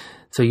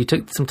 So you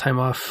took some time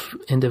off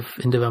end of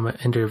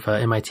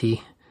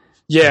MIT.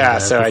 Yeah.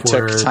 So I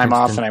took time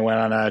off and I went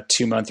on a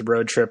 2-month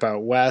road trip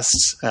out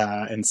west,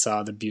 and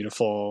saw the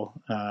beautiful,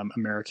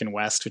 American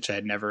West, which I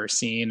had never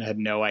seen. I had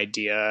no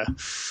idea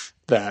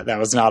that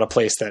was not a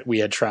place that we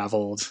had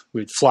traveled.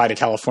 We'd fly to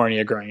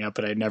California growing up,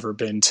 but I'd never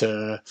been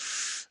to,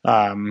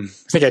 I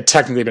think I'd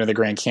technically been to the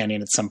Grand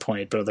Canyon at some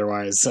point, but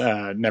otherwise,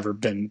 never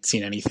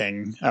seen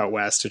anything out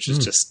west, which is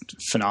just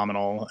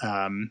phenomenal.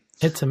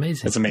 It's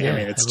amazing. It's amazing. I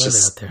mean, it's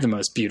just the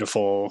most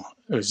beautiful.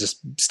 It was just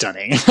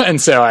stunning.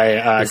 And so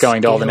I,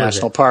 going to all the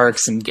national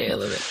parks and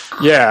scale of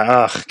it.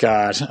 Yeah. Oh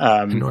God.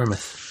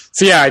 Enormous.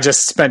 So yeah, I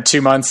just spent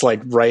 2 months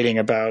like writing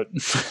about,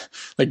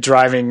 like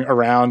driving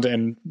around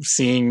and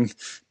seeing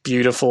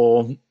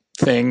beautiful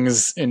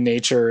things in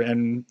nature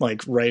and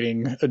like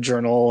writing a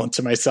journal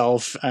to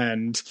myself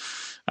and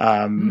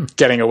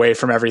getting away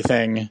from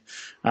everything.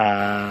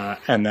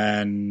 And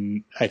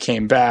then I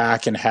came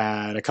back and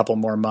had a couple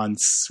more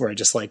months where I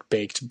just like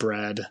baked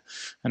bread,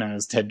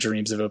 and had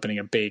dreams of opening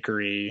a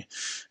bakery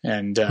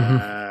and,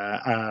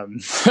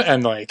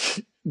 and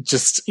like,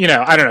 just,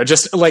 I don't know,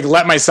 just like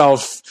let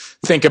myself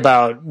think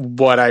about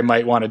what I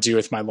might want to do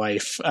with my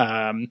life.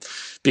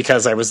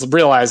 Because I was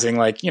realizing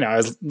like,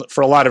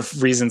 for a lot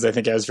of reasons, I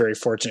think I was very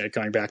fortunate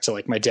going back to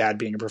like my dad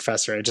being a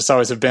professor. I just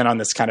always have been on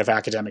this kind of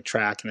academic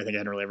track. And I think I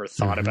hadn't really ever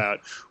thought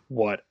about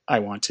what I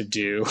want to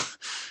do,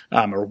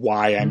 or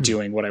why I'm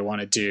doing what I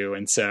want to do.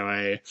 And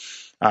so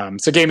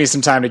so it gave me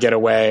some time to get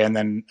away. And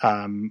then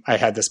I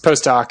had this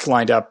postdoc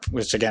lined up,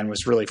 which again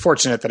was really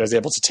fortunate that I was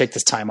able to take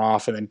this time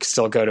off and then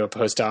still go to a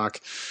postdoc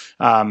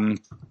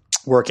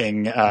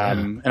working.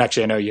 And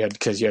actually I know you had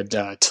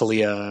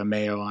Talia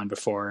Mayo on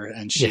before,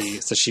 and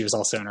so she was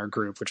also in our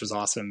group, which was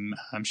awesome.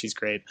 She's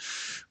great.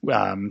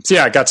 So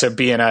yeah, I got to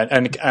be in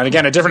and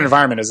again, a different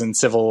environment. As in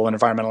civil and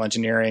environmental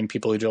engineering,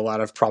 people who do a lot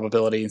of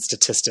probability and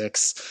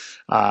statistics.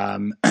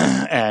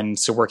 And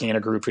so working in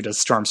a group who does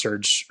storm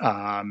surge,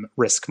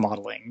 risk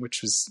modeling,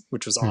 which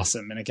was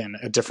awesome. And again,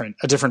 a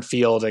different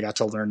field. I got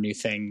to learn new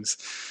things,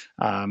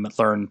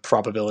 learn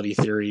probability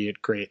theory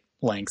at great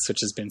lengths, which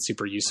has been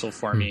super useful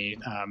for me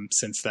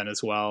since then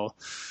as well.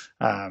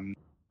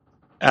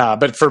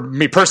 But for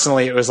me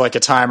personally, it was like a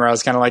time where I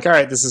was kind of like, all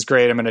right, this is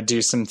great. I'm going to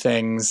do some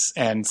things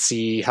and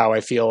see how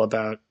I feel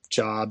about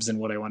jobs and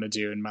what I want to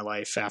do in my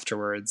life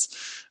afterwards.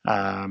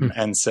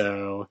 And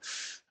so,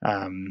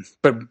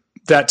 but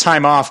that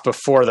time off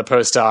before the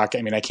postdoc,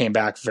 I mean, I came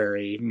back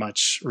very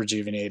much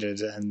rejuvenated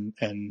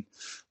and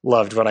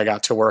loved what I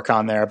got to work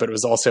on there, but it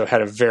was also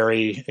had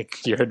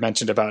you had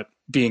mentioned about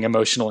being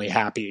emotionally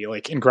happy.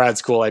 Like in grad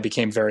school, I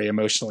became very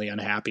emotionally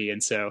unhappy.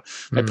 And so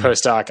my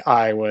postdoc,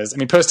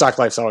 postdoc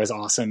life's always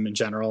awesome in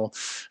general.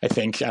 I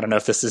think, I don't know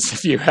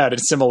if you had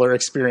similar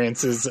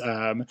experiences.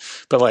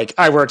 But like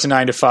I worked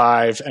 9 to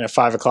 5 and at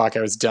 5 o'clock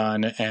I was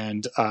done,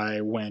 and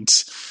I went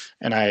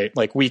and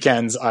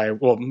weekends,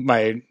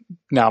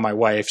 my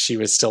wife, she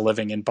was still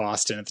living in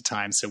Boston at the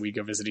time, so we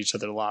go visit each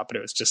other a lot, but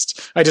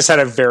I just had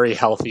a very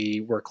healthy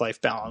work-life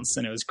balance,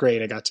 and it was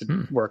great. I got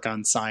to work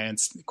on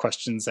science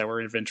questions that were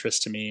of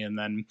interest to me. And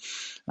then,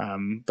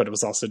 but it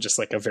was also just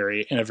like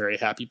in a very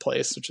happy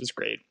place, which was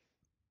great.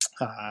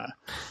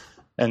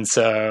 And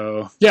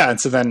so, and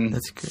so then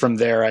from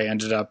there I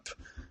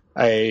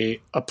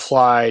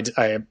applied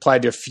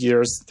to a few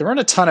years. There weren't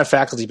a ton of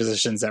faculty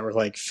positions that were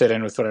like fit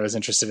in with what I was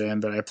interested in,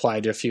 but I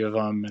applied to a few of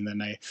them, and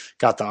then I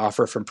got the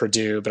offer from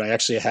Purdue. But I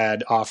actually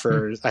had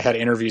I had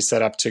interviews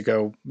set up to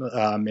go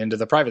into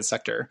the private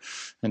sector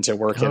and to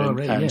work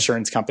at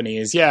insurance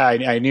companies. Yeah,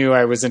 I knew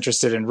I was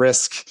interested in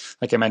risk.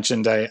 Like I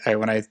mentioned, at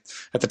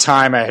the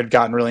time I had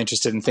gotten really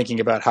interested in thinking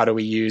about how do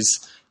we use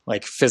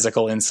like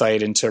physical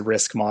insight into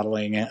risk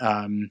modeling.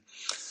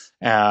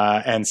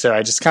 And so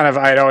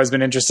I'd always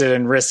been interested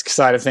in risk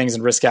side of things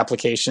and risk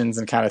applications,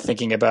 and kind of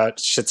thinking about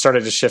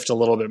started to shift a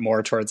little bit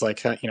more towards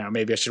like,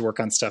 maybe I should work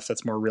on stuff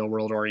that's more real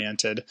world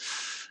oriented.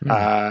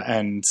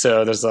 And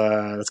so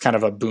that's kind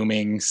of a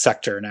booming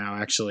sector now,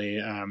 actually,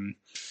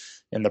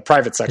 in the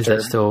private sector.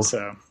 Is that still,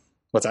 so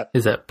what's that?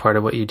 Is that part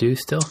of what you do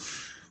still?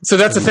 So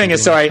that's the thing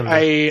is, so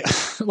I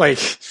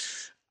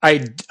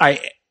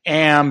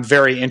am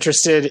very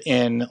interested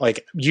in,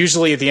 like,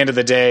 usually at the end of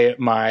the day,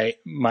 my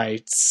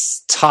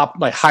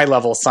high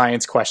level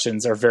science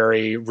questions are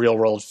very real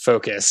world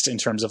focused in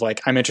terms of like,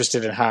 I'm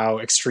interested in how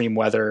extreme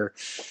weather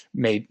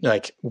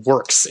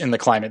works in the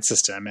climate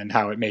system and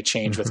how it may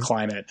change with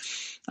climate.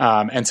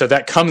 And so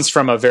that comes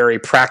from a very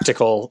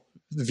practical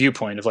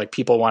viewpoint of like,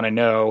 people want to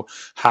know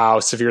how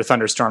severe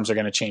thunderstorms are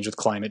going to change with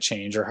climate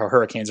change, or how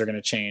hurricanes are going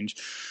to change.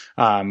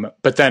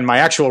 But then my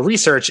actual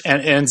research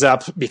ends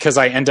up, because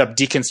I end up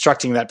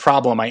deconstructing that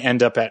problem, I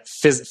end up at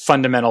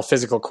fundamental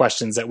physical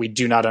questions that we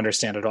do not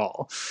understand at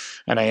all.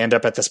 And I end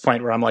up at this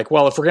point where I'm like,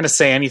 well, if we're going to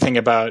say anything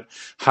about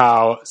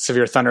how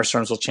severe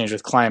thunderstorms will change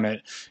with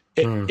climate,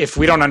 if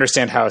we don't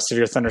understand how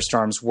severe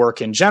thunderstorms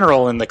work in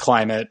general in the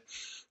climate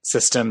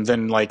system,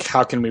 then like,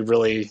 how can we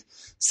really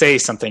say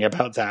something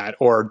about that?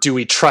 Or do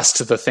we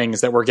trust the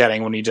things that we're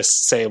getting when we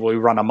just say, well, we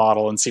run a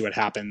model and see what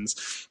happens?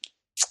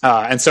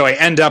 And so I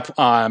end up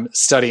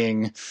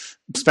spending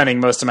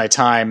most of my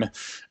time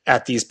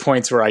at these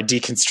points where I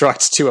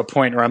deconstruct to a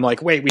point where I'm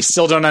like, wait, we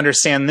still don't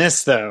understand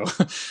this though.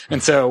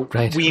 And so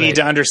we need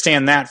to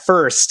understand that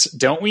first,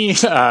 don't we?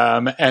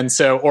 And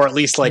so, or at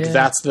least like,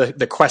 that's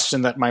the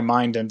question that my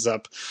mind ends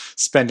up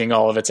spending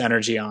all of its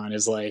energy on,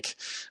 is like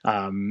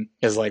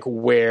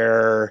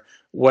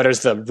what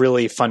is the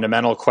really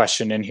fundamental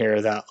question in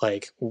here that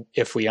like,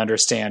 if we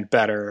understand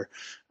better,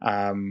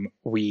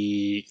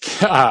 we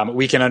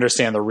can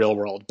understand the real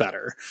world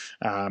better.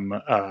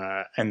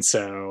 And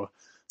so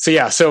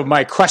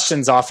my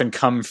questions often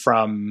come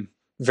from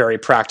very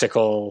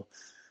practical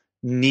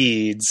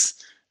needs.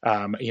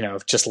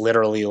 Just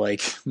literally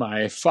like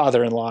my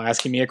father-in-law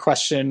asking me a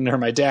question, or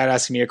my dad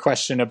asking me a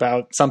question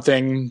about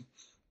something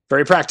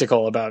very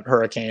practical about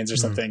hurricanes or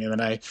something. And then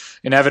I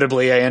end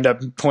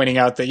up pointing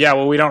out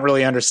that, we don't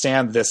really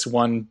understand this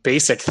one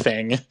basic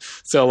thing.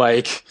 So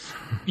like,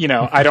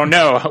 I don't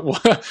know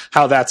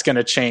how that's going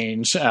to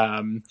change.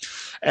 And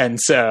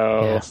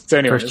so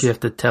anyways. First you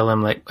have to tell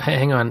them like, hey,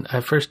 hang on, I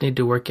first need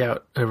to work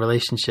out a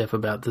relationship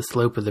about the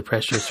slope of the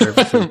pressure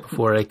surfaces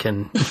before I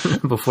can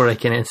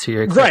answer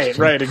your question.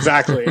 Right.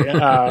 Exactly.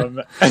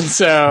 And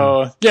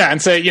so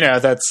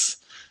that's,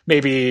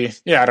 maybe,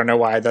 I don't know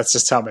why. That's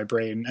just how my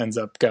brain ends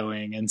up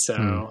going. And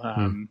so,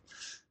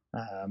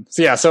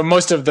 so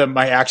most of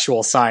my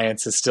actual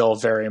science is still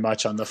very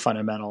much on the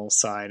fundamental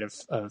side of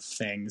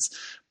things,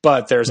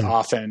 but there's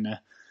often,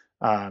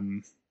 I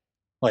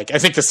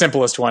think the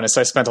simplest one is, so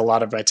I spent a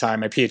lot of my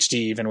time, my PhD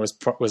even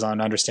was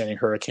on understanding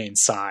hurricane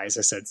size.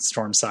 I said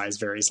storm size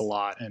varies a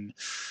lot. And,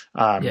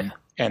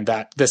 and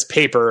that this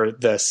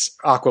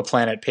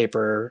Aquaplanet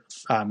paper,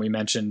 we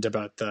mentioned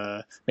about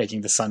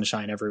making the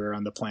sunshine everywhere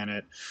on the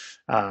planet,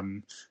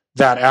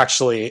 that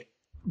actually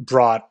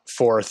brought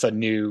forth a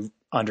new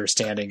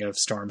understanding of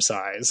storm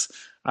size.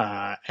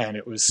 And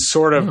it was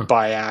sort of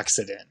by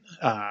accident.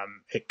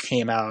 It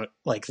came out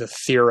like the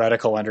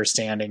theoretical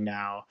understanding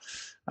now,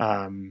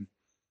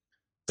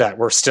 that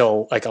we're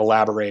still like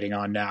elaborating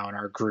on now in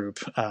our group,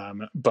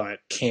 but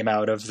came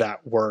out of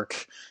that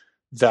work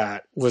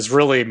that was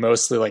really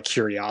mostly like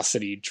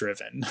curiosity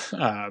driven.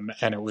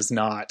 And it was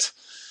not,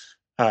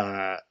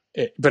 but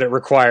it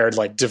required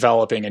like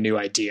developing a new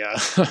idea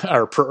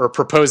or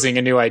proposing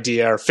a new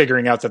idea, or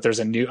figuring out that there's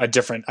a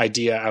different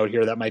idea out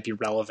here that might be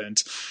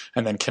relevant,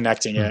 and then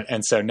connecting it.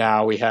 And so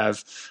now we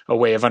have a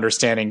way of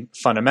understanding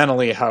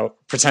fundamentally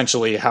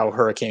potentially how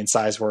hurricane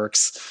size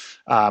works.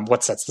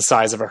 What sets the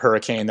size of a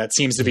hurricane, that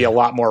seems to be a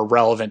lot more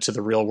relevant to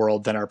the real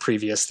world than our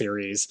previous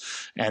theories.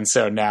 And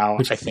so now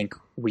I think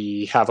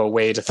we have a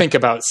way to think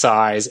about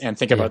size and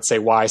think about, say,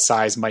 why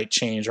size might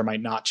change or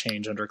might not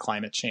change under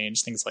climate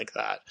change, things like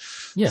that.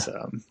 Yeah.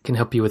 So, can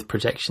help you with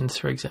projections,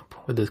 for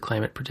example, with those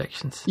climate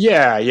projections.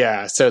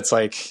 Yeah. So it's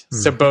like,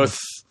 so both,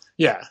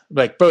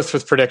 like both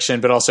with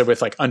prediction, but also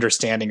with like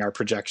understanding our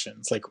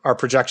projections. Like our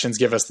projections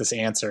give us this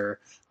answer,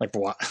 like,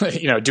 why,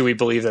 do we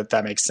believe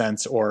that makes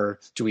sense, or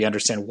do we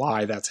understand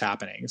why that's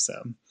happening? So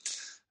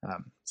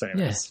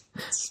anyways.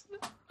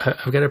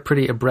 I've got a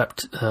pretty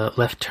abrupt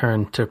left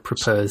turn to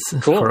propose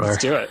for let's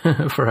do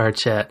our for our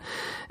chat,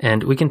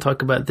 and we can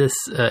talk about this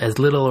as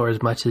little or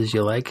as much as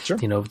you like. Sure.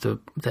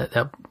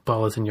 That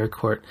ball is in your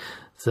court.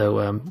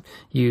 So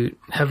you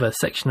have a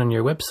section on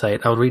your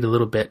website. I'll read a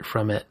little bit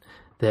from it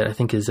that I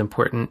think is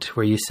important,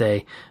 where you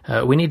say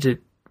we need to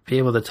be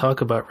able to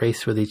talk about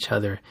race with each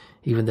other,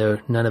 even though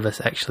none of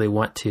us actually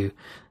want to.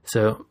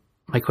 So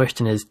my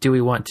question is, do we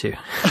want to?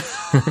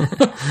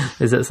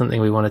 Is that something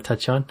we want to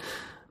touch on?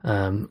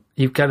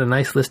 You've got a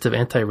nice list of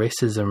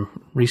anti-racism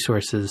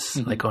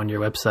resources like on your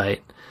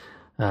website,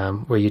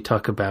 where you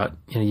talk about,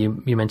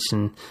 you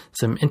mentioned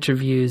some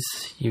interviews,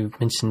 you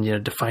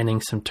mentioned,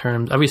 defining some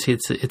terms. Obviously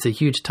it's a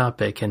huge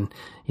topic, and,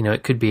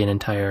 it could be an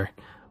entire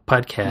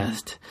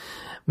podcast.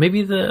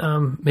 Maybe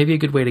maybe a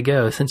good way to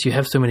go, since you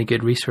have so many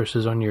good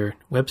resources on your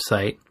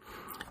website.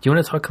 Do you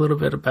want to talk a little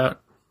bit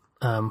about,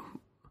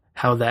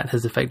 how that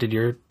has affected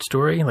your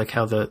story? Like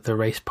how the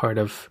race part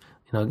of,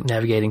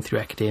 navigating through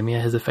academia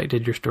has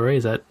affected your story?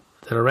 Is that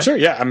all right? Sure.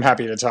 Yeah. I'm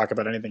happy to talk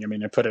about anything. I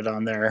mean, I put it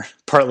on there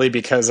partly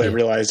because I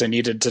realized I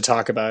needed to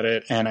talk about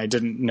it and I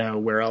didn't know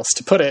where else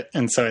to put it.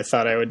 And so I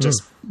thought I would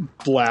just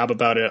blab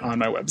about it on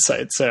my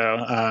website. So,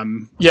 so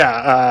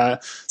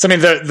I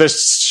mean,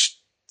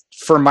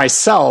 for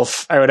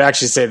myself, I would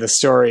actually say the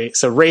story.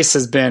 So race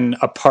has been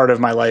a part of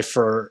my life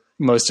for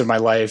most of my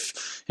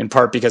life, in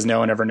part because no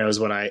one ever knows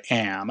what I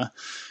am.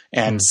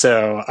 And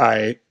so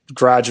I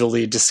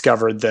gradually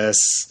discovered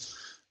this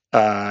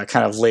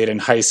kind of late in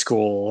high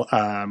school.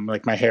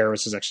 Like my hair,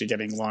 which is actually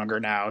getting longer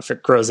now. If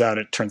it grows out,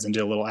 it turns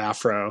into a little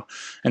afro.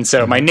 And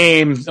so my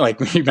name, like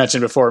you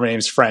mentioned before, my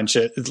name's French.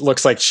 It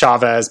looks like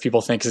Chavez.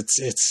 People think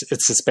it's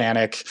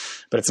Hispanic,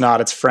 but it's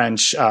not. It's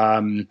French.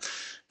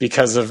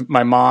 Because of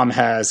my mom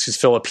who's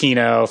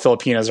Filipino.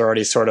 Filipinos are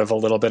already sort of a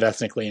little bit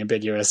ethnically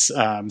ambiguous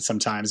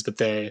sometimes, but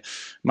I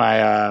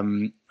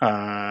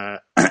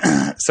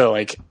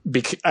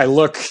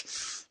look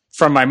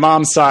from my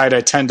mom's side,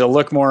 I tend to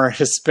look more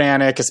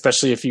Hispanic,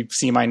 especially if you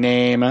see my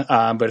name.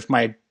 But if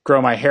I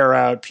grow my hair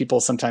out,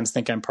 people sometimes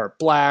think I'm part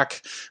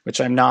black, which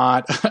I'm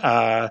not.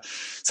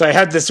 So I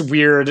had this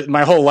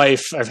my whole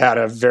life, I've had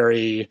a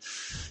very,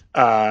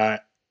 I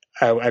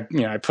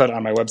put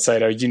on my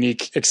website a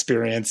unique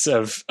experience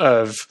of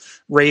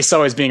race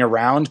always being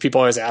around.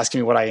 People always asking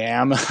me what I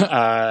am,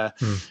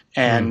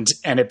 and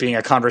it being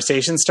a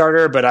conversation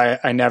starter, but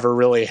I never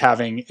really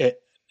having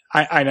it.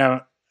 I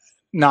know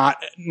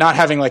not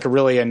having like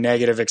a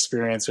negative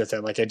experience with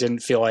it. Like I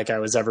didn't feel like I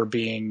was ever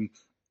being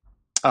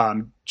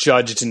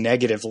judged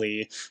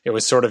negatively. It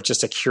was sort of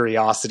just a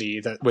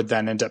curiosity that would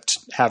then end up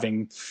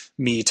having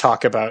me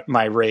talk about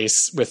my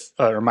race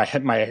or my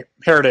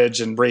heritage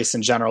and race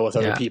in general with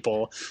other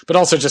people, but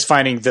also just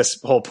finding this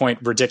whole point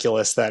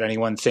ridiculous that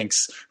anyone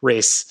thinks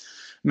race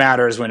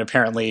matters when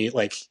apparently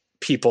like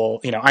people,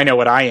 I know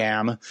what I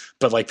am,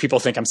 but like people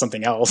think I'm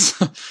something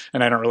else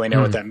and I don't really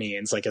know what that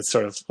means. Like, it's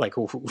sort of like,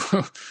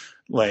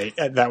 like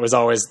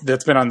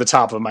that's been on the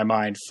top of my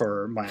mind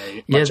for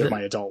much of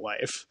my adult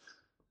life.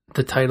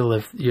 The title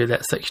of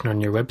that section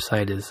on your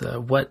website is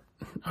 "What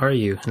Are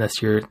You?" And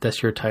that's your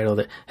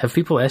title. Have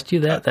people asked you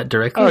that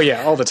directly? Oh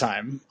yeah, all the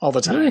time.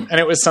 Really? And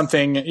it was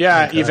something.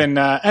 Yeah, even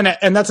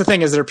and that's the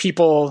thing is there are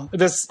people.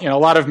 A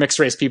lot of mixed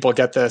race people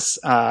get this,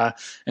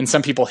 and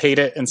some people hate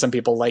it, and some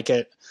people like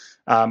it.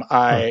 Or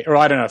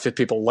I don't know if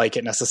people like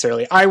it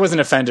necessarily. I wasn't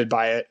offended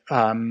by it.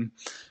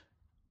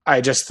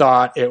 I just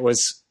thought it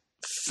was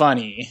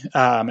funny,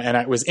 and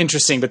it was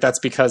interesting. But that's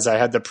because I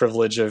had the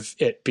privilege of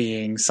it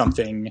being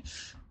something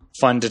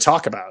fun to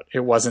talk about.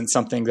 It wasn't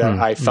something that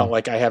I felt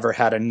like I ever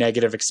had a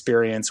negative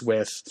experience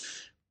with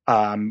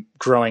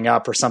growing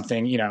up or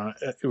something,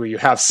 where you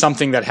have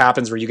something that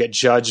happens where you get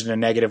judged in a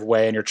negative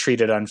way and you're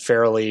treated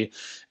unfairly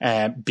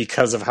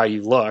because of how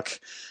you look.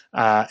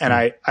 And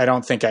I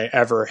don't think I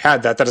ever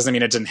had that. That doesn't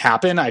mean it didn't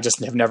happen. I just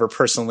have never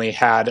personally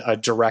had a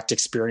direct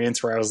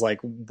experience where I was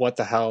like, what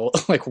the hell?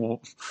 Like,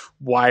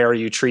 why are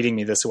you treating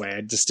me this way?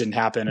 It just didn't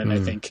happen. And I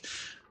think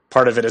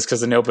part of it is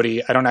because I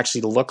don't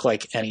actually look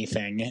like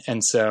anything.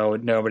 And so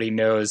nobody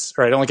knows,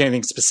 or I don't look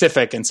anything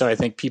specific. And so I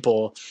think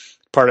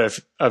part of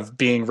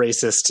being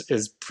racist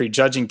is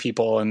prejudging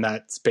people, and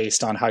that's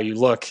based on how you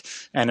look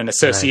and an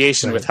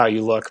association with how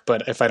you look.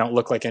 But if I don't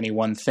look like any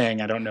one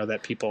thing, I don't know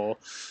that people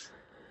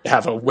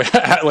have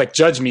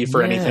judge me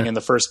for anything in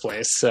the first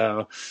place.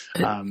 So,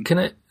 can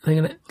I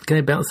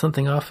bounce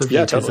something off of you?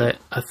 Yeah, totally.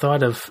 I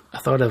thought of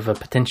a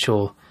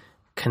potential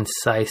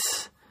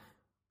concise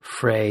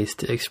phrase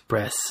to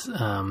express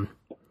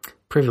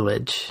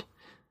privilege,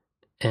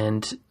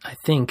 and I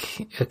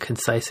think a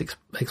concise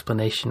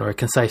explanation or a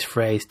concise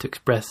phrase to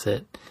express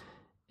it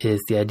is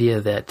the idea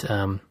that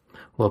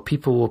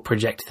people will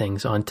project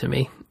things onto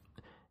me,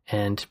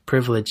 and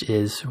privilege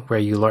is where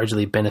you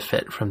largely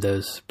benefit from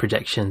those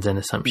projections and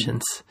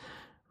assumptions,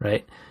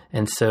 right?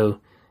 And so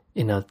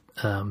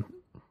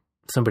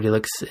somebody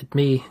looks at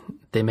me,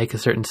 they make a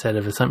certain set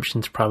of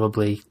assumptions,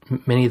 probably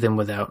many of them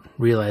without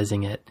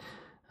realizing it.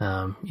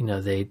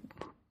 They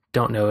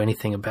don't know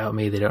anything about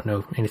me. They don't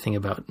know anything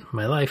about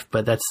my life,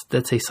 but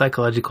that's a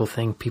psychological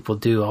thing people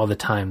do all the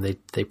time.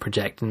 They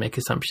project and make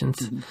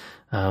assumptions.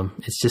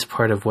 It's just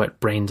part of what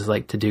brains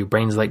like to do.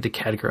 Brains like to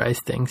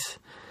categorize things.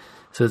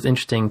 So it's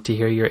interesting to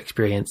hear your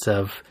experience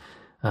of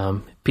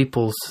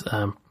people's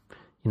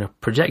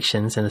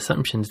projections and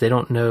assumptions. They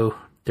don't know,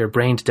 their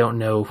brains don't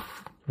know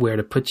where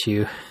to put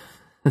you.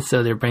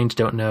 So their brains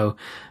don't know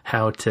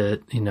how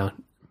to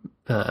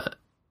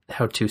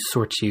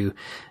sort you.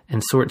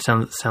 And sort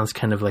sounds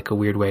kind of like a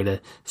weird way to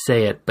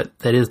say it, but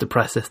that is the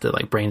process that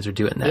like brains are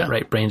doing that,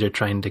 right? Brains are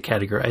trying to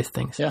categorize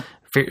things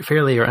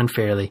fairly or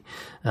unfairly.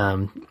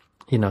 So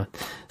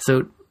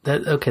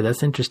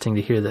that's interesting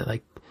to hear that,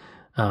 like,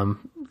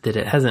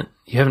 that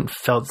you haven't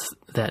felt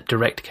that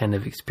direct kind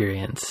of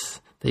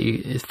experience that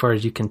you, as far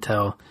as you can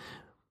tell,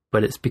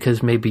 but it's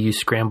because maybe you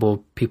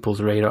scramble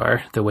people's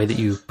radar, the way that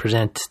you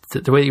present to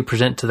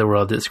the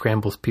world, that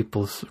scrambles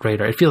people's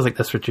radar. It feels like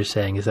that's what you're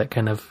saying. Is that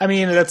kind of? I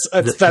mean,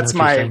 that's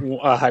my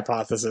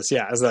hypothesis.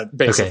 Yeah, is that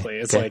basically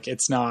it's like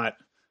it's not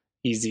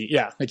easy.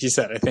 Yeah, like you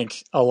said, I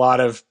think a lot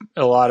of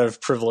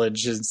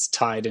privilege is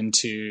tied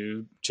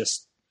into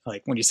just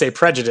like when you say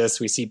prejudice,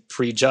 we see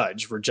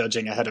prejudge. We're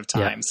judging ahead of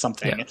time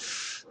something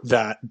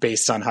that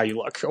based on how you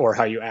look or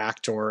how you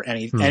act or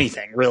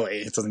anything really.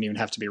 It doesn't even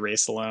have to be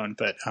race alone.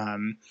 But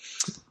and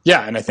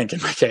I think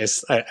in my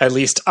case, at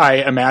least I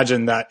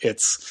imagine that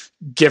it's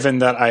given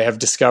that I have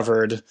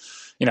discovered,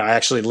 I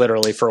actually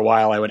literally for a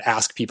while I would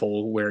ask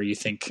people where you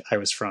think I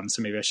was from.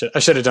 So maybe I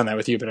should have done that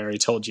with you, but I already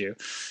told you,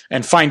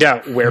 and find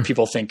out where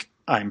people think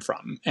I'm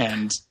from.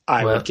 And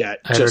I would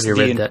get just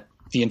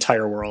the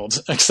entire world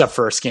except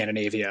for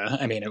Scandinavia.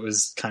 I mean, it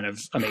was kind of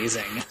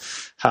amazing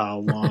how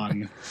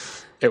long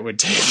it would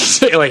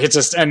take. Like it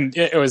just, and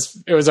it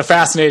was a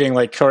fascinating,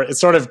 like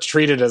it's sort of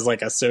treated as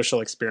like a social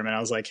experiment.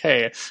 I was like,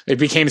 hey, it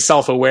became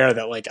self-aware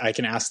that like I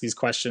can ask these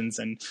questions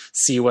and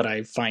see what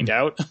I find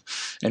out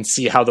and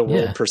see how the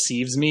world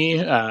perceives me.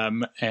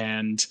 So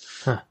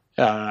like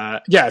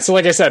I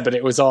said, but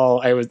it was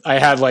all, I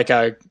had like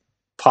a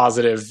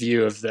positive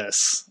view of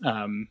this.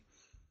 And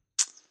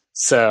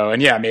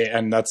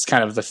that's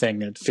kind of the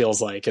thing it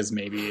feels like is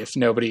maybe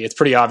it's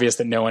pretty obvious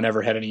that no one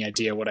ever had any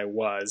idea what I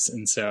was.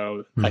 And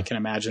so I can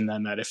imagine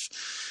then that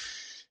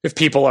if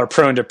people are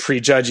prone to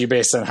prejudge you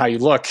based on how you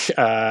look,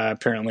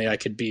 apparently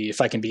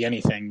if I can be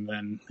anything,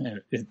 then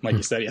like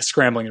you said,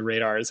 scrambling the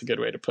radar is a good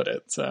way to put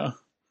it. So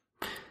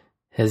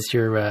has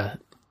your,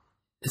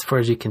 as far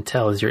as you can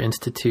tell, is your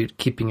institute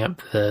keeping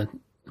up the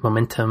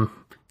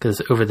momentum? Because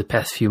over the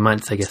past few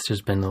months, I guess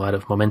there's been a lot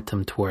of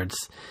momentum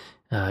towards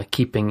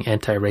keeping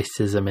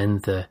anti-racism in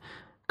the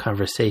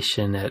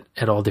conversation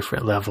at all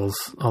different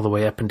levels, all the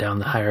way up and down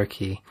the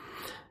hierarchy.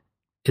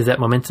 Is that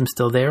momentum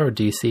still there, or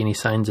do you see any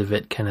signs of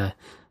it kind of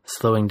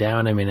slowing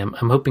down? I mean,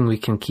 I'm hoping we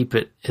can keep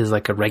it as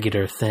like a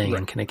regular thing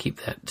and kind of keep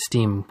that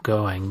steam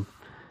going.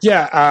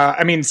 Yeah.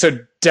 So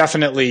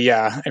definitely,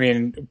 I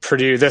mean,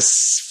 this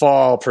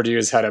fall, Purdue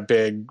has had a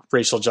big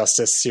racial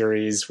justice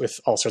series with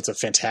all sorts of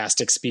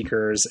fantastic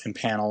speakers and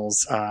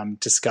panels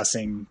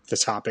discussing the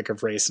topic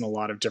of race in a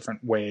lot of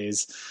different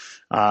ways.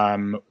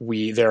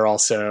 They're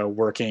also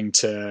working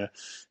to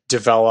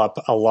develop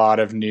a lot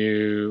of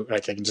new,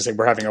 like I can just say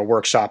we're having a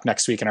workshop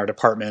next week in our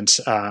department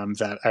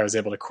that I was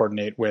able to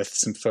coordinate with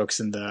some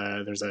folks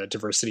there's a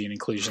diversity and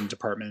inclusion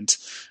department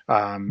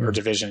or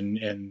division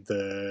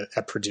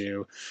at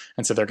Purdue.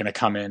 And so they're going to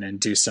come in and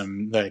do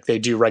they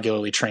do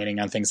regularly training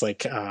on things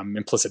like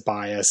implicit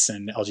bias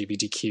and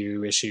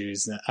LGBTQ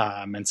issues.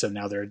 And so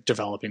now they're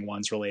developing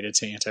ones related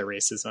to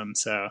anti-racism.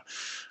 So,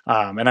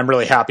 and I'm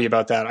really happy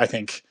about that. I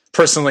think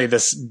personally,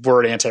 this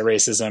word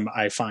anti-racism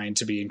I find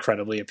to be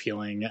incredibly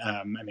appealing.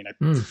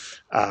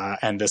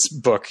 And this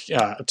book,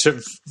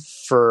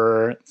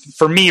 for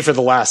me, for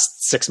the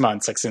last 6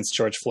 months, like since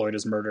George Floyd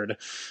was murdered,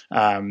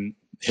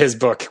 his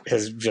book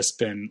has just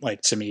been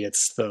like, to me,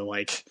 it's the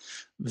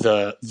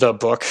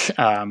book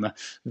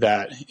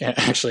that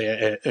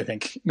actually I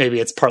think maybe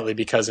it's partly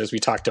because, as we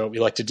talked about, we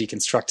like to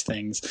deconstruct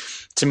things.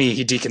 To me,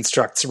 he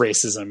deconstructs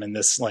racism in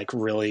this like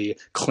really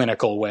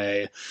clinical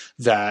way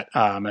that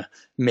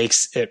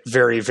makes it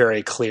very,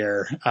 very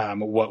clear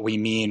what we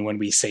mean when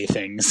we say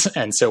things,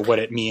 and so what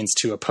it means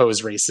to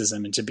oppose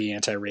racism and to be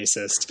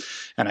anti-racist.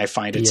 And I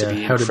find it to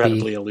be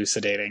incredibly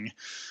elucidating.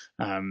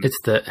 It's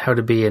the How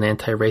to Be an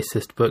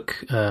Anti-Racist book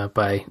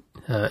by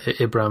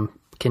Ibram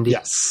Kendi.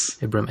 Yes.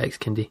 Ibram X.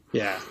 Kendi.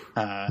 Yeah.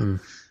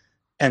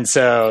 And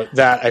so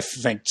that I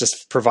think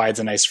just provides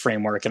a nice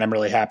framework, and I'm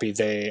really happy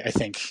I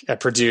think at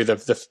Purdue,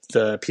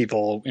 the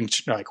people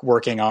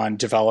working on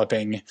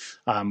developing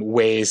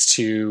ways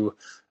to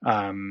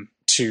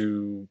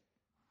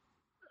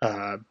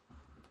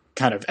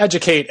kind of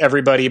educate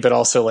everybody, but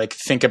also like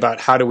think about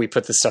how do we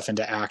put this stuff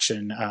into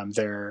action.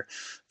 They're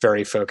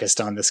very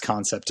focused on this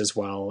concept as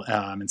well.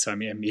 And so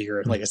I'm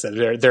eager, like I said,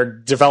 they're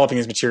developing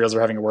these materials.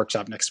 We're having a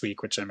workshop next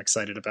week, which I'm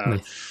excited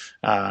about.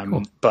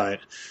 Cool. But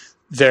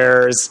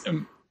there's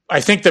I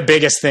think the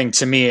biggest thing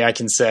to me, I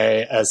can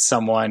say as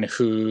someone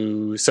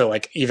who, so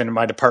like even in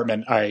my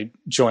department, I've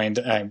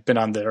been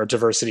on our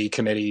diversity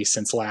committee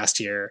since last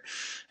year,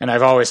 and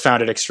I've always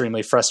found it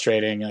extremely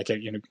frustrating. Like,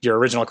 your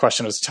original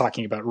question was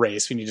talking about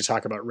race. We need to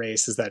talk about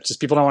race. Is that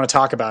just people don't want to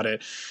talk about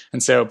it?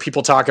 And so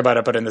people talk about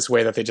it, but in this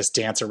way that they just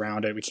dance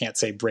around it. We can't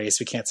say race.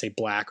 We can't say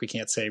black. We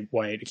can't say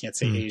white. We can't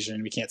say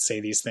Asian. We can't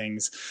say these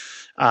things.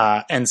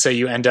 And so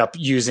you end up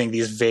using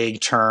these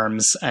vague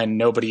terms, and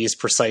nobody is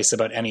precise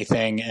about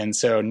anything. And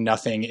so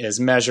nothing is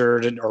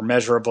measured or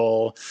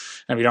measurable,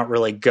 and we don't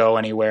really go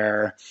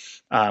anywhere.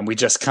 We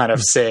just kind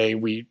of say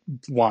we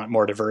want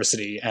more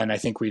diversity. And I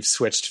think we've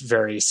switched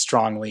very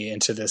strongly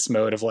into this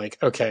mode of like,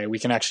 okay, we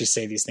can actually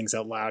say these things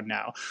out loud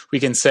now. We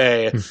can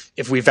say,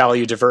 if we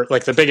value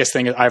like the biggest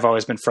thing I've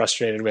always been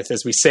frustrated with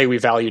is we say we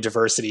value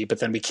diversity, but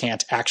then we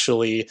can't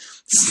actually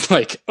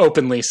like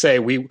openly say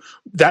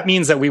that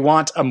means that we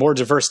want a more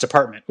diverse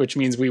department, which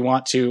means we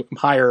want to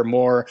hire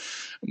more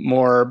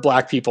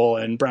black people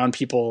and brown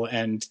people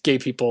and gay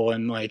people.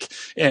 And like,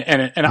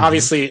 and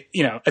obviously,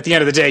 at the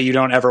end of the day,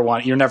 you're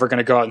never going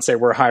to go out and say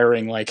we're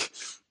hiring like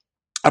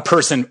a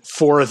person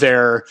for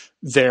their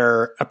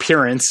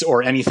appearance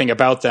or anything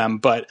about them.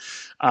 But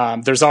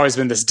there's always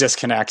been this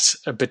disconnect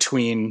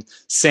between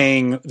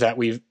saying that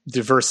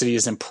diversity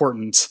is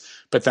important,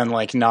 but then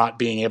like not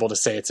being able to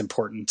say it's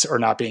important or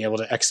not being able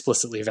to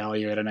explicitly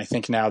value it. And I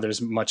think now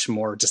there's much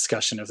more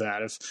discussion of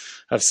that,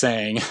 of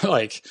saying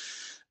like,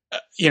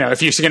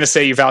 if you're going to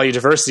say you value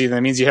diversity, then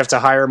that means you have to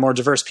hire more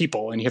diverse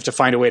people, and you have to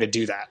find a way to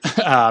do that.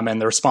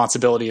 And the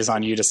responsibility is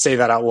on you to say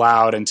that out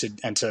loud and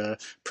to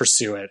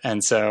pursue it.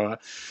 And so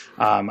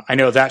I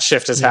know that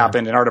shift has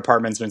happened, and our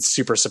department's been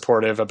super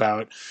supportive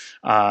about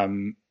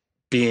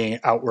being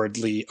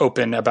outwardly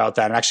open about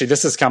that. And actually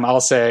this has come, I'll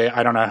say,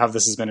 I don't know how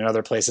this has been in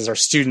other places. Our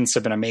students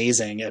have been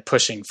amazing at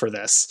pushing for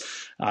this.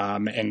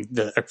 And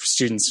the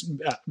students,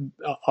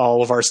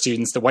 all of our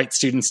students, the white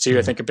students too,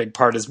 I think a big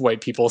part is white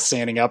people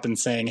standing up and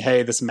saying,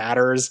 hey, this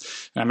matters.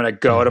 And I'm going to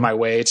go out of my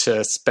way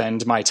to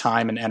spend my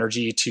time and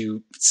energy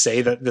to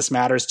say that this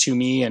matters to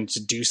me and to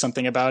do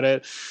something about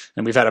it.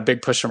 And we've had a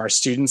big push from our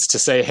students to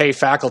say, hey,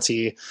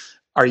 faculty,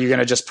 are you going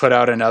to just put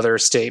out another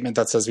statement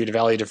that says we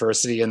value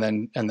diversity and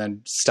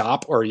then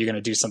stop? Or are you going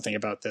to do something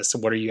about this? So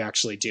what are you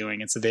actually doing?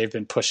 And so they've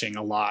been pushing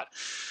a lot.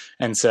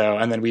 And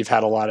then we've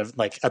had a lot of,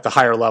 like, at the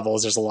higher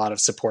levels, there's a lot of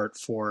support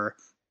for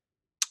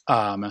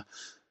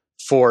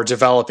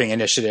developing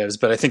initiatives.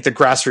 But I think the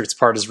grassroots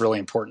part is really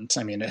important.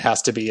 I mean, it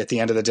has to be, at the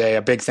end of the day,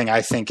 a big thing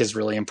I think is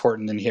really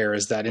important in here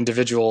is that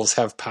individuals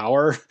have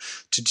power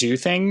to do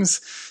things,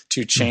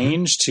 to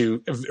change,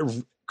 to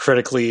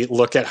critically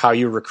look at how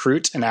you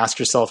recruit and ask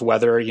yourself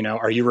whether,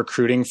 are you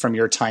recruiting from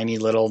your tiny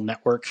little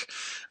network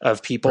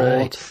of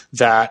people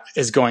that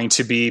is going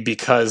to be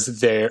because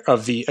they're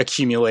of the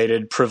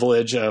accumulated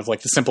privilege of, like,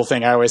 the simple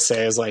thing I always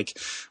say is like,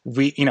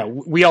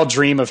 we all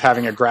dream of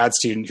having a grad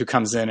student who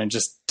comes in and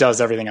just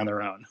does everything on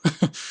their own.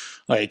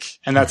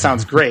 And that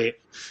sounds great.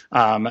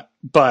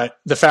 But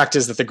the fact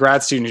is that the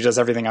grad student who does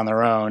everything on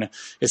their own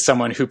is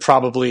someone who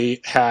probably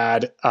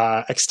had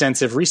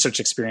extensive research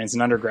experience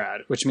in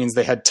undergrad, which means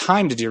they had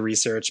time to do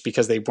research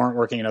because they weren't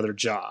working another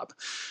job,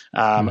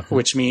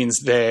 which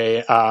means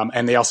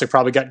and they also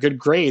probably got good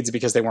grades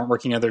because they weren't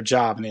working another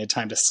job and they had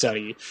time to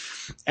study.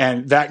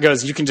 And that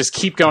goes, you can just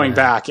keep going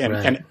back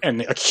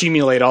and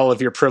accumulate all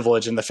of your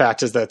privilege. And the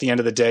fact is that at the end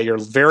of the day, you're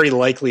very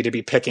likely to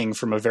be picking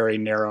from a very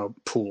narrow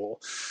pool.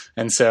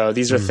 And so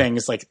these are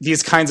things like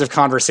these kinds of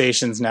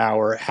conversations now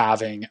we're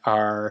having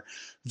are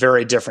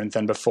very different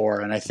than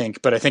before. And I think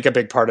a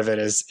big part of it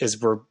is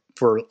we're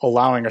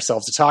allowing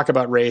ourselves to talk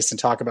about race and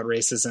talk about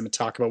racism and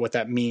talk about what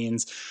that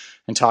means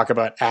and talk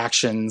about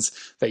actions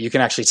that you can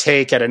actually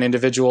take at an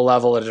individual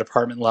level, at a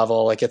department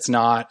level. Like it's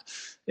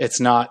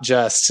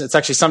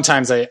actually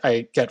sometimes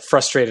I get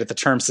frustrated at the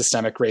term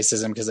systemic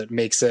racism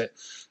because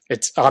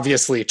it's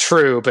obviously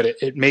true, but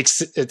it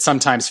makes it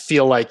sometimes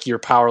feel like you're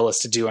powerless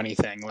to do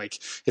anything. Like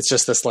it's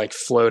just this like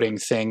floating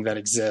thing that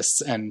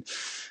exists. And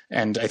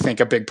I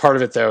think a big part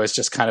of it though is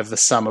just kind of the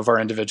sum of our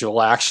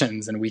individual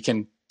actions, and we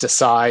can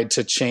decide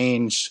to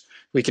change.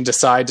 We can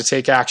decide to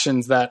take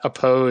actions that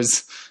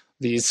oppose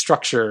these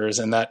structures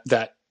and that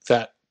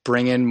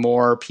bring in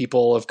more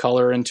people of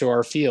color into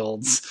our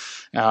fields.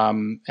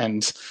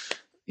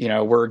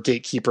 We're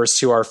gatekeepers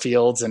to our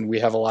fields, and we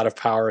have a lot of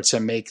power to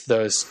make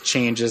those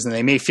changes, and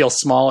they may feel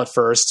small at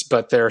first,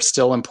 but they're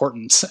still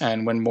important.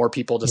 And when more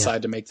people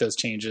decide to make those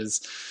changes,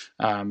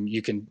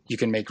 you can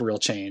make real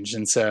change.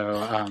 And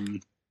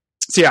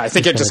I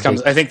think it just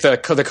comes, I think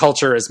the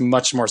culture is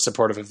much more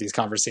supportive of these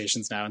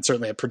conversations now. And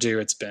certainly at Purdue,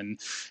 it's been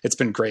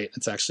great.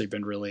 It's actually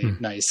been really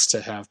nice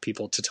to have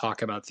people to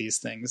talk about these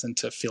things and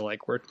to feel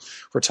like we're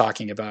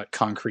talking about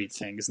concrete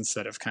things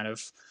instead of kind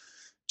of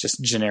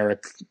just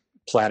generic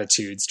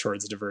platitudes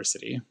towards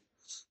diversity.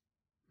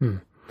 Do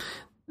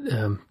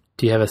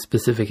you have a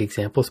specific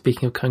example?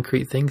 Speaking of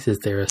concrete things, is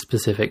there a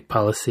specific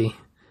policy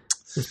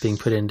that's being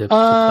put into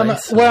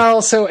place?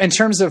 Well, so in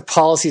terms of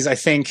policies, I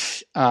think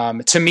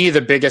to me,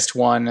 the biggest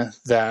one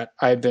that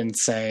I've been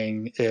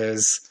saying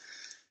is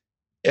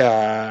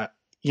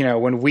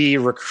when we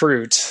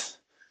recruit,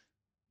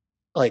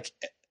 like,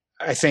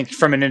 I think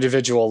from an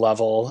individual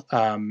level,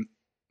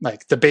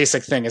 like the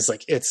basic thing is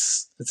like,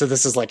 so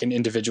this is like an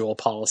individual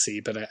policy,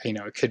 but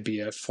it could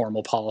be a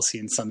formal policy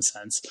in some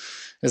sense,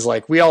 is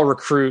like,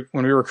 when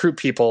we recruit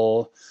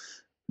people,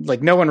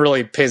 like no one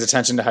really pays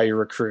attention to how you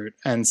recruit.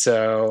 And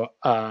so,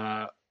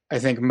 I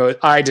think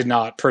I did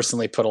not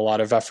personally put a lot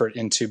of effort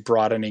into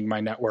broadening my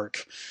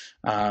network.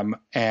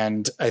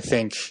 And I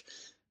think,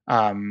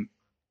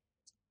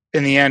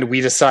 in the end,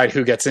 we decide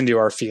who gets into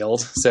our field.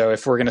 So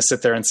if we're going to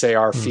sit there and say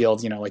our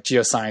field, like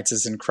geoscience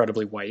is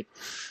incredibly white.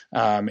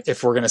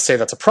 If we're going to say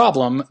that's a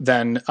problem,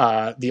 then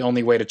the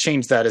only way to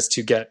change that is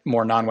to get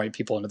more non-white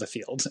people into the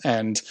field.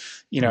 And,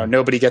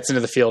 nobody gets into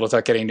the field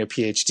without getting a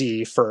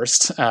PhD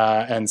first.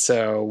 And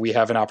so we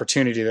have an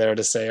opportunity there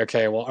to say,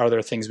 okay, well, are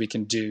there things we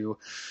can do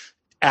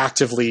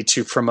actively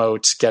to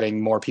promote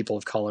getting more people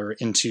of color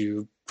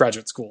into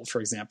graduate school,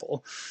 for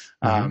example?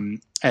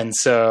 And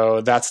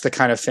so that's the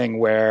kind of thing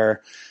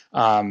where,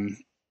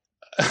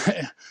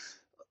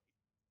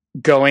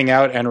 going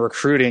out and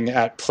recruiting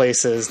at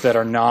places that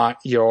are not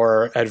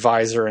your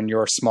advisor and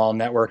your small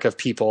network of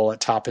people at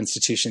top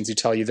institutions who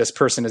tell you this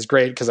person is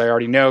great because I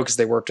already know because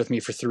they worked with me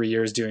for 3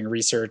 years doing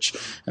research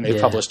and they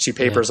published 2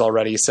 papers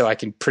already, so I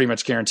can pretty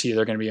much guarantee you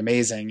they're going to be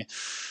amazing.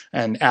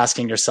 And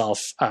asking yourself,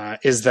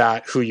 is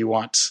that who you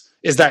want?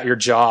 Is that your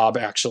job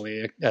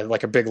actually at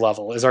like a big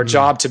level? Is our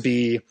job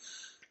to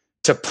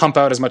pump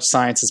out as much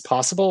science as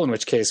possible, in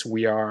which case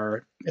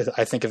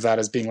I think of that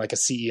as being like a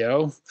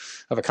CEO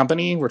of a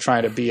company. We're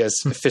trying to be as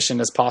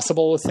efficient as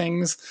possible with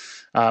things.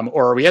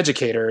 Or are we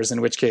educators, in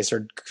which case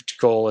our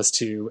goal is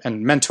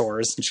and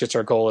mentors, in which case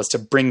our goal is to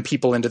bring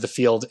people into the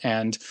field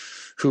and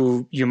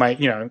who you might,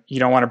 you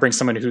don't want to bring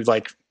someone who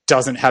like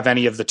doesn't have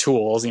any of the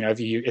tools. If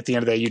you, at the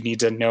end of the day, you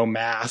need to know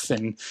math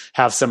and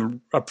have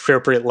some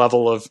appropriate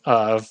level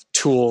of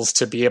tools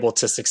to be able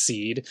to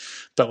succeed.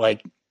 But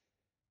like,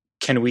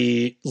 can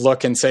we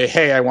look and say,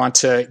 hey, I want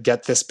to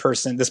get this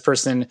person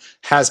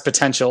has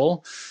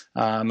potential.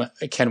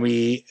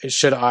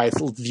 Should I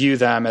view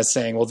them as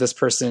saying, well, this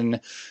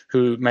person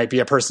who might be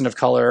a person of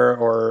color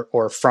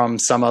or from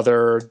some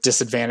other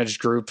disadvantaged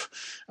group,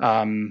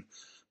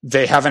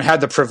 they haven't had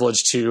the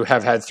privilege to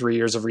have had 3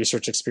 years of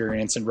research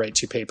experience and write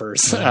 2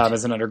 papers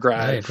as an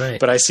undergrad,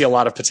 but I see a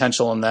lot of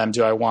potential in them.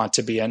 Do I want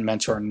to be a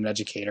mentor and an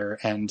educator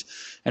and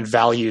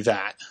value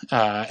that?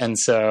 And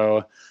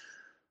so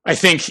I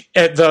think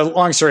the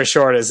long story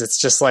short is it's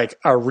just like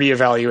a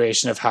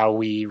reevaluation of how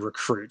we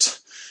recruit.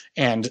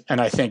 And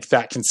I think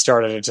that can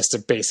start at just a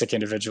basic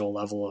individual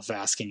level of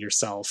asking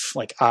yourself,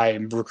 like,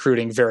 I'm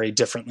recruiting very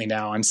differently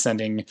now. I'm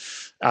sending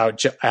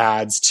out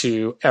ads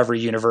to every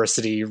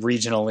university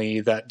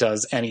regionally that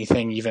does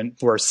anything, even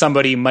where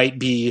somebody might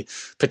be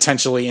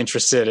potentially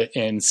interested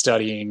in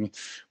studying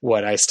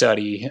what I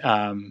study,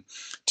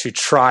 to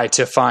try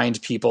to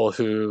find people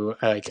who,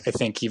 like, I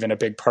think even a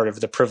big part of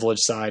the privilege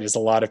side is a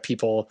lot of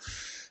people,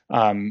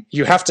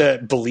 you have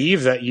to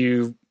believe that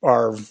you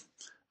are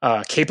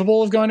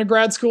capable of going to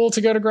grad school to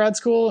go to grad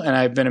school. And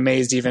I've been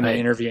amazed even in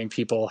interviewing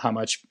people, how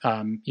much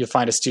you'll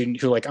find a student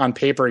who, like, on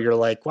paper, you're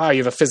like, wow, you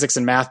have a physics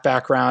and math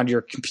background.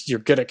 You're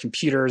good at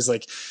computers.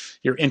 Like,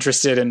 you're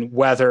interested in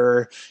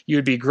weather. You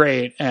would be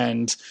great.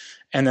 And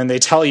then they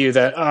tell you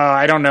that,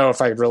 I don't know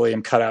if I really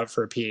am cut out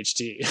for a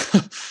PhD.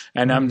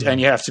 And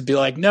you have to be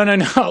like, no.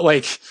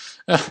 Like,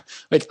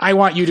 I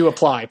want you to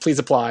apply. Please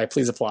apply.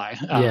 Please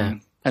apply.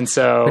 And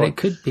so but it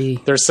could be,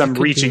 there's some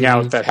reaching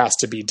out that has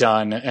to be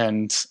done.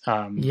 And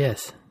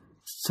yes.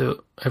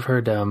 So I've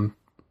heard,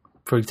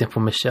 for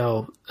example,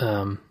 Melissa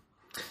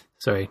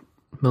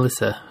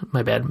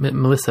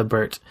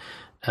Burt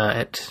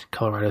at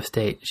Colorado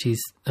State.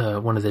 She's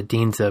one of the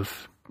deans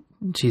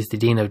she's the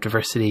dean of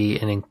diversity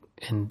and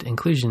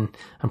inclusion.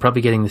 I'm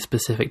probably getting the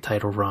specific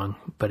title wrong,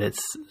 but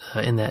it's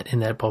in that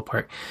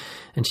ballpark.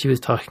 And she was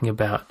talking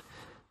about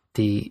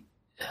the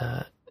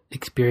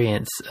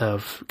experience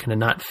of kind of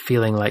not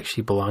feeling like she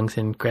belongs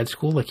in grad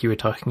school, like you were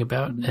talking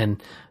about.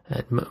 And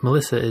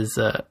Melissa is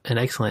an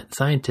excellent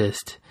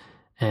scientist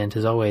and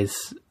has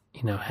always,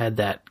 had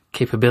that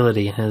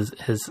capability and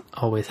has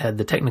always had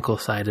the technical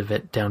side of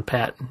it down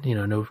pat,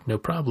 no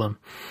problem.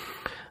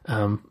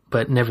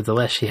 But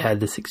nevertheless, she had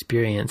this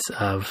experience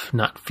of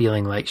not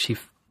feeling like she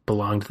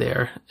belonged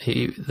there.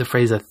 The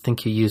phrase I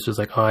think you used was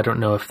like, I don't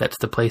know if that's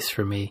the place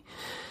for me.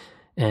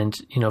 And,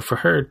 for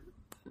her,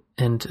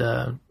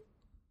 and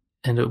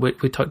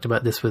we talked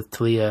about this with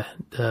Talia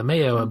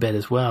Mayo a bit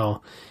as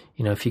well.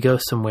 If you go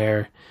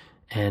somewhere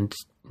and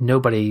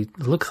nobody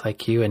looks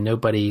like you and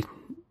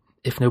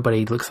if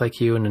nobody looks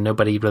like you and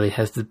nobody really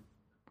has the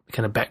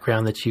kind of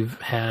background that you've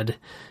had,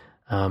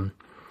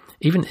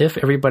 even if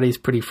everybody's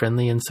pretty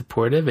friendly and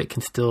supportive, it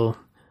can still,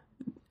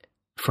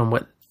 from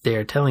what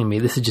they're telling me,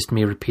 this is just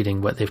me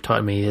repeating what they've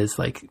taught me, is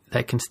like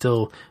that can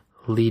still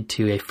lead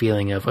to a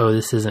feeling of,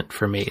 this isn't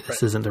for me.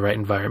 This isn't the right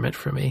environment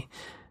for me.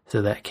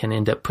 So that can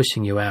end up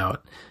pushing you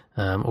out,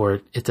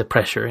 or it's a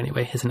pressure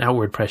anyway. It's an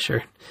outward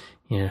pressure,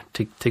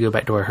 to go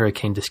back to our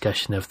hurricane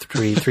discussion of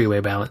three-way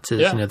balances,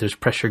 Yeah. there's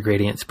pressure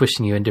gradients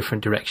pushing you in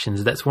different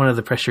directions. That's one of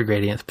the pressure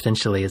gradients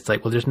potentially. It's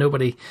like, well, there's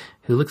nobody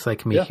who looks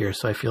like me here,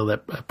 so I feel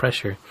that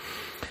pressure.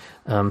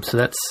 So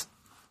that's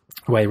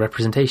why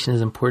representation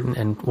is important,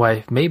 and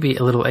why maybe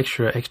a little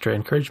extra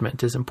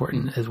encouragement is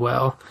important as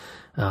well.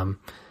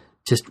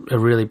 Just a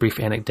really brief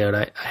anecdote.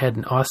 I had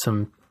an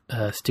awesome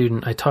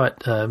student. I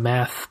taught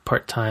math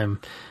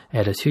part-time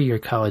at a 2-year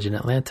college in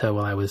Atlanta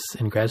while I was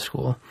in grad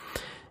school.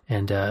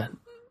 And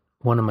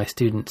one of my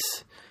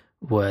students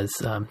was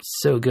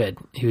so good.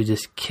 He was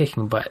just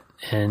kicking butt,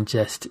 and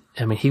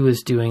he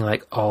was doing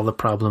like all the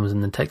problems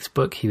in the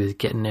textbook. He was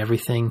getting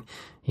everything.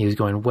 He was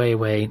going way,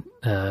 way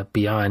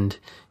beyond,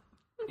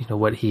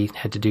 what he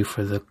had to do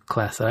for the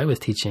class that I was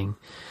teaching.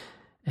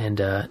 And,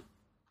 at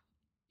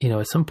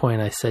some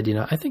point I said,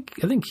 I think,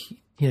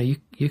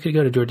 you could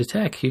go to Georgia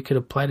Tech. You could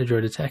apply to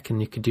Georgia Tech and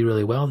you could do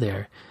really well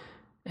there.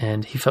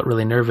 And he felt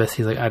really nervous.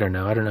 He's like, I don't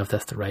know if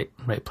that's the right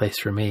place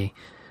for me.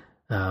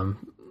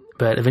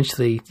 But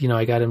eventually,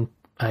 I got him,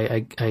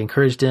 I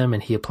encouraged him,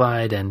 and he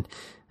applied, and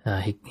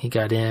he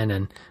got in,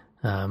 and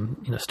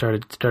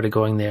started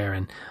going there.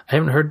 And I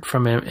haven't heard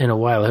from him in a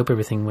while. I hope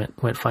everything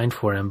went fine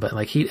for him. But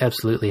like, he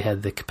absolutely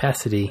had the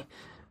capacity,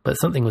 but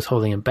something was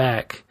holding him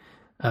back.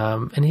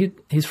 And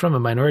he's from a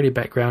minority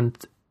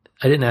background.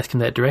 I didn't ask him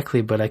that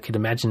directly, but I could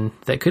imagine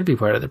that could be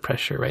part of the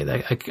pressure, right?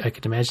 I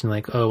could imagine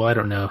like, oh, well, I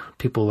don't know,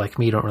 people like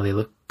me don't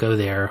really go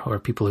there, or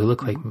people who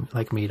look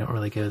like me don't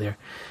really go there.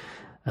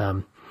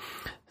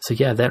 So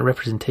yeah, that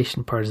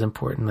representation part is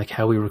important. Like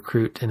how we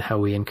recruit and how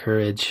we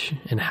encourage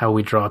and how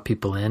we draw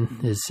people in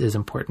is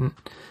important.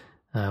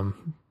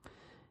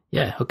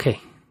 Yeah. Okay.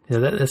 Yeah,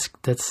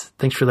 that's,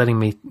 thanks for letting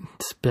me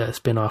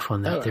spin off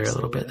on that a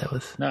little bit. That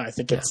was, no, I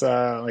think it's,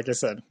 like I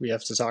said, we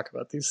have to talk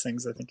about these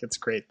things. I think it's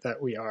great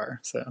that we are.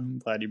 So I'm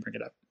glad you bring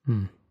it up.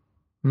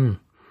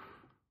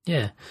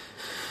 Yeah.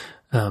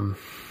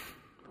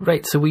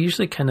 Right. So we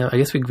usually I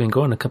guess we've been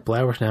going a couple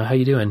hours now. How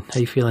you doing? How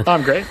you feeling?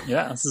 I'm great.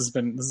 Yeah. This is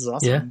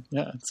awesome.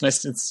 Yeah. It's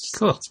nice. It's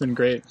cool. It's been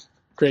great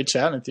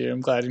chatting with you.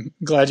 I'm glad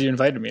you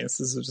invited me. This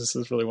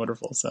is really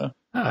wonderful. So,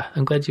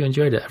 I'm glad you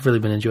enjoyed it. I've really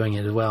been enjoying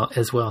it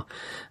as well.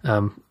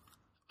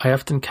 I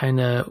often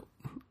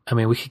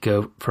we could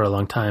go for a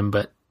long time,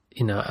 but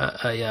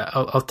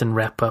I'll often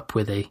wrap up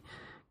with a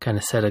kind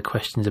of set of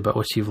questions about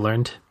what you've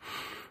learned.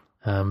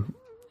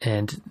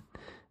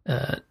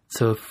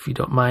 So if you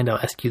don't mind, I'll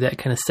ask you that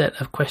kind of set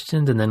of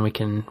questions, and then we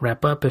can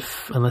wrap up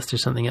unless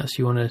there's something else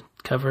you want to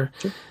cover.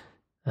 Sure.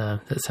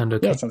 That sound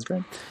okay? Yeah, sounds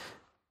great.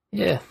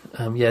 Yeah.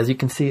 As you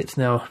can see, it's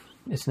now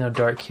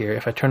dark here.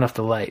 If I turn off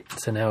the light,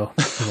 so now,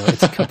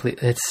 it's complete.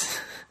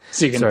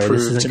 So you can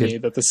prove to me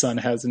that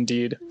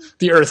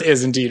the Earth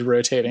is indeed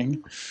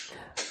rotating.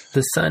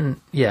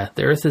 The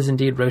Earth is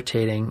indeed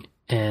rotating,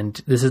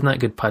 and this is not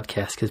good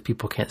podcast because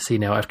people can't see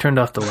now. I've turned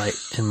off the light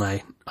in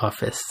my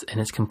office, and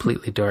it's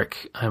completely dark.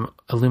 I'm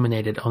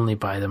illuminated only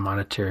by the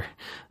monitor,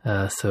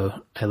 so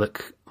I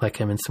look like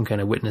I'm in some kind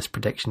of witness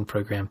protection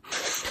program.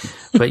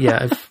 But yeah,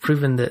 I've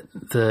proven that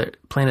the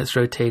planet's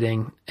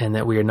rotating and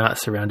that we are not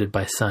surrounded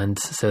by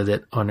suns, so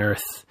that on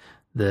Earth,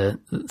 the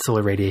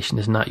solar radiation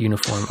is not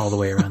uniform all the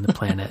way around the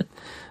planet.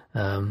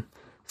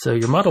 So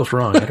your model's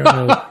wrong. I don't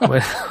know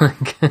what.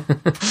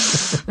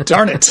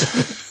 Darn it.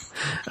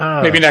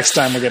 Maybe next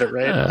time we'll get it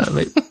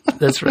right.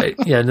 That's right.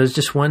 Yeah, there's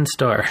just one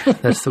star.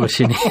 That's what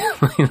you need.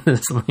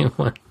 There's only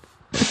one.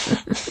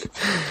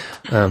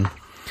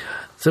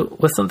 So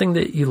what's something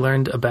that you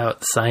learned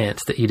about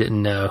science that you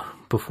didn't know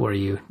before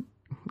you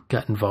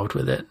got involved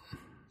with it?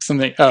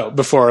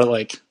 Before,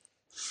 like,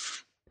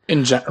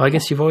 in general. Well, I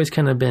guess you've always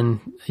kind of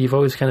been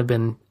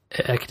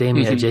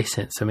academia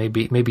adjacent. So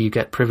maybe you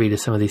got privy to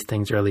some of these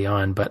things early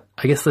on, but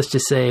I guess let's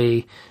just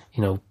say,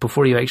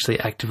 before you actually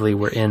actively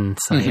were in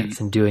science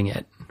and doing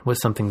it,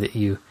 what's something that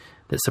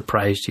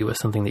surprised you? What's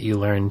something that you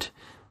learned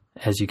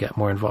as you got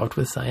more involved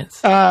with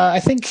science? I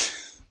think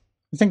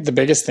the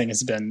biggest thing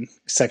has been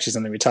actually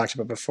something we talked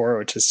about before,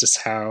 which is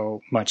just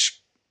how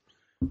much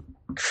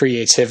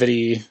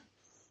creativity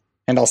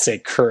and I'll say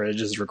courage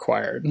is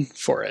required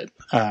for it.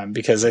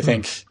 Because I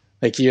think,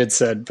 like you had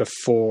said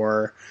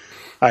before,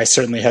 I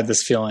certainly had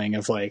this feeling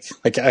of my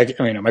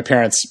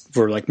parents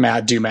were like,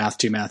 do math.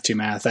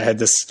 I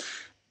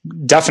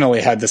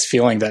definitely had this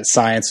feeling that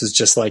science was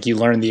just like, you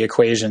learn the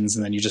equations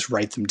and then you just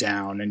write them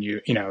down, and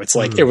it's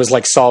like, it was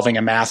like solving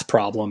a math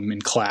problem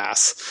in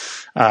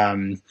class.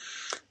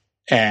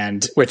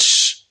 And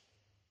which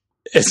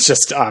it's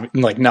just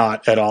like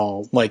not at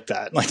all like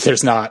that. Like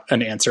there's not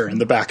an answer in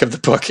the back of the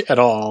book at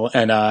all.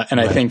 And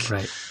I think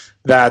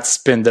that's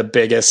been the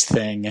biggest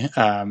thing,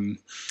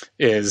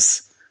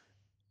 is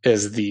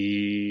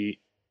the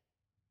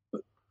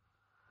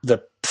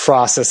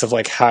process of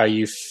like how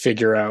you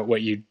figure out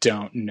what you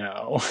don't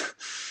know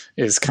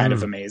is kind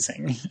of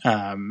amazing.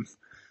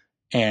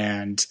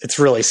 And it's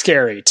really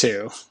scary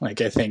too.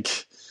 Like I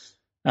think,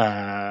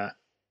 I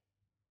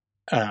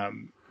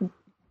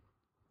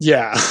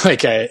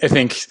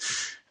think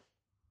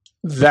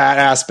that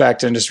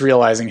aspect, and just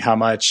realizing how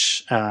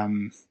much,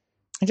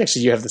 think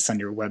actually you have this on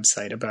your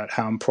website about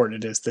how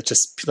important it is that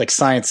just like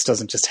science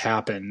doesn't just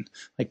happen.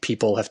 Like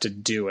people have to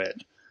do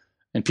it,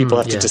 and people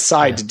have to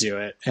decide to do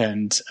it.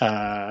 And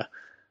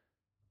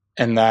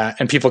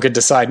people could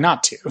decide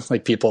not to.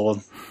 Like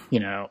people,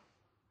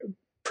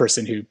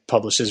 person who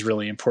publishes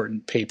really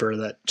important paper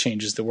that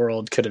changes the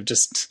world could have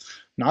just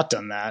not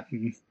done that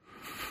and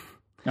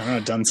I don't know,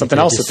 done something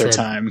else with their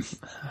time.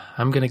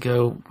 I'm going to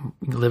go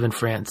live in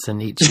France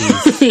and eat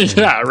cheese.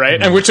 Yeah, right.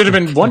 And which would have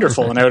been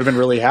wonderful. And I would have been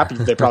really happy.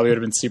 They probably would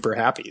have been super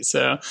happy.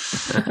 So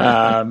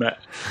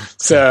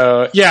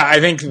yeah, I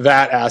think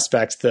that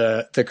aspect,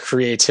 the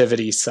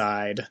creativity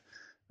side,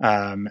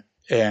 and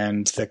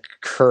the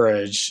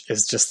courage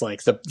is just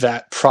like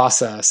that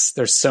process.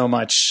 There's so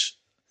much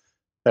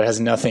that has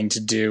nothing to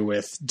do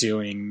with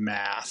doing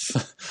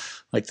math.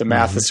 Like the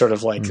math is sort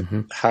of like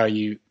how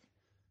you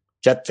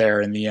get there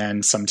in the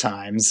end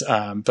sometimes.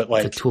 But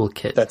like the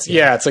toolkit.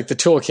 It's like the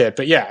toolkit,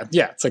 but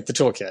it's like the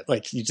toolkit.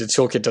 Like the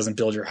toolkit doesn't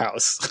build your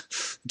house.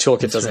 The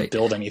toolkit doesn't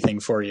build anything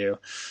for you.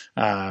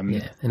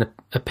 And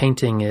a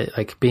painting,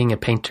 like being a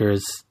painter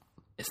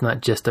it's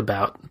not just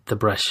about the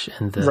brush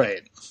and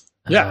the,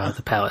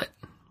 the palette.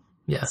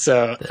 Yeah.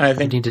 So I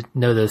think you need to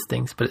know those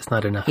things, but it's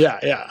not enough. Yeah.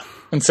 Yeah.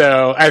 And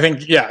so I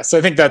think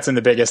that's in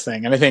the biggest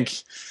thing. And I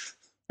think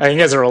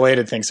as a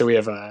related thing. So I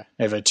have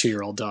a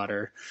 2-year-old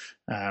daughter.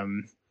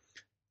 And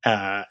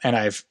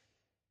I've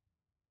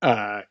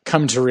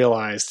come to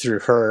realize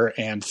through her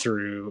and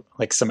through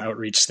like some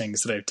outreach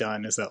things that I've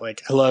done is that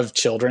like I love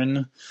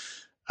children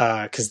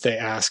because they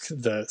ask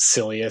the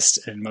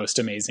silliest and most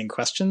amazing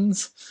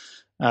questions.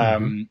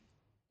 And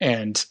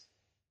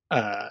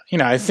I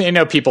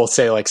know people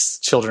say like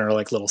children are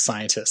like little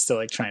scientists. They're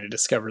like trying to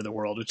discover the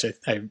world, which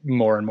I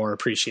more and more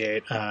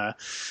appreciate.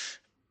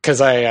 Cause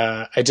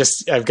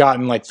I've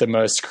gotten like the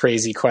most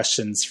crazy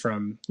questions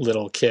from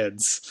little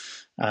kids.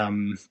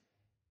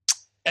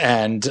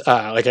 And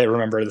like I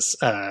remember this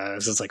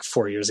was like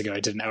 4 years ago. I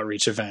did an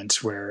outreach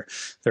event where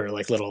there were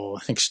like I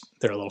think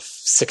there were little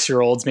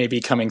 6-year-olds maybe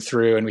coming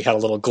through, and we had a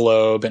little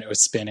globe and it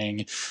was spinning.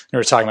 And we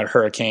were talking about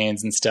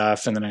hurricanes and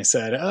stuff. And then I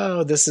said,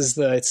 "Oh,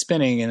 it's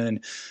spinning."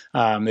 And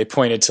then they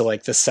pointed to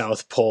like the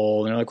South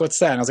Pole, and they're like, "What's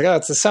that?" And I was like, "Oh,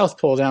 it's the South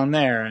Pole down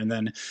there." And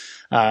then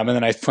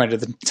I pointed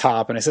to the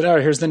top, and I said,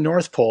 "Oh, here's the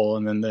North Pole."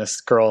 And then this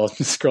girl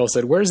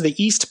said, "Where's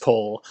the East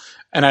Pole?"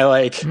 And I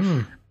like.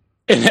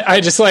 And I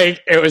just like,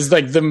 it was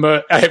like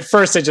at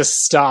first I just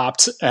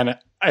stopped and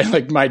I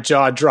like my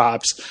jaw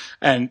dropped,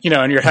 and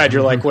in your head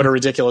you're like, what a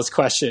ridiculous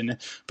question.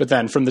 But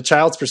then from the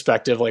child's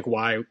perspective, like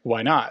why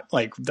not?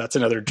 Like that's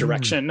another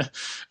direction.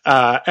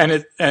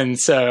 And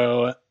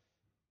so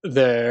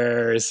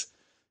there's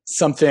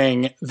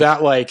something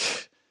that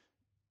like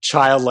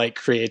childlike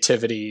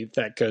creativity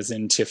that goes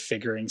into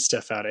figuring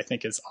stuff out, I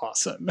think is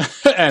awesome.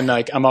 And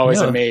like, I'm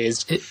always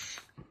amazed.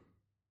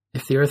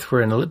 If the Earth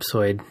were an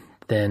ellipsoid,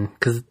 then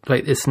because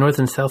like it's North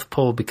and South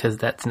Pole because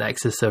that's an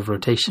axis of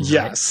rotation.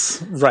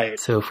 Yes, right.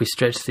 So if we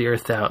stretch the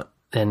Earth out,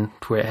 then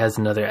where it has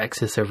another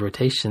axis of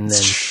rotation,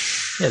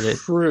 then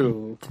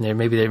true. Then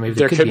maybe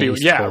there could be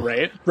pole.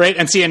 right.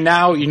 And see, and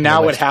now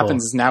what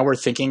happens is now we're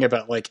thinking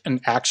about like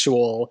an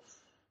actual.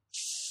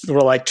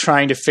 We're like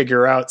trying to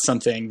figure out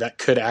something that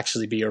could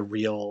actually be a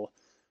real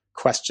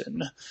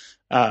question.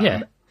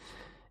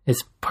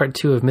 It's part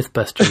 2 of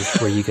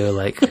Mythbusters where you go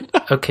like,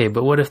 okay,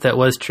 but what if that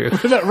was true?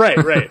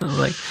 Right.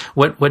 Like,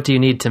 what do you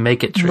need to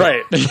make it true?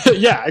 Right.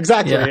 Yeah,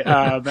 exactly.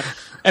 Yeah.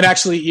 And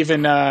actually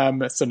even,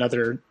 that's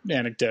another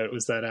anecdote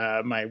was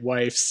that, my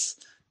wife's,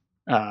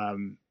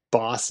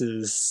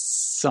 boss's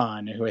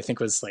son, who I think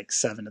was like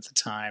 7 at the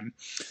time,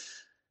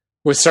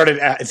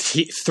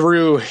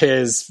 through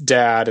his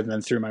dad and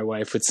then through my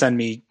wife would send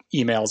me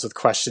emails with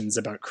questions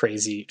about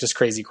crazy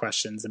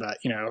questions about,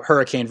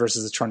 hurricane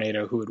versus a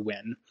tornado, who would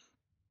win.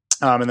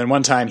 And then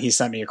one time he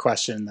sent me a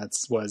question that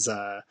was,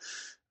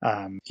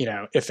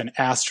 if an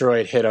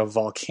asteroid hit a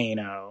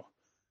volcano,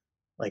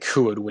 like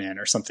who would win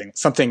or something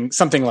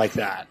like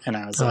that. And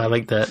I was I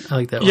like that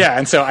one. Yeah.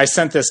 And so I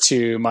sent this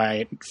to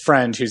my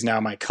friend, who's now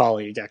my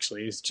colleague,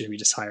 actually, we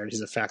just hired.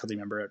 He's a faculty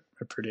member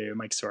at Purdue,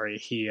 Mike Sorey.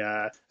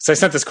 So I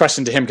sent this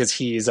question to him because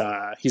he's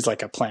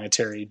like a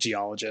planetary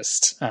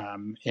geologist,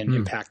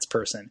 impacts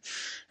person.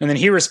 And then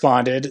he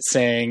responded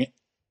saying,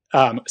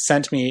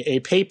 sent me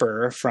a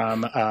paper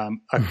from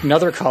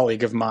another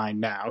colleague of mine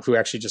now, who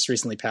actually just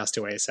recently passed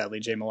away, sadly,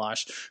 Jay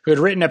Malash, who had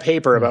written a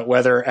paper about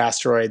whether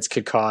asteroids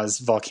could cause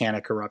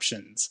volcanic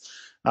eruptions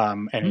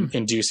and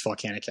induce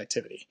volcanic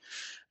activity.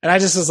 And I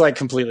just was like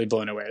completely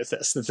blown away with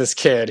this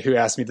kid who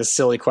asked me this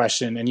silly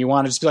question, and you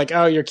want to just be like,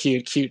 "Oh, you're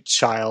cute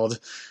child."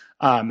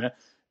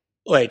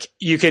 Like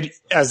you could,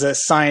 as a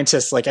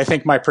scientist, like I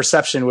think my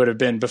perception would have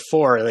been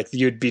before, like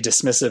you'd be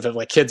dismissive of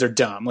like kids are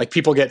dumb. Like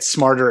people get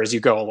smarter as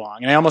you go along.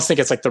 And I almost think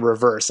it's like the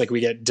reverse. Like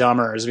we get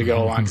dumber as we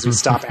go along because we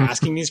stop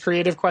asking these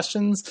creative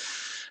questions.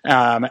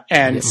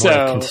 And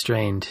more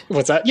constrained.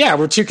 What's that? Yeah,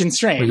 we're too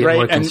constrained, we get right?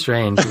 More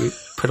constrained. We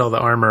put all the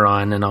armor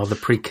on and all the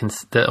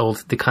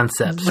the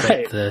concepts,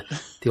 right?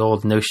 The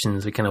old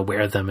notions. We kind of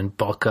wear them and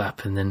bulk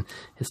up, and then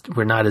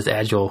we're not as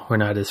agile. We're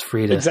not as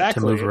free to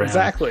move around.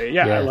 Exactly.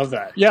 Yeah, I love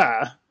that.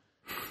 Yeah,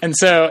 and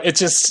so it's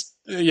just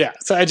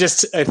So I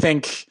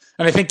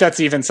think that's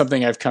even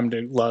something I've come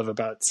to love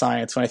about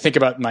science. When I think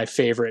about my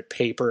favorite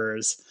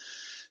papers,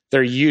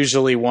 they're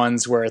usually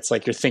ones where it's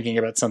like you're thinking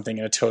about something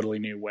in a totally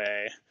new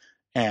way,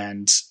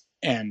 and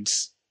and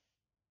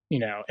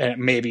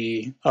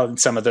maybe in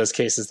some of those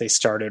cases they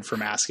started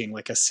from asking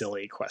like a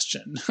silly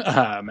question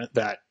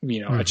that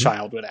a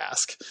child would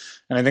ask,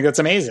 and I think that's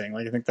amazing.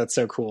 Like I think that's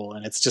so cool,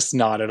 and it's just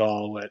not at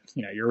all what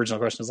your original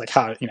question was like.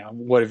 How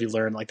what have you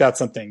learned? Like that's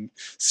something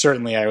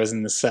certainly I was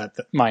in the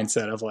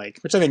mindset of like,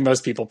 which I think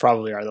most people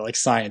probably are. That like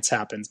science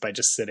happens by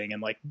just sitting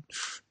and like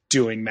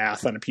doing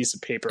math on a piece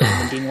of paper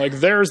and being like,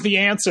 there's the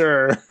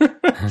answer.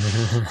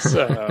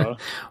 So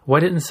why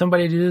didn't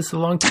somebody do this a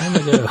long time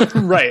ago?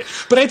 Right.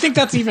 But I think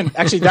that's even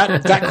actually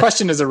that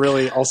question is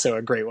also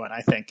a great one.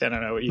 I think, I don't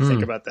know what you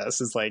think about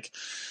this, is like,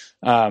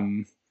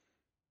 it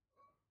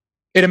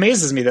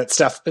amazes me that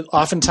stuff,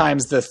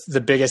 oftentimes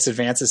the biggest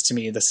advances to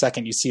me, the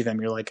second you see them,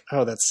 you're like,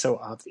 oh, that's so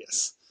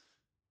obvious.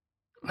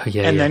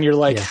 Then you're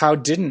like, how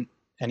didn't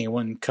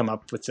anyone come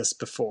up with this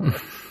before? And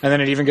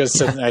then it even goes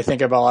to, I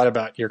think a lot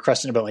about your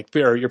question about like,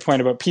 or your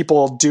point about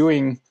people have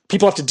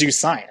to do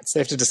science.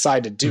 They have to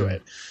decide to do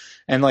it.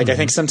 And like, I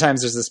think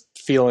sometimes there's this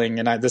feeling,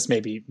 and this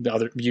may be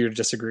you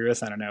disagree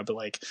with, I don't know, but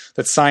like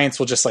that science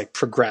will just like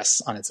progress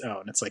on its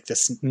own. It's like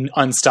this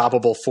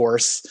unstoppable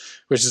force,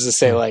 which is to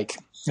say like,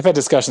 I've had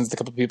discussions with a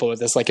couple of people with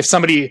this. Like if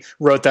somebody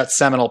wrote that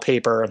seminal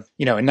paper,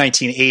 in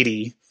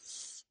 1980,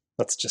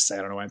 let's just say, I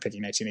don't know why I'm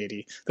picking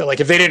 1980, but like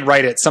if they didn't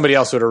write it, somebody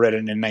else would have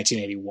written it in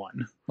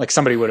 1981. Like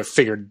somebody would have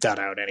figured that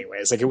out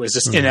anyways. Like it was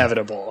just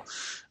inevitable.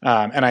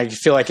 And I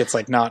feel like it's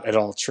like not at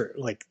all true.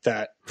 Like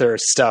that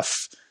there's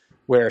stuff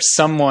where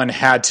someone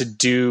had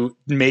to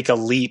make a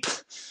leap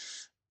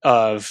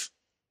of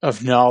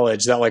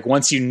knowledge that like,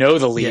 once you know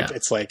the leap,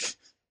 it's like,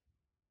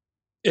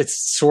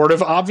 it's sort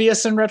of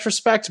obvious in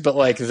retrospect, but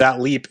like that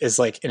leap is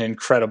like an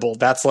incredible,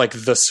 that's like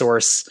the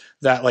source,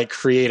 that like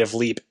creative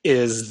leap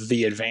is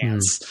the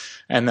advance.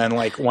 And then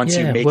like, once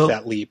you make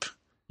that leap,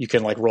 you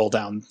can like roll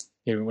down,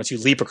 once you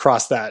leap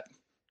across that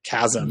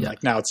chasm,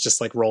 like now it's just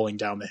like rolling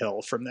down the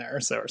hill from there.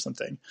 So, or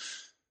something.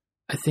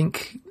 I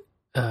think,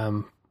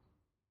 I'm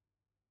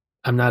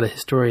not a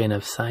historian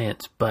of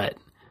science, but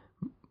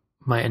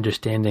my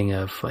understanding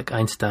of like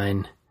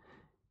Einstein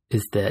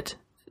is that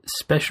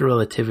special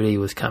relativity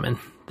was coming.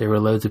 There were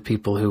loads of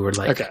people who were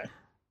like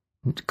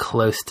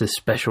close to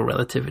special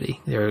relativity.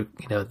 There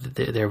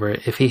were,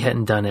 if he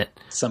hadn't done it,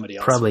 somebody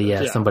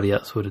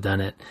else would have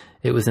done it.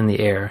 It was in the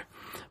air.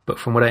 But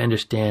from what I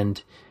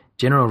understand,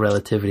 general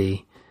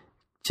relativity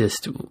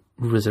just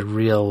was a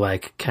real,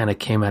 like, kind of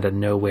came out of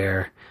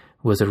nowhere,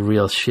 was a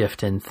real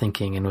shift in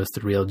thinking, and was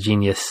the real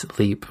genius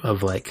leap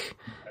of like,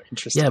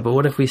 yeah, but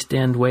what if we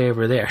stand way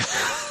over there?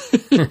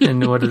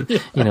 And what,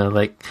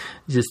 like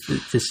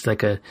just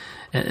like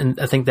and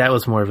I think that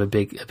was more of a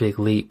big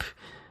leap.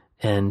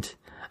 And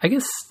I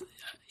guess,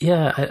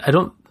 I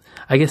don't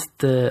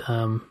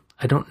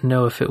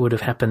know if it would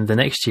have happened the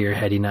next year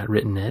had he not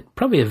written it.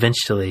 Probably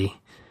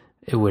eventually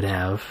it would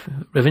have.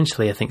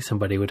 Eventually I think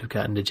somebody would have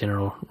gotten to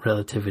general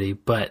relativity,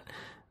 but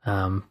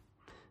I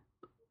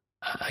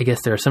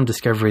guess there are some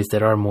discoveries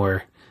that are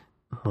more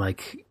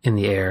like in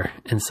the air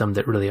and some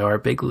that really are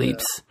big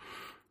leaps.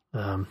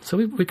 So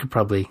we could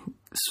probably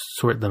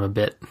sort them a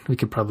bit.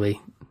 There probably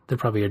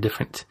are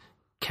different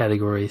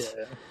categories.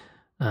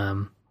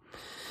 And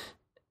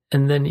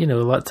then,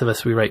 lots of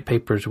us, we write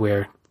papers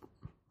where,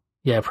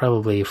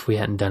 probably if we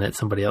hadn't done it,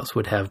 somebody else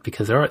would have,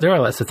 because there are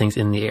lots of things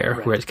in the air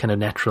where it's kind of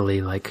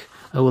naturally like,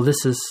 oh, well,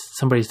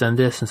 somebody's done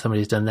this and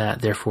somebody's done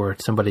that, therefore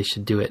somebody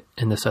should do it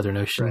in this other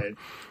notion. Right.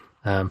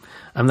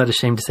 I'm not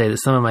ashamed to say that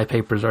some of my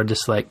papers are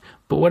just like,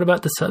 but what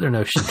about the Southern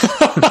Ocean?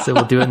 So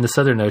we'll do it in the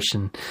Southern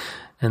Ocean,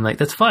 and like,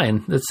 that's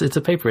fine. It's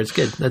a paper. It's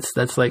good.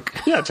 That's like,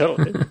 yeah,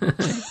 totally.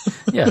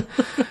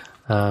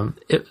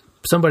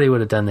 Somebody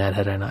would have done that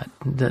had I not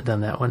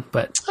done that one,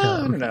 but I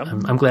don't know.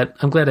 I'm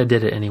glad I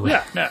did it anyway.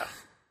 Yeah, no.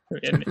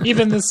 And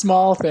even the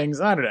small things,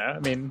 I don't know. I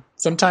mean,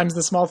 sometimes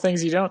the small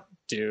things you don't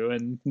do,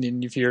 and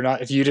if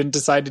you didn't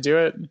decide to do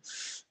it,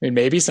 I mean,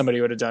 maybe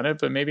somebody would have done it,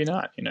 but maybe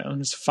not.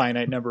 There's a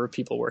finite number of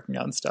people working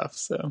on stuff.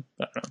 So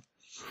I don't know.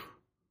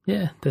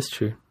 Yeah, that's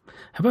true.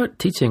 How about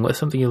teaching? What's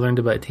something you learned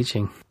about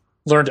teaching?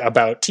 Learned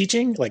about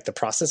teaching, like the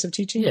process of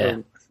teaching?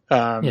 Yeah.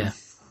 That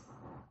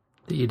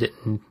you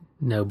didn't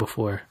know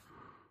before.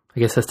 I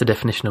guess that's the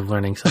definition of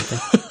learning something.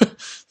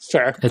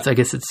 Fair. I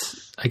guess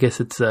it's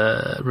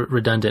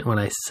redundant when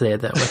I say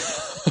it that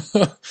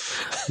way.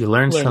 You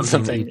learn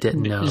something that you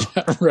didn't know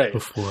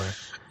before.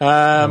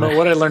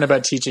 What I learned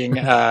about teaching,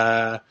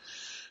 I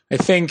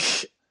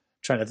think,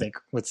 trying to think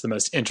what's the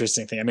most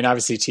interesting thing. I mean,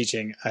 obviously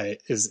teaching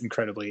is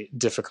incredibly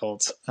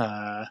difficult.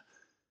 I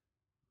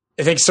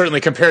think certainly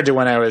compared to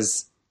when I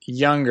was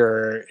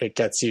younger, it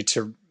gets you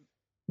to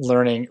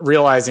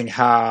realizing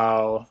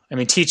how, I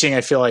mean, teaching,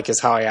 I feel like, is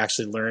how I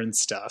actually learn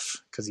stuff,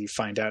 because you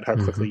find out how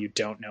quickly you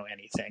don't know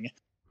anything.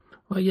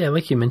 Well, yeah,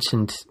 like you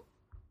mentioned,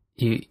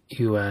 you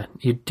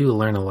do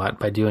learn a lot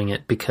by doing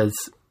it, because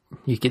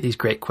you get these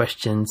great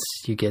questions.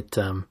 You get,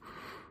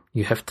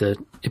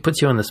 it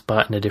puts you on the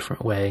spot in a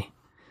different way.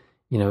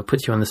 It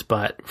puts you on the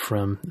spot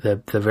from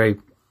it puts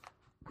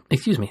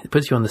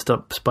you on the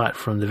spot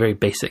from the very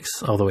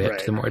basics all the way up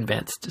to the more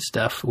advanced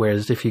stuff.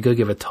 Whereas if you go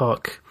give a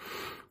talk,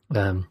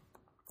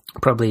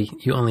 probably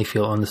you only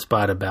feel on the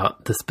spot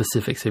about the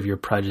specifics of your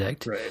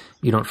project. Right.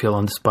 You don't feel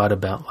on the spot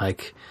about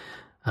like,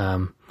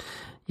 but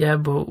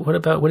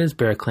what is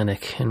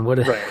Baroclinic, and what?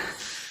 Right.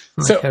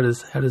 Like, so how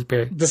does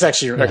Barry? This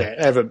actually, okay,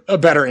 I have a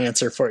better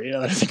answer for you now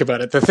that I think about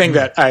it. The thing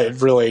that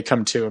I've really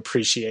come to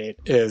appreciate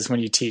is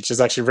when you teach,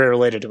 is actually very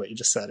related to what you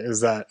just said,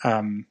 is that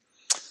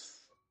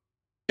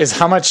is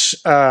how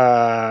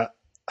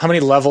many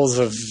levels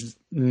of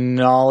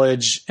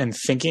knowledge and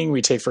thinking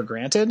we take for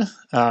granted.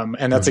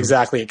 And that's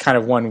exactly kind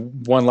of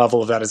one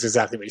level of that is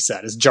exactly what you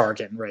said, is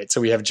jargon, right?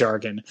 So we have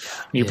jargon and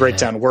you break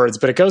down words,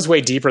 but it goes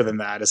way deeper than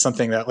that. It's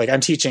something that, like, I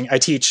teach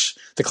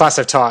the class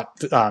I've taught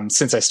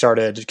since I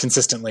started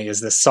consistently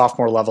is this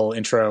sophomore level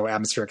intro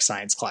atmospheric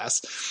science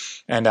class.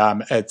 And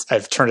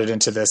I've turned it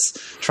into this,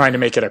 trying to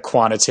make it a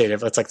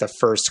quantitative, it's like the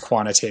first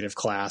quantitative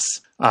class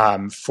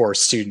for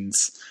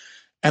students.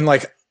 And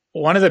like,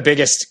 one of the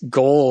biggest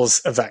goals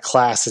of that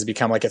class has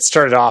become, like, it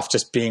started off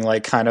just being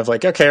like, kind of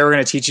like, okay, we're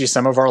going to teach you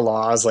some of our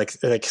laws, like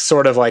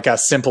sort of like a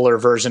simpler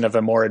version of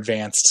a more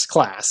advanced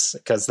class,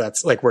 because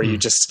that's like where you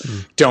just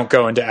don't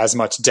go into as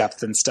much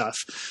depth and stuff.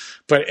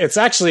 But it's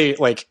actually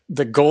like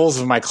the goals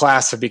of my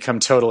class have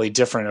become totally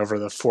different over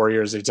the 4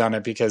 years we've done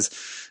it, because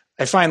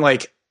I find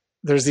like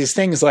there's these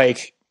things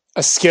like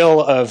a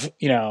skill of,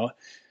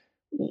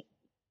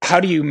 how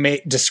do you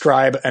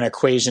describe an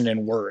equation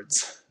in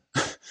words?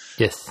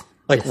 Yes.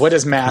 Like, what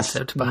does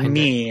math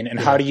mean? And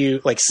how do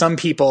you, like, some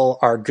people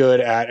are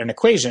good at an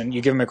equation.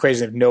 You give them an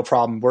equation, they have no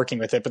problem working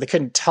with it, but they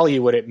couldn't tell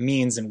you what it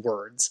means in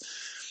words.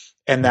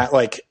 And that,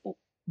 like,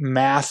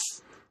 math,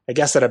 I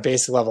guess at a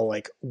basic level,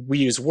 like, we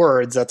use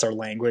words, that's our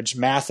language.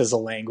 Math is a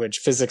language.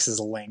 Physics is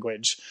a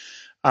language.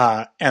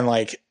 And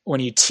like, when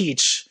you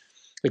teach,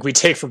 like, we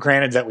take for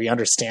granted that we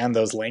understand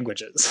those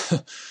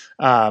languages.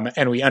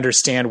 And we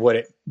understand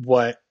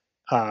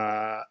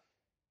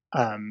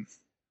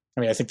I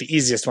mean, I think the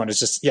easiest one is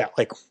just,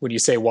 like when you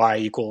say y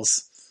equals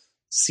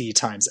c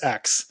times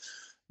x,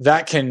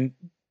 that can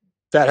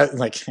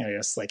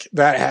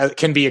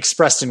be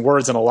expressed in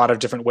words in a lot of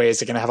different ways.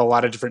 It can have a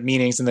lot of different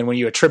meanings. And then when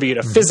you attribute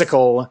a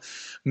physical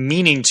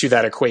meaning to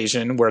that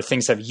equation where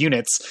things have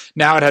units,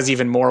 now it has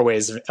even more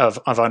ways of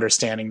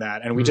understanding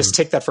that. And we just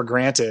take that for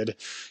granted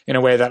in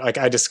a way that, like,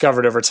 I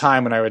discovered over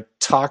time when I would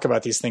talk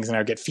about these things and I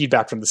would get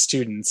feedback from the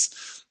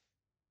students.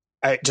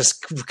 I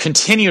just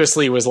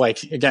continuously was,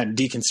 like, again,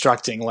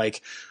 deconstructing,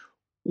 like,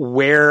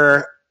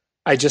 where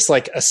I just,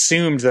 like,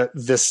 assumed that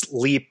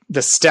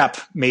the step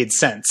made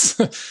sense.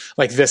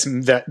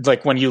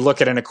 Like when you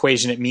look at an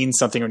equation, it means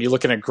something. When you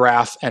look at a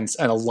graph and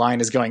a line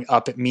is going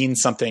up, it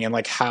means something. And,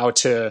 like, how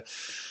to,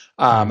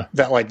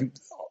 that, like,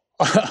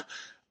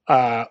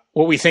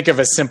 what we think of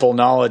as simple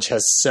knowledge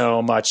has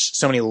so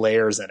many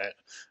layers in it,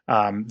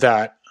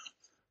 that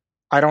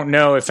I don't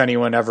know if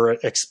anyone ever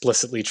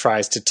explicitly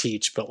tries to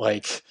teach, but,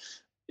 like,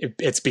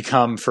 it's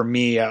become for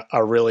me a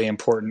really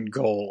important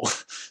goal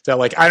that,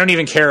 like, I don't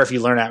even care if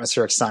you learn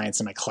atmospheric science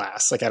in my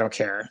class. Like, I don't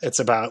care. It's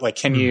about,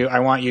 like, I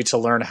want you to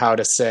learn how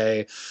to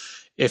say,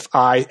 if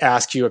I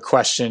ask you a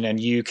question and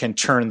you can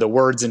turn the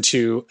words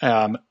into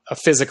a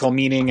physical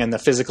meaning and the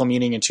physical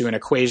meaning into an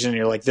equation, and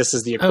you're like, this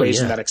is the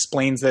equation that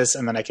explains this,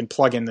 and then I can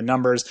plug in the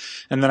numbers,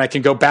 and then I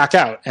can go back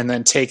out and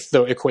then take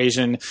the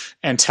equation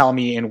and tell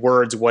me in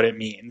words what it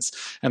means.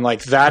 And,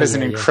 like, that is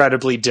an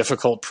incredibly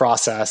difficult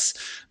process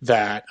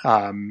that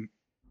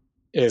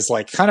is,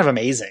 like, kind of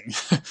amazing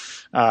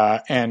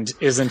and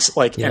isn't,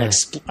 like,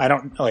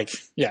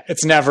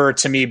 it's never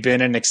to me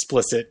been an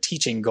explicit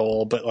teaching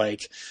goal, but,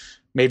 like,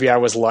 maybe I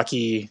was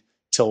lucky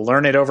to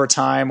learn it over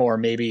time, or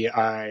maybe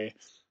I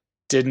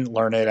didn't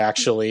learn it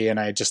actually, and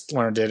I just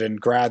learned it in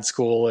grad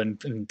school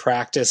and in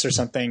practice or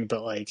something.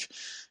 But, like,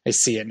 I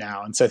see it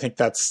now. And so I think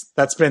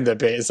that's been the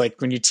bit, is, like,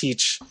 when you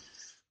teach,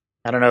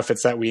 I don't know if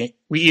it's that we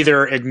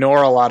either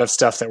ignore a lot of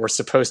stuff that we're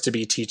supposed to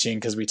be teaching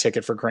because we take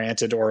it for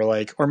granted,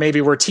 or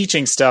maybe we're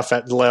teaching stuff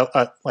at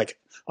like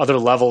other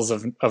levels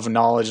of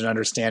knowledge and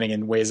understanding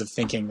and ways of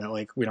thinking that,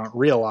 like, we don't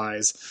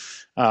realize.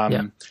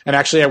 And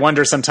actually, I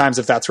wonder sometimes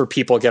if that's where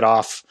people get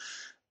off,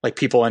 like,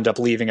 people end up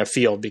leaving a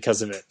field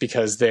because of it,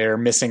 because they're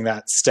missing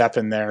that step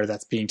in there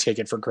that's being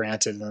taken for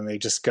granted, and they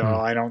just go,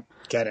 I don't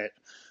get it.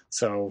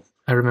 So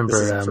I remember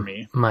this isn't for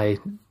me.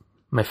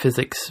 My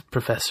physics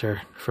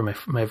professor for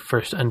my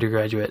first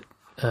undergraduate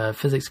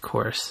physics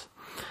course,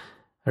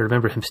 I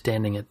remember him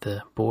standing at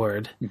the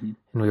board, and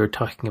we were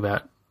talking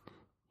about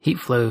heat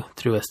flow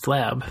through a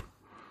slab.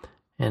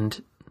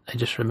 And I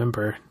just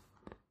remember,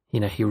 he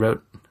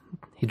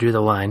drew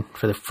the line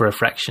for a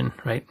fraction,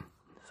 right?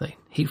 It's like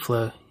heat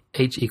flow,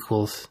 H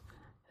equals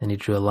and he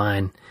drew a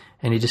line,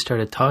 and he just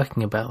started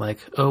talking about like,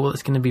 oh, well,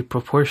 it's going to be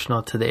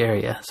proportional to the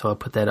area, so I'll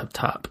put that up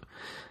top,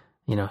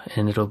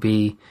 and it'll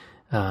be,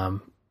 so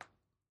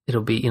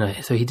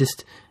he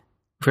just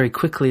very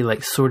quickly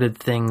like sorted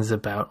things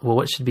about, well,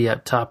 what should be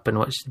up top and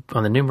what should,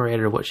 on the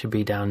numerator, what should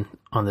be down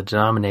on the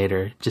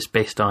denominator, just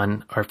based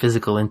on our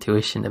physical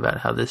intuition about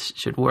how this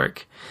should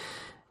work.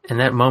 And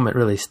that moment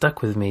really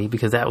stuck with me,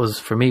 because that was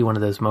for me one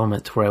of those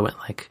moments where I went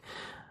like,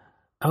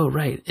 oh,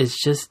 right.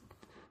 It's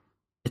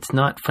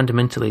not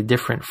fundamentally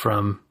different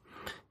from,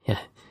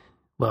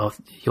 well,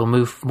 you'll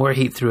move more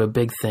heat through a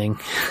big thing.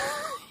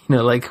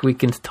 Like we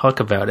can talk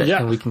about it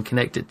and we can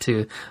connect it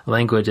to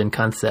language and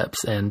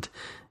concepts. And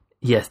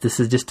yes, this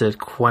is just a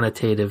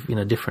quantitative,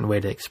 different way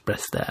to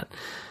express that.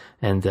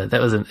 And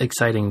that was an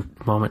exciting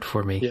moment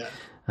for me. Yeah.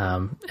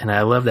 And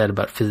I love that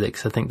about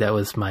physics. I think that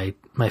was my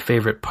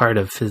favorite part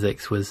of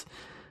physics was,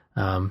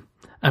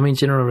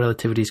 general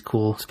relativity is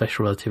cool.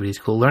 Special relativity is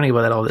cool. Learning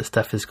about all that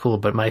stuff is cool.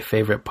 But my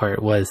favorite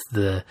part was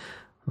the,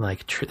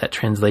 that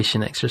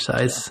translation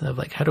exercise of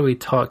like, how do we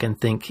talk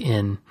and think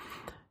in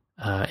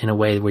a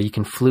way where you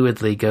can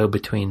fluidly go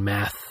between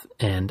math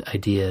and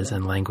ideas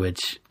and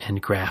language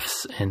and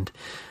graphs. And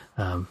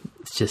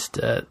it's just,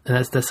 and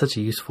that's such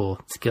a useful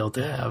skill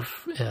to have.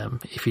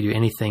 If you do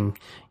anything,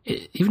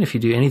 even if you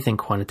do anything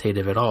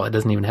quantitative at all, it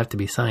doesn't even have to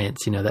be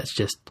science.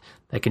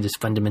 That can just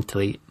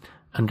fundamentally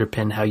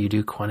underpin how you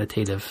do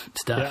quantitative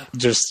stuff. Yeah.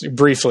 Just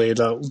briefly,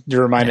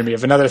 you reminded me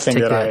of another thing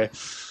that I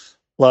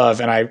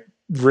love, and I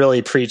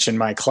really preach in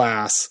my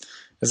class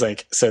is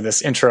like, so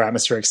this intro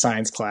atmospheric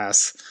science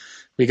class,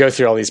 we go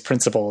through all these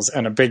principles,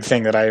 and a big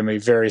thing that I am a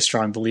very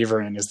strong believer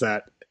in is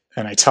that,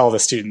 and I tell the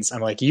students,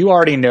 I'm like, you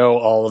already know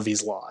all of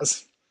these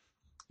laws.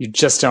 You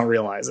just don't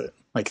realize it.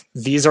 Like,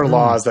 these are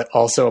laws that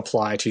also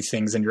apply to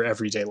things in your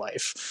everyday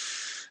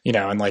life,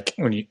 and like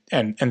when you,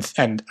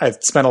 and I've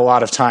spent a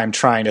lot of time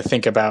trying to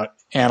think about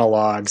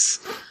analogs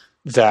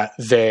that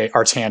they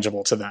are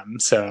tangible to them.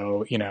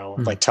 So,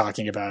 like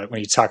talking about, when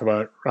you talk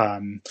about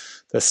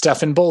the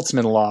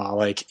Stefan-Boltzmann law,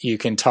 like you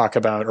can talk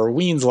about, or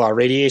Wien's law,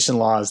 radiation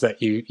laws that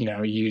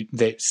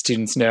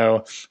students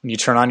know when you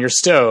turn on your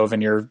stove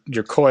and your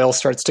coil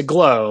starts to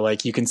glow,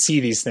 like you can see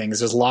these things.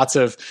 There's lots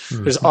of,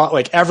 there's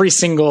like every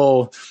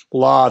single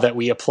law that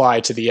we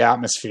apply to the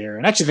atmosphere.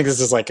 And I actually think this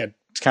is like a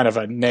kind of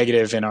a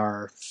negative in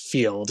our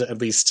field, at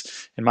least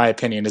in my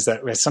opinion, is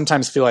that I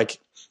sometimes feel like,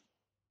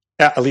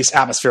 at least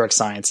atmospheric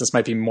science, this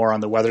might be more on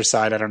the weather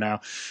side, I don't know,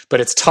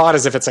 but it's taught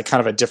as if it's like kind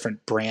of a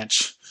different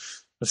branch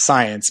of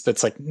science, but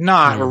it's like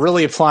not, we're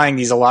really applying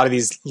a lot of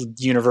these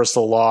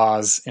universal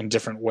laws in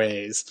different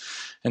ways.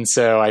 And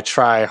so I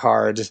try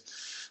hard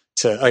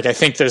to, like, I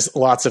think there's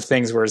lots of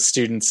things where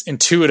students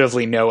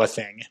intuitively know a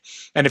thing.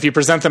 And if you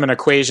present them an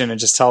equation and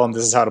just tell them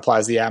this is how it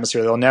applies to the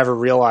atmosphere, they'll never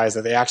realize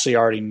that they actually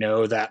already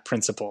know that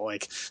principle.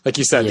 Like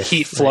you said, the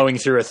heat flowing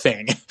through a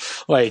thing,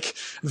 like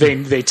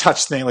they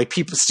touch things, like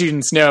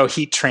students know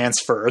heat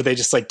transfer. They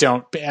just like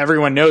don't,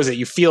 everyone knows it.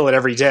 You feel it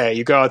every day.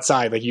 You go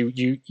outside, like you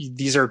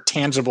these are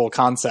tangible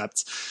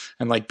concepts,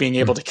 and like being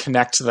able to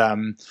connect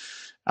them,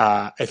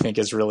 I think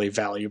is really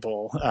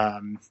valuable.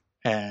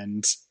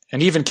 And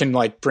even can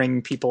like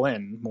bring people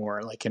in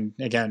more, like, and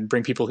again,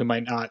 bring people who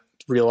might not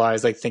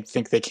realize, like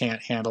think they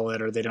can't handle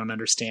it, or they don't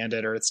understand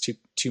it, or it's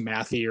too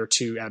mathy or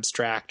too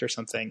abstract or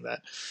something, that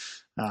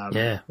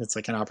it's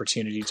like an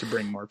opportunity to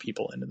bring more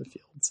people into the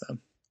field.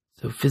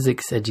 So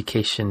physics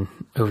education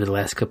over the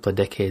last couple of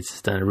decades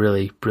has done a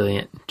really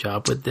brilliant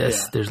job with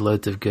this. Yeah. There's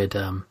loads of good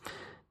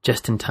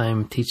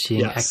just-in-time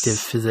teaching, active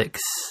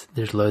physics.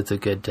 There's loads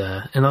of good,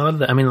 and a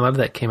lot of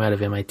that came out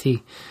of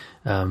MIT.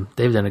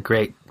 They've done a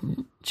great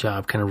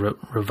job kind of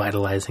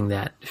revitalizing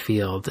that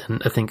field,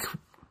 and I think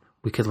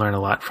we could learn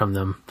a lot from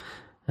them,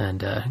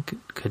 and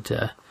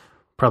could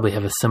probably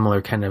have a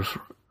similar kind of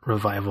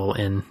revival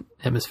in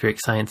atmospheric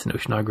science and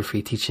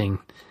oceanography teaching,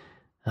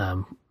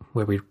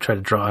 where we try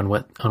to draw on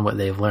what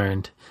they've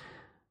learned.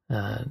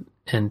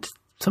 And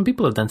some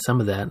people have done some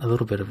of that, a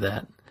little bit of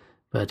that,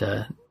 but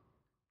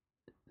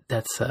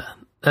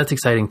that's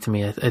exciting to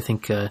me. I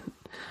think I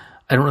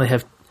don't really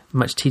have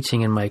much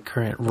teaching in my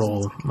current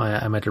role.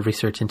 I'm at a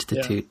research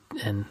institute,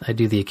 and I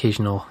do the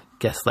occasional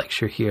guest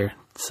lecture here.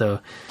 So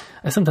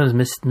I sometimes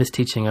miss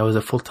teaching. I was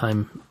a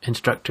full-time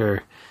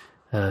instructor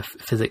of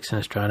physics and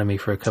astronomy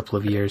for a couple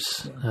of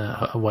years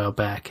a while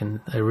back, and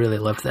I really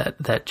loved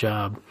that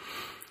job.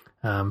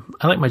 I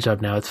like my job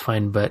now. It's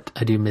fine, but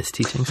I do miss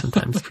teaching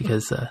sometimes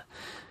because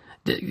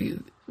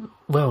you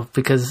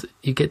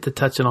get to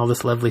touch on all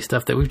this lovely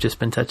stuff that we've just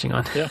been touching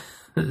on. Yeah.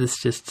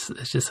 It's just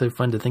so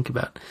fun to think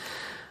about.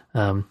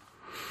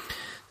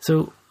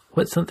 So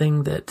what's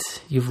something that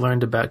you've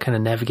learned about kind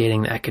of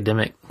navigating the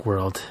academic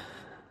world?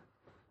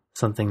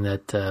 Something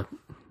that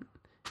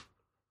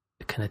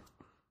kind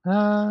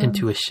of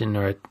intuition,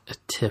 or a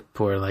tip,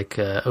 or like,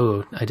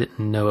 I didn't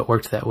know it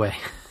worked that way.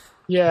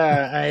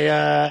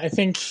 Yeah, I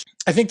think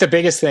the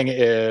biggest thing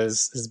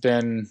has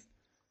been,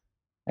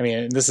 I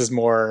mean, this is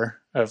more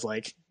of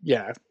like,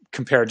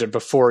 compared to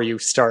before you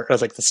start, or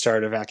like the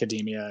start of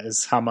academia,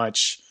 is how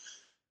much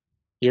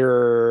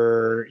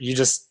you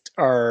just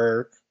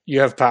you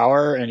have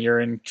power and you're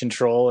in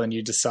control and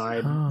you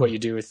decide what you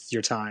do with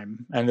your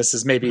time. And this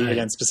is maybe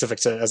again specific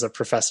to as a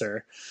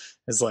professor,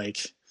 is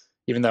like,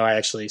 even though I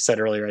actually said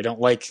earlier, I don't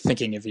like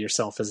thinking of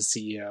yourself as a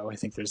CEO. I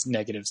think there's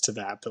negatives to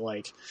that, but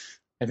like,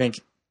 I think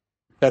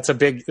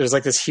there's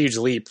like this huge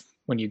leap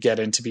when you get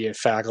into be a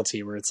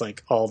faculty where it's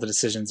like all the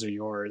decisions are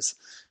yours,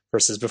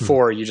 versus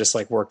before you just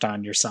like worked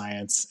on your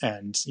science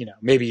and,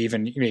 maybe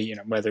even,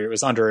 whether it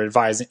was under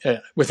advising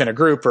within a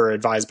group or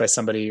advised by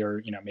somebody,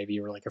 or, maybe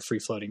you were like a free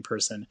floating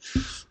person.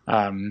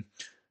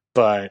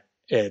 But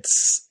I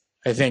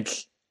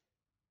think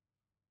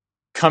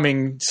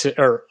coming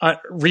to, or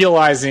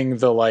realizing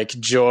the like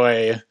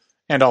joy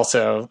and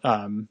also,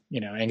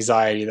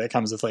 anxiety that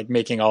comes with like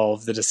making all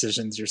of the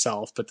decisions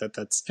yourself, but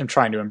I'm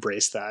trying to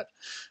embrace that.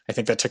 I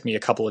think that took me a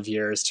couple of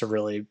years to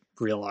really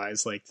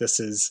realize like, this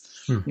is,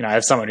 I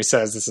have someone who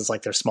says this is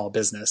like their small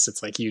business.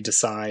 It's like, you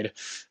decide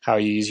how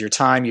you use your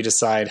time. You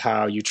decide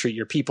how you treat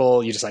your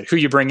people. You decide who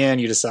you bring in.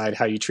 You decide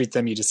how you treat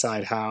them. You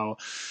decide how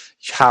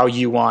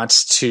you want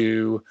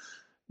to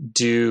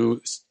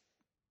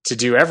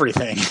do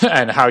everything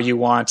and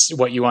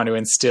what you want to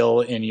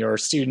instill in your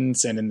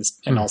students and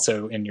and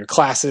also in your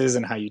classes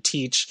and how you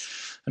teach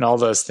and all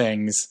those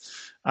things.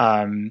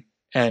 And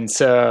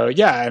so,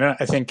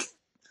 I think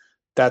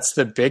that's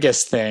the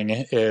biggest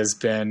thing has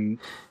been,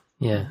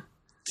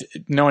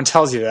 no one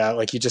tells you that,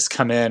 like you just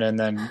come in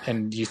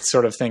and you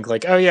sort of think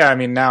like, oh yeah, I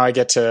mean, now I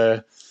get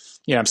to,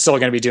 I'm still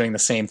going to be doing the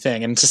same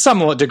thing. And to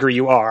some degree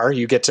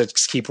you get to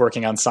keep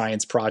working on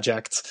science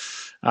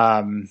projects.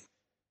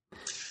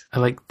 I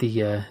like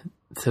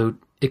so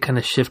it kind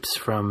of shifts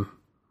from,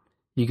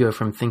 you go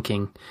from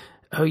thinking,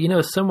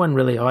 oh, someone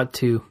really ought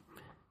to,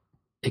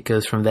 it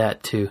goes from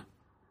that to,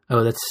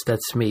 oh,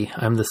 that's me.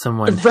 I'm the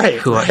someone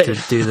who ought to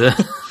do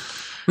the.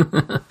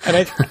 And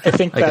I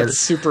think that's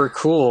super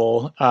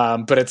cool.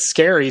 But it's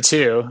scary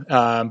too.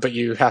 But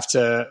you have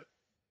to,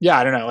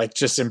 I don't know, like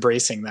just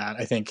embracing that,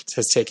 I think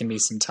has taken me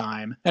some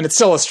time, and it's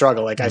still a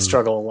struggle. Like I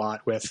struggle a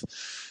lot with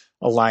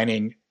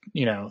aligning,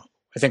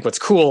 I think what's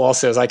cool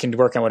also is I can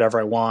work on whatever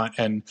I want,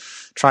 and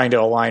trying to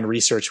align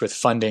research with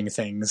funding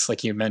things,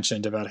 like you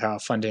mentioned about how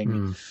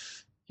funding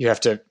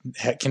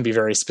can be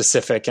very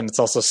specific, and it's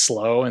also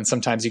slow. And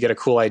sometimes you get a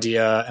cool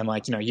idea and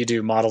like, you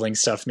do modeling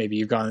stuff. Maybe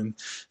you've gone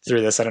through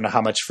this. I don't know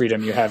how much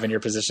freedom you have in your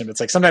position, but it's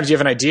like, sometimes you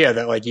have an idea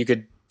that like you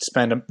could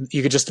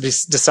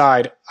just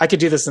decide I could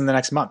do this in the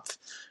next month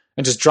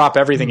and just drop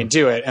everything and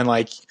do it. And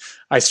like,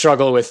 I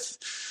struggle with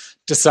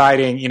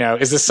deciding,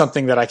 is this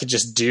something that I could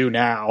just do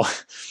now?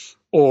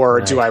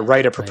 Or do I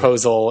write a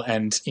proposal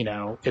and,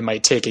 it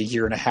might take a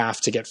year and a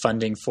half to get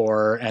funding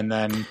for,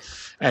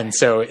 and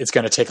so it's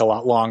going to take a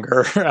lot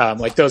longer,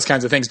 like those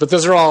kinds of things. But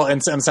those are all,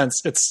 in some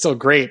sense, it's still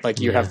great. Like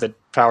you have the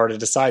power to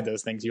decide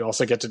those things. You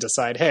also get to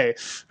decide, hey,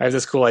 I have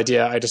this cool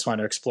idea. I just want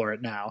to explore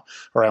it now,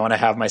 or I want to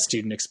have my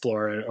student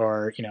explore it,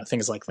 or,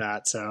 things like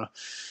that. So,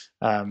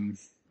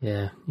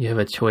 you have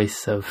a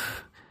choice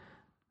of,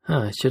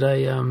 should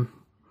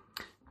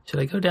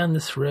I go down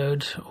this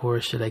road, or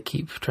should I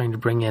keep trying to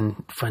bring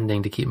in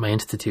funding to keep my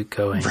institute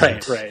going?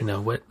 Right.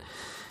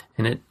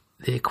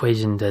 The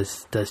equation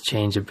does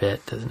change a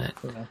bit, doesn't it?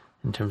 Yeah.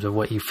 In terms of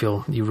what you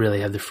feel you really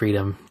have the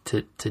freedom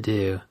to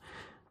do.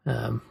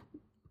 So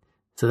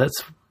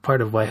that's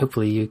part of why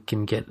hopefully you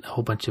can get a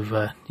whole bunch of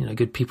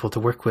good people to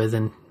work with,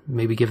 and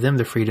maybe give them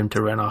the freedom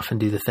to run off and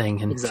do the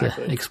thing and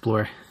to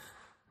explore.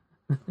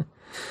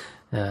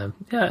 Well,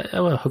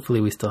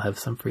 hopefully we still have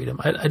some freedom.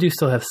 I do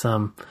still have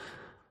some.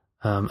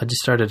 I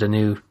just started a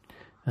new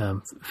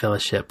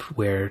fellowship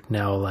where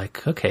now,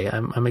 like, okay,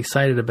 I'm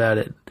excited about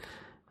it,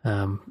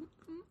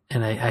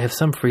 and I have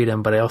some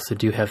freedom, but I also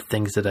do have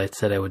things that I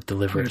said I would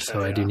deliver.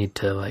 So I do need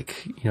to,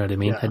 like, you know what I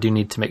mean? Yeah. I do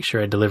need to make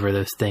sure I deliver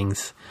those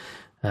things,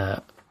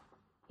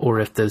 or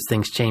if those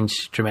things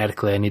change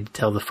dramatically, I need to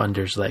tell the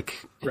funders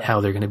like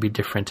how they're going to be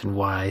different and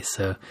why.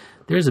 So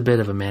there's a bit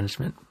of a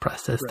management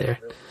process there.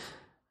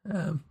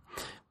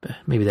 But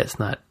maybe that's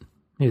not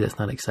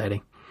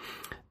exciting.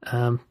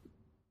 What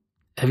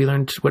have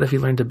you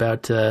learned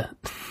about, I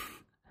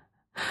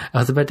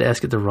was about to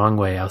ask it the wrong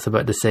way. I was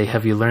about to say,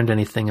 have you learned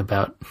anything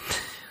about,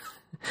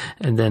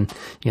 and then,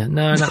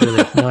 no, not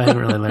really. No, I haven't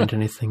really learned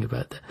anything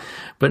about that.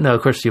 But no,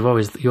 of course, you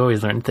always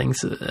learn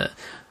things,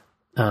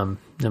 no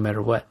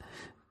matter what.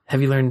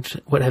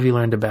 What have you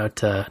learned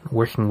about,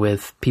 working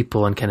with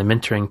people and kind of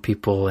mentoring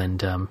people, and,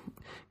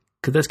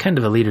 cause that's kind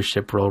of a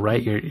leadership role,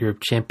 right? You're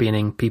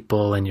championing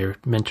people and you're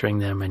mentoring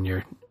them and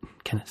you're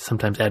kind of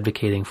sometimes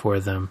advocating for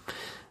them.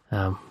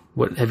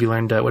 What have you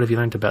learned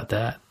about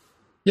that?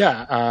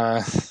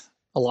 Yeah,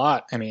 a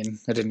lot. I mean,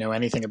 I didn't know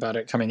anything about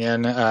it coming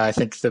in. I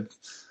think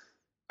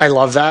I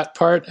love that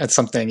part. It's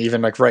something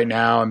even like right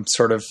now, I'm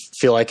sort of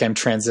feel like I'm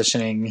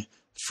transitioning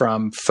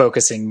from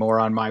focusing more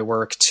on my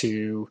work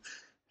to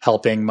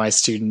helping my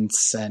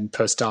students and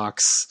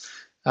postdocs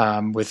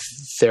with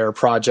their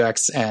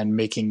projects and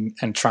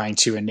trying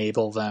to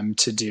enable them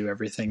to do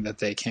everything that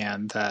they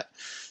can,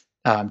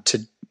 to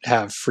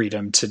have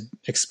freedom to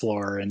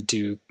explore and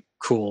do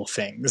cool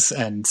things.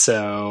 And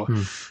so,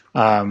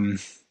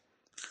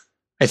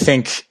 I I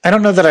think, I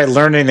don't know that I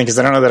learned anything because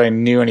I don't know that I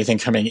knew anything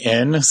coming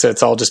in. So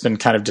it's all just been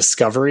kind of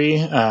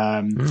discovery.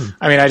 I mean,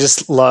 I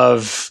just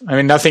love, I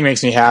mean, nothing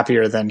makes me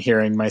happier than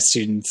hearing my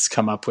students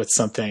come up with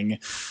something,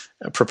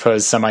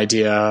 propose some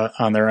idea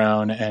on their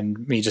own,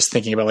 and me just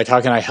thinking about like, how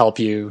can I help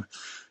you?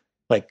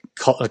 Like,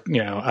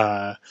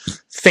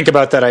 think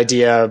about that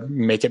idea,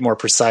 make it more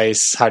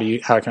precise. How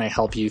can I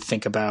help you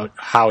think about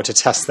how to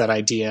test that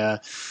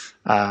idea?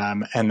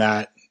 And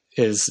that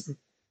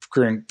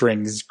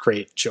brings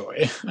great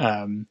joy,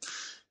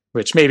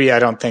 which maybe I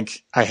don't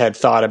think I had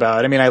thought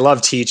about. I mean, I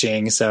love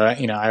teaching, so,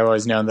 I've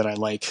always known that I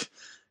like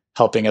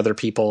helping other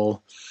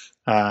people.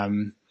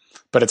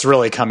 But it's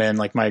really come in,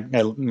 like my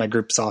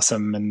group's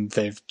awesome, and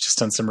they've just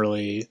done some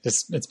really,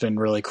 it's been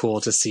really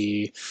cool to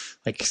see,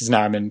 like, cause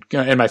now I'm in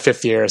my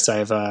 5th year. So I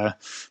have,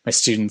 my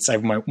students, I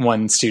have my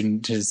one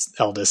student who's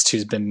eldest,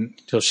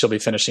 she'll be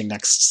finishing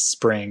next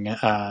spring,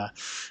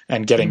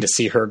 and getting to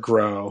see her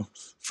grow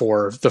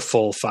for the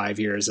full 5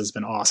 years has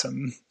been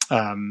awesome.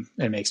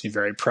 It makes me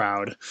very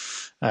proud.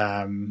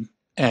 And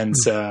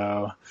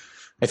so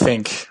I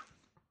think,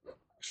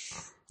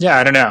 yeah,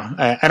 I don't know.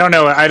 I don't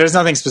know. There's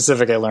nothing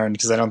specific I learned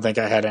because I don't think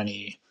I had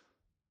any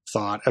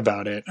thought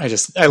about it.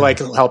 I like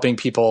helping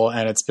people,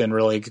 and it's been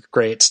really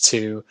great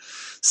to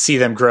see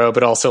them grow,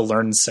 but also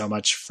learn so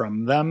much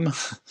from them,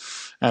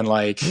 and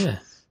like,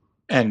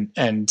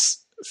 and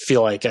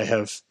feel like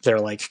they're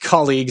like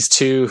colleagues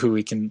too, who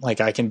I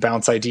can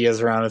bounce ideas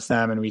around with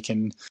them, and we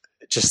can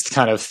just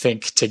kind of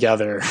think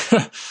together.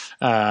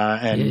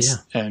 And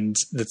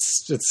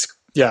it's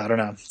I don't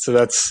know. So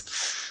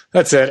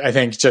that's it. I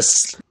think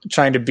just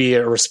trying to be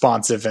a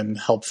responsive and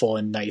helpful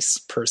and nice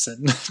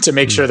person to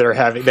make sure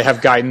they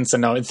have guidance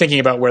and thinking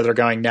about where they're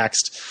going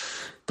next.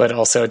 But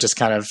also just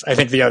kind of, I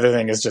think the other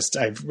thing is just,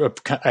 I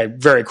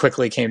very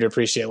quickly came to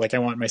appreciate, like, I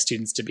want my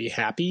students to be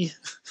happy.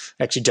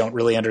 I actually don't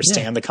really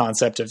understand the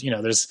concept of, you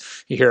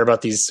hear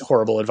about these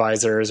horrible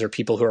advisors or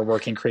people who are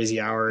working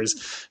crazy hours.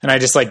 And I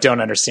just don't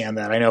understand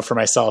that. I know for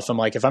myself, I'm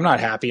like, if I'm not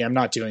happy, I'm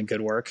not doing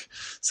good work.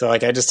 So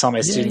like, I just tell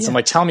my students, I'm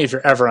like, tell me if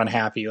you're ever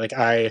unhappy. Like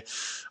I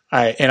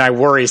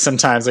worry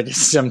sometimes, like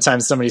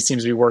sometimes somebody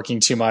seems to be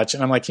working too much,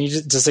 and I'm like, can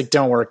you just like,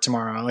 don't work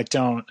tomorrow? Like,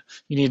 don't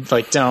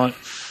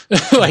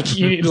like,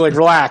 you need to like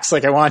relax.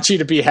 Like, I want you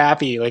to be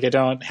happy. Like,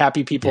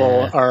 happy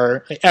people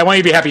I want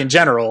you to be happy in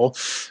general.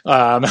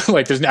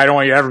 Like I don't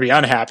want you to ever be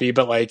unhappy,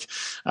 but like,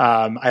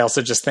 I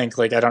also just think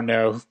like, I don't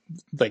know,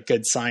 like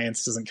good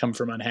science doesn't come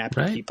from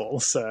unhappy people.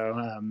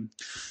 So,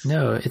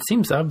 no, it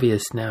seems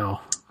obvious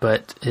now,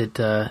 but it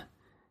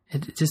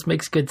just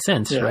makes good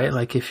sense, right?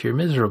 Like if you're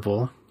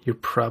miserable, you're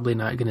probably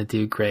not going to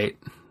do great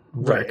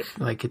work. Right.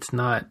 Like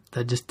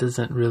that just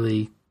doesn't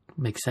really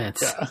make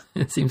sense. Yeah.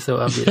 It seems so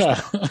obvious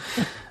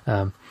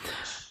now.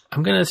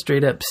 I'm going to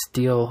straight up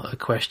steal a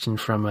question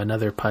from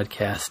another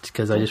podcast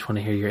because I just want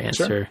to hear your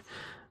answer.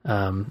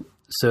 Sure.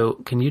 So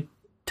can you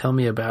tell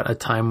me about a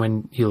time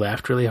when you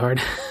laughed really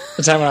hard?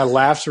 A time when I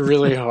laughed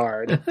really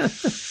hard.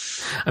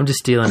 I'm just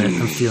stealing it.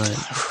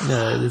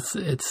 No,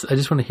 I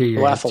just want to hear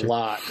your answer.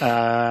 Laugh a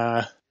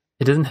lot.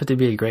 It doesn't have to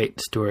be a great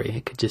story.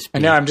 It could just be.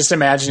 I know. I'm just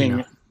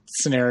imagining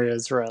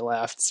scenarios where I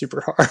laughed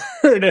super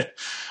hard.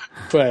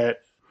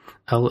 But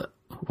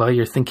while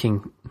you're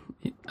thinking,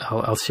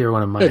 I'll share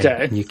one of mine. Okay.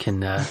 And you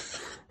can.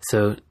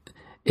 So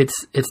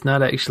it's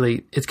not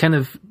actually. It's kind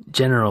of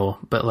general,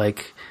 but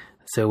like,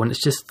 so when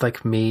it's just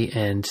like me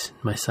and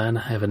my son,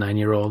 I have a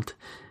 9-year-old,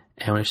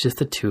 and when it's just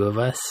the two of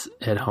us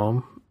at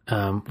home,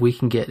 we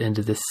can get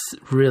into this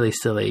really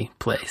silly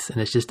place,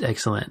 and it's just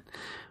excellent.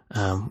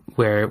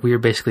 Where we are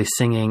basically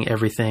singing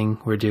everything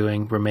we're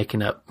doing. We're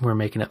making up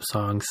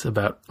songs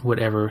about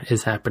whatever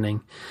is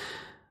happening.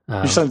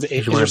 Your son's 8.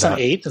 Is your son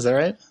 8? Is that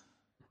right?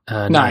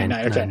 9.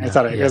 Okay. I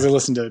thought because I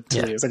listened to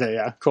these. Okay.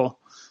 Yeah. Cool.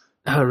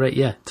 Oh, right.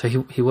 Yeah. So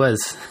he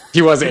was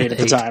 8 at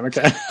the time.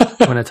 Okay.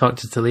 When I talked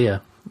to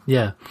Talia.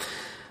 Yeah.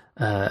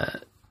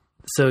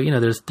 So,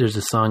 there's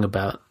a song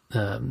about,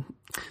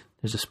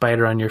 there's a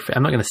spider on your face.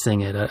 I'm not going to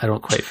sing it. I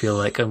don't quite feel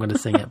like I'm going to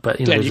sing it, but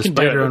there's a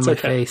spider on my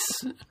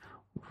face.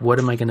 What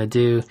am I going to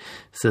do?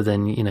 So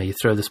then, you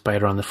throw the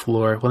spider on the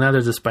floor. Well, now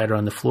there's a spider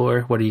on the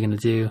floor. What are you going to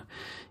do?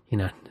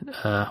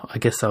 I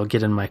guess I'll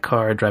get in my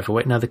car, drive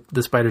away. Now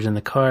the spider's in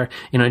the car.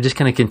 It just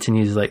kind of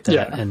continues like that.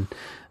 Yeah. And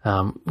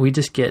we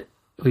just get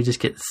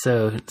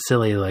so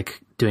silly,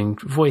 like doing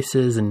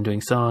voices and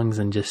doing songs,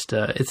 and just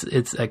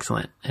it's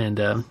excellent.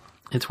 And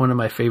it's one of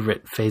my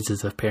favorite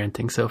phases of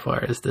parenting so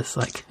far. Is this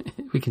like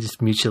we can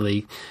just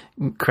mutually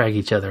crack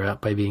each other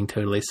up by being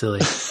totally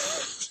silly.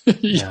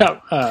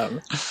 Yeah.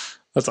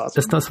 That's awesome.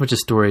 That's not so much a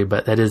story,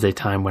 but that is a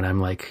time when I'm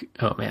like,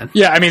 oh man.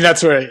 Yeah. I mean,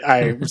 that's where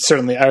I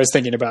was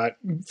thinking about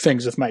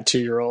things with my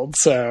 2-year-old.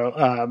 So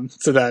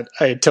that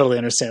I totally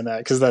understand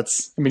that. Cause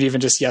even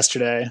just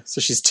yesterday,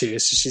 so she's 2,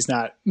 so she's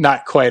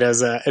not quite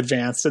as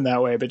advanced in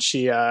that way, but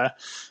she, this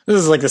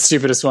is like the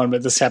stupidest one,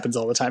 but this happens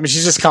all the time. And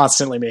she's just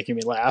constantly making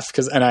me laugh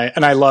and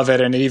I love it.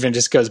 And it even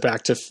just goes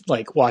back to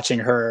like watching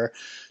her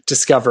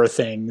discover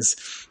things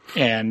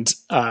and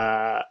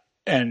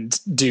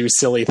do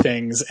silly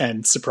things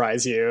and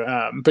surprise you.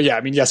 But yeah,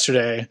 I mean,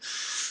 yesterday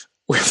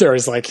there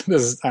was like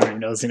this. I don't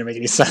even know if it's gonna make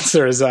any sense.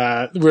 There was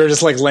we were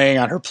just like laying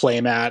on her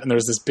play mat, and there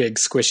was this big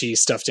squishy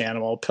stuffed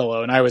animal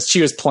pillow, and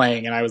she was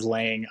playing, and I was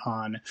laying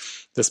on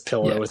this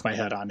pillow with my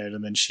head on it,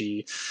 and then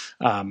she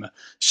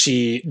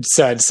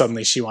said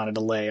suddenly she wanted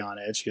to lay on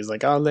it. She was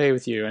like, "I'll lay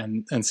with you,"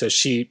 and so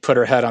she put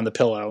her head on the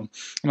pillow,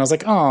 and I was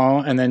like, "Oh,"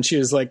 and then she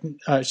was like,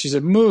 she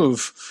said,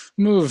 "Move,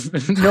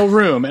 no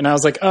room," and I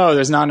was like, "Oh,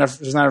 there's not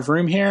enough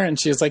room here," and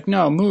she was like,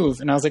 "No, move,"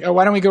 and I was like, "Oh,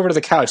 why don't we go over to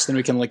the couch? Then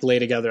we can like lay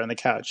together on the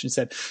couch." She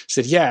said,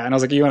 "Yeah," and I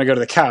was like, "You want to go to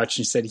the couch?"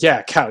 And she said,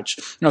 "Yeah, couch,"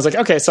 and I was like,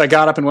 "Okay," so I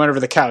got up and went over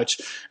to the couch,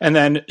 and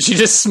then she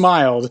just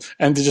smiled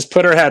and just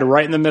put her head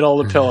right in the middle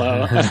of the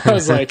pillow, and I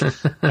was like,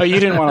 "Oh, you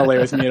didn't want to lay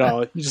with me at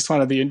all. You just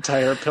wanted the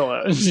entire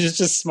pillow." And she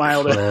just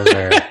smiled at me.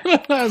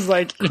 I was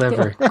like,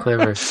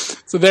 clever.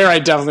 So there I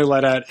definitely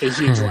let out a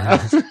huge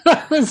laugh.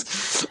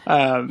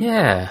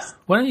 Yeah.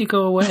 Why don't you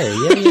go away?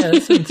 Yeah,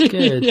 that sounds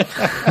good. Yeah.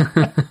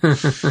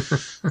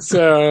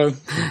 So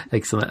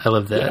excellent. I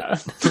love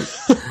that.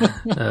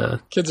 Yeah.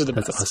 Kids are the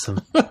best. That's awesome.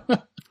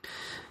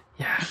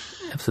 Yeah,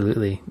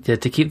 absolutely. Yeah,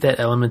 to keep that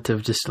element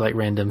of just like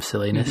random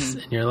silliness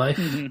in your life,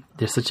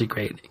 there's such a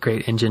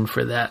great engine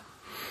for that.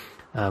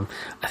 I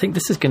think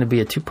this is going to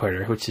be a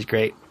two-parter, which is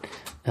great.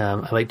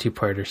 I like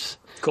two-parters.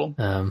 Cool.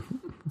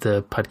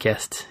 The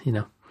podcast,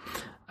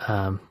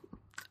 I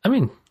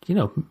mean,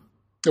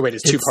 Oh, wait,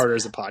 is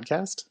two-parters a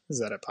podcast? Is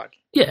that a podcast?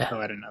 Yeah. Oh,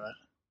 I didn't know that.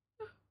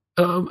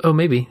 Oh,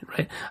 maybe,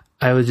 right.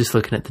 I was just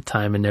looking at the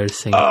time and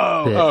noticing.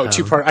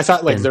 Two-part. I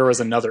thought there was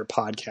another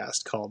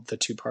podcast called The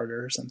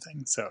Two-Parter or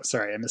something. So,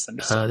 sorry, I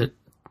misunderstood.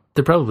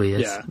 There probably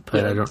is,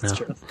 but I don't know.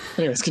 True.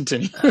 Anyways,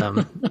 continue.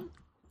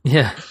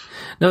 Yeah.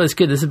 No, it's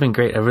good. This has been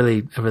great. I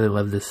really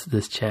love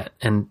this chat,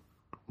 and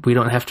we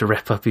don't have to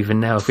wrap up even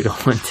now if we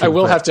don't want to. I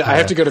will have to. I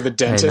have to go to the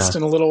dentist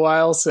in a little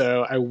while,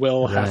 so I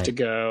will have to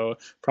go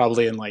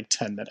probably in like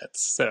 10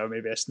 minutes. So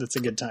maybe that's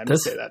a good time to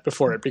say that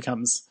before it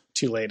becomes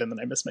too late and then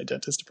I miss my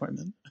dentist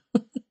appointment.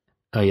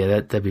 Oh yeah,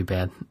 that'd be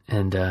bad.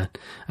 And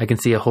I can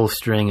see a whole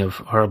string of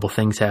horrible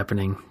things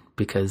happening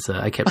because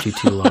I kept you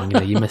too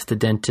long. You missed the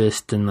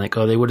dentist, and like,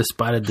 oh, they would have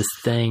spotted this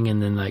thing,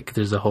 and then like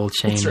there's a whole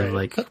chain of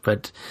like,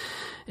 but.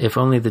 If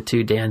only the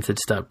two Dans had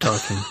stopped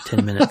talking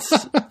 10 minutes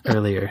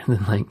earlier,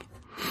 then like,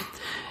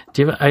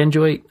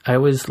 I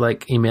was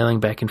like emailing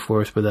back and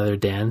forth with other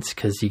Dans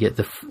because you get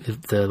the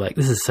like,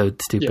 this is so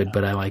stupid,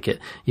 but I like it.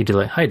 You do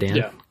like, "Hi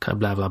Dan,"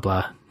 blah, blah,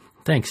 blah.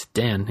 "Thanks,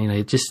 Dan."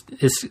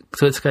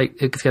 It's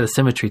like, it's got a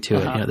symmetry to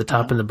it. At the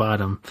top and the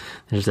bottom,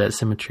 there's that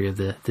symmetry of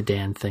the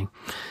Dan thing.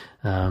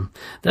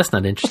 That's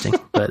not interesting,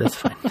 but that's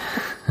fine.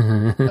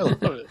 I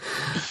love it.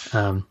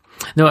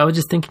 No, I was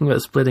just thinking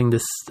about splitting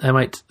this. I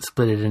might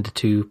split it into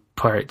two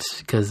parts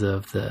because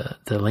of the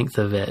length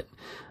of it.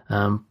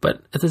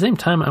 But at the same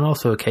time, I'm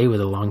also okay with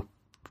a long.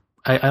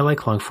 I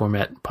like long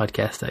format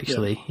podcasts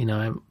actually.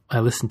 Yeah. I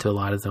listen to a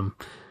lot of them,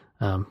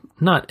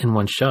 not in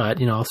one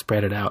shot. I'll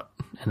spread it out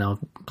and I'll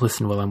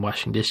listen while I'm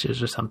washing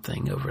dishes or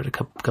something over a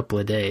couple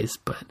of days.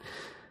 But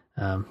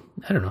I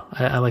don't know.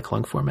 I like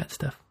long format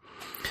stuff.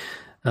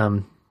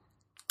 So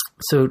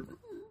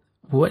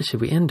what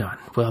should we end on?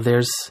 Well,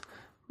 there's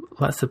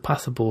lots of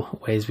possible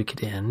ways we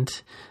could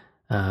end.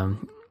 I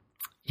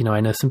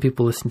know some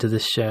people listen to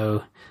this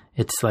show.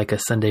 It's like a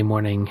Sunday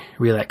morning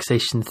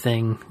relaxation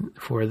thing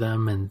for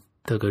them, and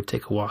they'll go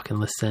take a walk and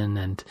listen.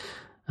 And,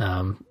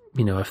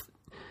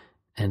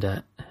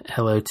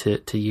 hello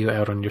to you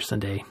out on your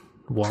Sunday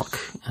walk.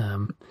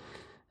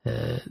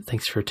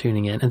 Thanks for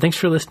tuning in, and thanks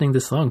for listening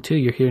this long too.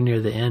 You're here near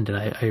the end, and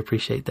I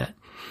appreciate that.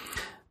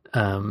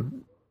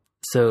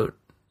 So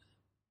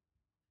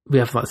we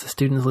have lots of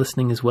students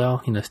listening as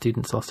well.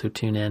 Students also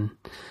tune in,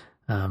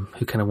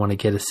 who kind of want to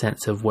get a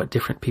sense of what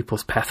different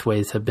people's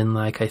pathways have been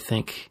like, I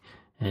think,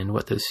 and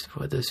what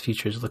those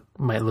futures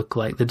might look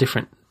like, the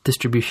different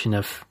distribution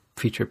of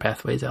future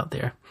pathways out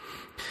there.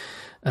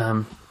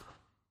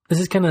 This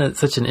is kind of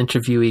such an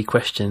interviewee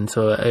question,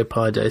 so I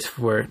apologize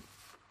for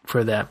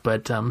that.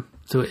 But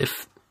so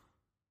if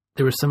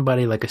there was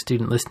somebody like a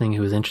student listening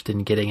who was interested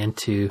in getting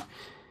into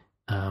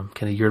kind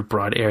of your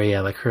broad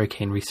area, like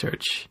hurricane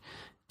research,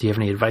 do you have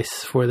any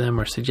advice for them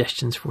or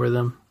suggestions for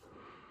them?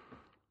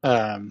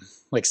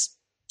 Like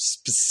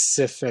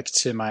specific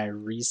to my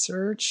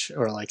research,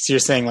 or like, so you're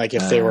saying like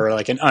if they were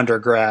like an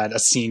undergrad, a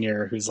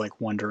senior who's like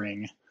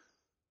wondering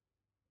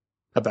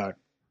about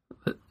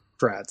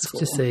grad school.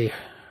 Let's just say,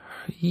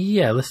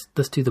 yeah,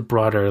 let's do the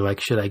broader,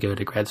 like, should I go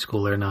to grad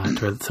school or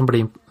not? Or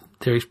somebody,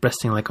 they're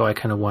expressing like, oh, I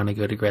kind of want to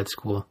go to grad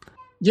school.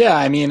 Yeah.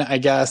 I mean, I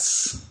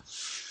guess,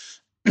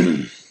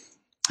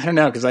 I don't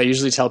know. 'Cause I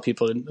usually tell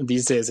people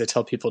these days, I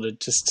tell people to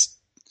just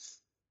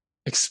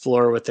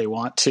explore what they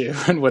want to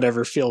and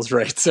whatever feels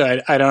right. So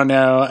I don't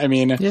know. I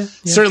mean,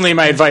 certainly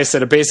my advice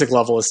at a basic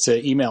level is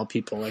to email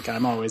people. Like,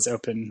 I'm always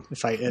open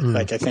if I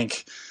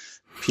think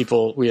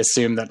people, we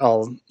assume that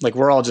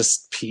we're all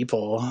just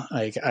people.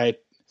 Like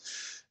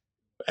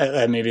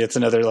maybe it's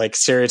another like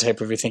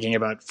stereotype of you thinking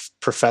about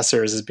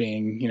professors as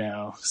being,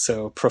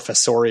 so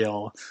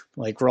professorial.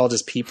 Like we're all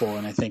just people.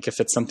 And I think if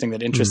it's something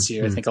that interests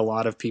you, I think a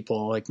lot of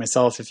people like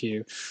myself, if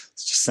you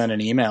just send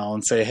an email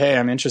and say, hey,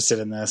 I'm interested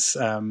in this,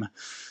 that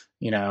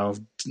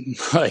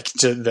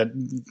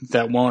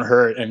won't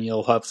hurt. And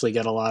you'll probably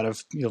get a lot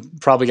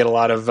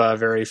of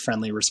very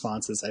friendly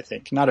responses, I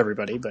think. Not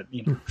everybody, but,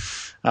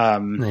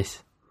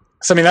 Nice.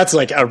 So, I mean, that's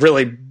like a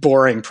really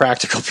boring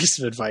practical piece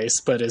of advice,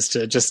 but is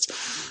to just,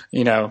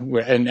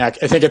 and I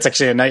think it's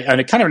actually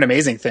a kind of an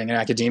amazing thing in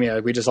academia.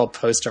 Like we just all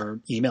post our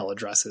email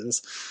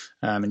addresses,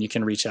 and you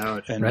can reach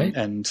out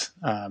and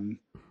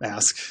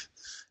ask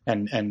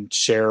and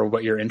share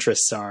what your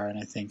interests are. And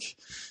I think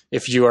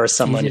if you are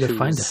someone who's...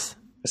 find us.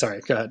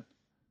 Sorry, go ahead.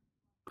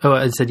 Oh,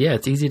 I said,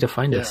 it's easy to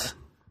find us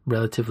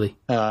relatively.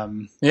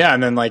 And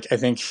then like, I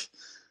think,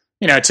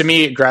 to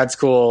me, grad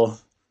school,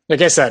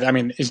 like I said, I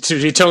mean,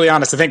 to be totally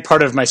honest, I think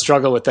part of my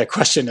struggle with that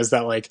question is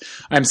that like,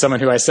 I'm someone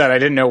who I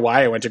didn't know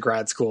why I went to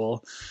grad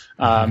school.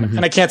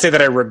 And I can't say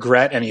that I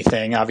regret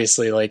anything.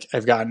 Obviously, like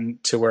I've gotten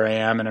to where I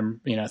am and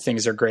I'm,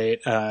 things are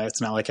great.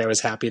 It's not like I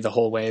was happy the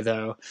whole way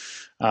though.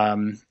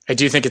 I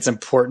do think it's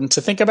important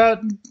to think about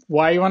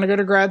why you want to go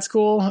to grad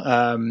school.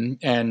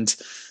 And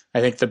I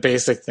think the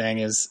basic thing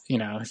is,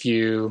 if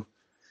you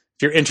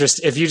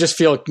just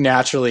feel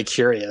naturally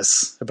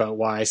curious about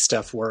why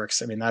stuff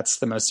works, I mean, that's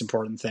the most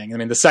important thing. I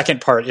mean, the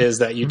second part is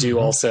that you do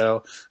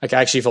also, like,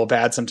 I actually feel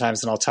bad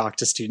sometimes, and I'll talk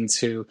to students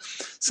who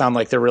sound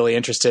like they're really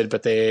interested,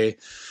 but they,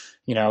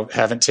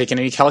 haven't taken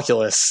any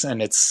calculus, and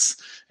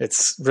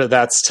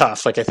that's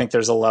tough. Like, I think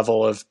there's a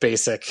level of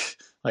basic,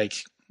 like,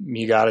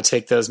 you got to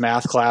take those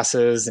math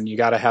classes and you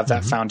got to have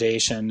that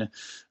foundation,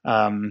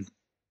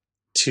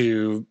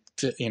 to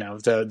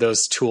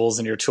those tools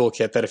in your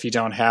toolkit that if you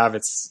don't have, I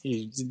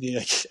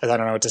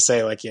don't know what to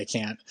say. Like I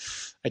can't,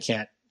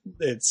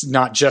 it's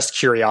not just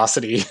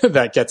curiosity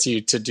that gets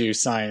you to do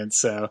science.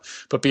 So,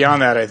 but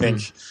beyond that, I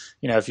think,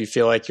 if you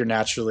feel like you're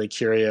naturally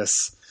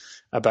curious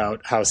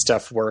about how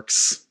stuff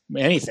works,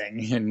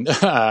 anything, and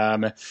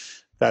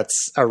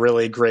that's a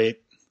really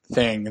great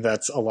thing.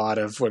 That's a lot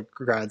of what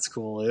grad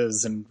school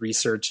is and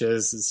research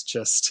is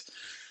just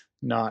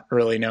not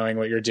really knowing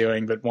what you're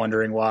doing, but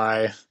wondering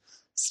why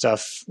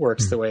stuff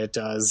works the way it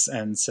does.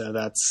 And so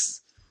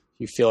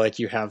you feel like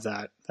you have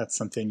that's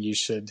something you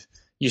should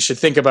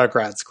think about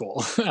grad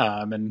school.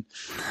 And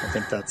I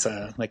think that's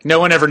like, no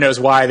one ever knows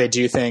why they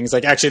do things.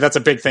 Like, actually, that's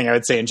a big thing I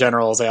would say in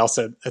general. Is I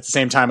also, at the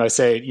same time, I would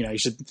say,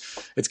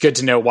 it's good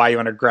to know why you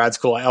went to grad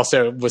school. I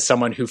also was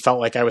someone who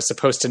felt like I was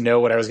supposed to know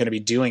what I was going to be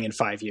doing in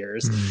 5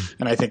 years.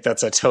 And I think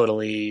that's you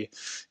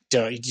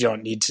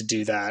don't need to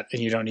do that,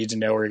 and you don't need to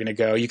know where you're going to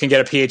go. You can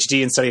get a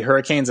PhD and study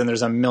hurricanes, and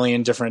there's a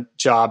million different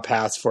job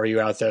paths for you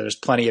out there. There's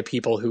plenty of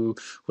people who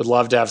would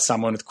love to have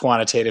someone with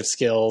quantitative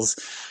skills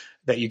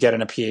that you get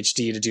in a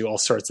PhD to do all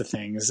sorts of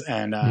things.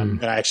 And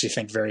I actually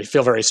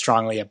feel very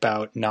strongly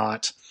about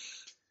not,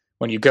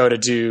 when you go to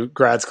do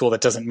grad school,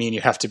 that doesn't mean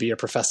you have to be a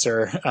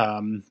professor.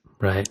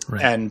 Right.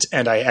 And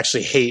I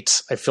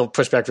feel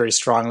pushed back very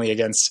strongly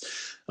against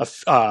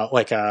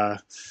a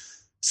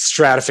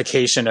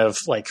stratification of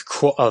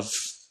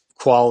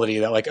quality,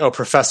 that like,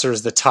 professor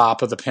is the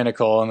top of the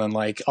pinnacle, and then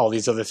like all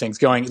these other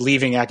things,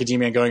 leaving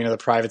academia and going into the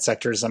private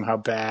sector is somehow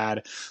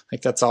bad.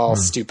 Like, that's all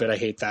stupid. I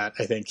hate that.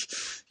 I think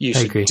you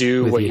should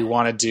do what you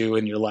want to do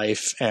in your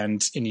life,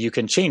 and you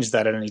can change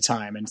that at any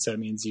time. And so it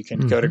means you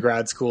can go to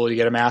grad school, you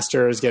get a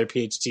master's, get a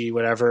PhD,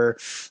 whatever.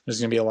 There's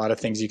going to be a lot of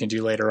things you can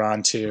do later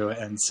on too.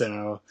 And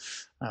so,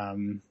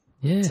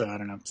 so I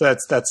don't know. So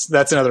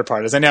that's another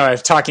part. Is I know I'm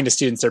talking to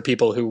students, there are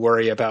people who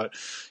worry about,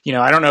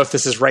 I don't know if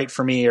this is right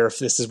for me or if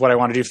this is what I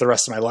want to do for the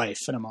rest of my life.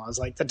 And I'm always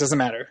like, that doesn't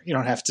matter. You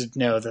don't have to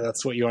know that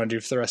that's what you want to do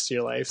for the rest of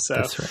your life.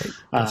 So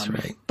that's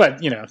right.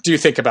 But do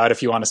think about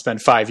if you want to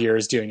spend 5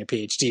 years doing a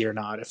PhD or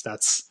not. If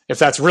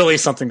that's really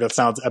something that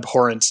sounds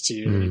abhorrent to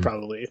you,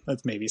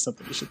 that's maybe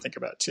something you should think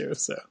about too.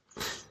 So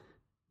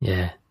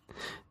yeah.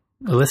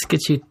 Well, let's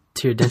get you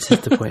to your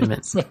dentist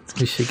appointment.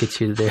 We should get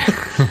you there.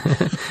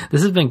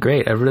 This has been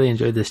great. I really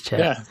enjoyed this chat.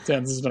 Yeah,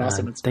 Dan, this has been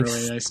awesome. It's been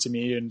really nice to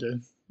meet you and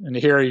to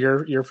hear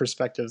your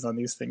perspectives on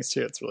these things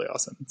too. It's really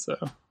awesome. So,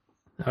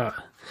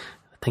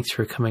 thanks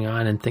for coming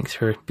on, and thanks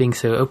for being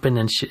so open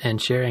and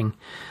sharing.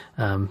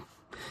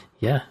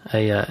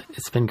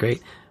 It's been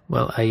great.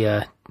 Well,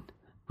 I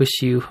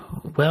wish you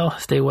well,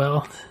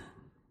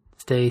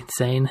 stay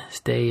sane,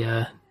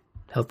 stay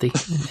healthy.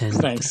 And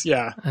thanks.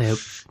 Yeah. I hope.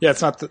 Yeah.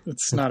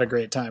 It's not a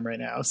great time right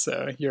now.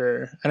 So I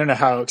don't know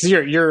how, cause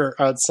you're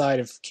outside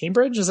of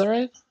Cambridge. Is that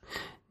right?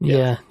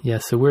 Yeah.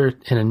 So we're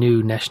in a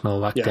new national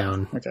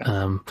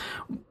lockdown,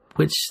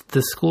 which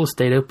the school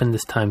stayed open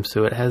this time.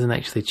 So it hasn't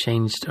actually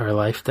changed our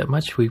life that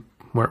much. We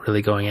weren't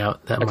really going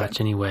out that much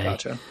anyway.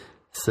 Gotcha.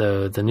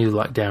 So the new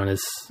lockdown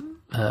is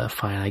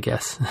fine, I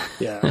guess.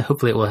 Yeah.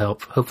 Hopefully it will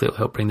help. Hopefully it will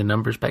help bring the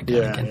numbers back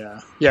down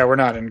again. Yeah, we're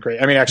not in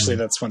great. I mean, actually,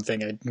 that's one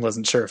thing I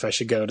wasn't sure if I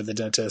should go to the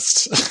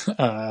dentist,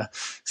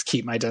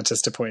 keep my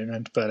dentist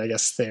appointment, but I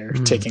guess they're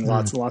taking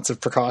lots and lots of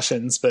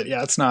precautions. But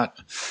yeah, it's not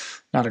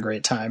a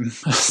great time.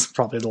 It's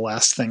probably the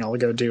last thing I'll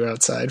go do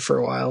outside for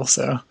a while.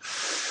 So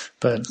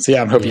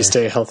yeah, I hope you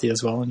stay healthy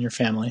as well and your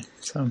family.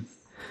 So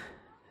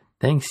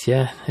thanks.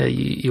 Yeah,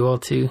 you all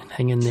too.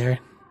 Hang in there.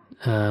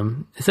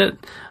 Is that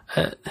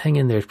hang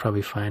in there is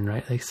probably fine,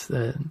 right?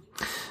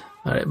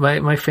 All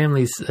right, my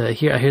family's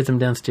here. I hear them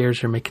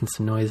downstairs. They're making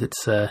some noise.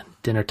 It's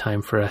dinner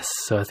time for us,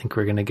 so I think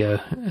we're gonna go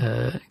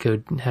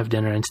have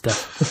dinner and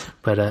stuff.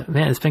 But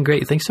man, it's been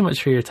great. Thanks so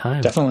much for your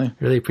time. Definitely,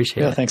 really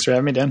appreciate it. Yeah, thanks for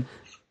having me, Dan.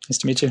 Nice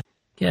to meet you.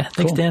 Yeah,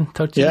 thanks, Dan.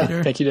 Talk to you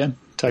later. Thank you, Dan.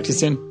 Talk to you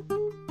soon.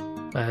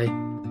 Bye.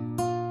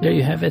 There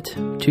you have it.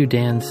 2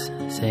 Dans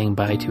saying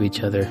bye to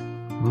each other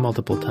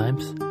multiple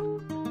times.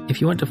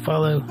 If you want to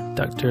follow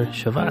Dr.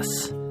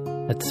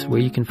 Shavas, that's where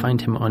you can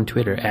find him on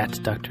Twitter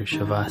at Dr.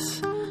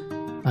 Shavas.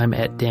 I'm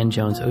at Dan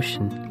Jones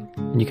Ocean,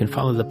 and you can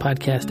follow the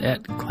podcast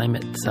at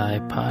Climate Sci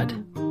Pod.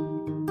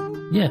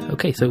 Yeah,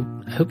 okay, so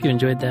I hope you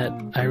enjoyed that.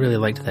 I really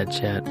liked that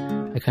chat.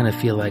 I kind of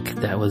feel like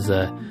that was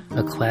a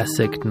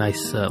classic,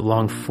 nice,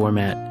 long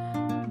format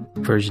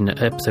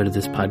episode of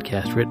this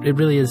podcast. Where it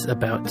really is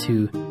about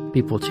 2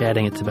 people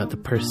chatting. It's about the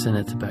person.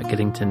 It's about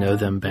getting to know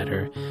them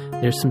better.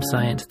 There's some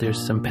science,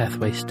 there's some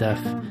pathway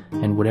stuff,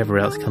 and whatever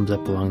else comes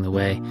up along the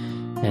way.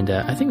 And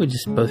I think we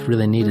just both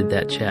really needed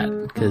that chat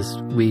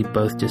because we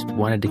both just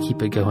wanted to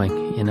keep it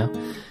going, you know?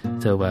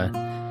 So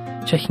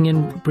checking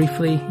in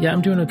briefly. Yeah,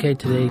 I'm doing okay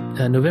today.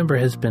 November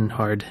has been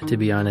hard, to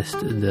be honest.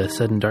 The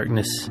sudden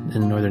darkness in the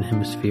Northern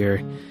Hemisphere,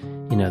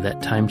 you know,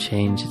 that time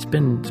change. It's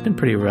been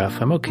pretty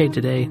rough. I'm okay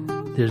today.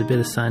 There's a bit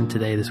of sun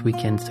today this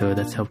weekend, so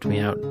that's helped me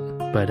out.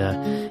 But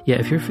yeah,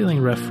 if you're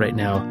feeling rough right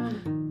now,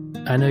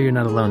 I know you're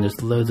not alone.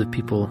 There's loads of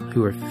people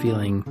who are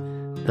feeling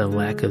the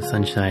lack of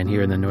sunshine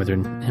here in the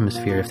Northern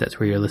Hemisphere, if that's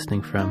where you're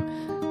listening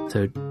from.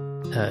 So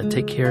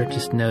take care.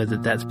 Just know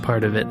that that's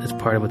part of it. That's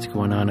part of what's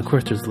going on. Of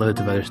course, there's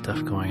loads of other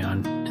stuff going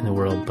on in the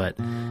world, but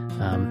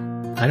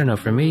I don't know.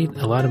 For me,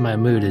 a lot of my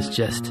mood is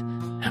just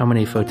how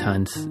many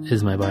photons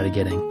is my body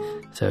getting.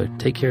 So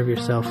take care of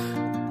yourself.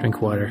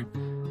 Drink water.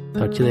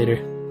 Talk to you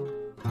later.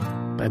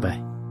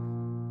 Bye-bye.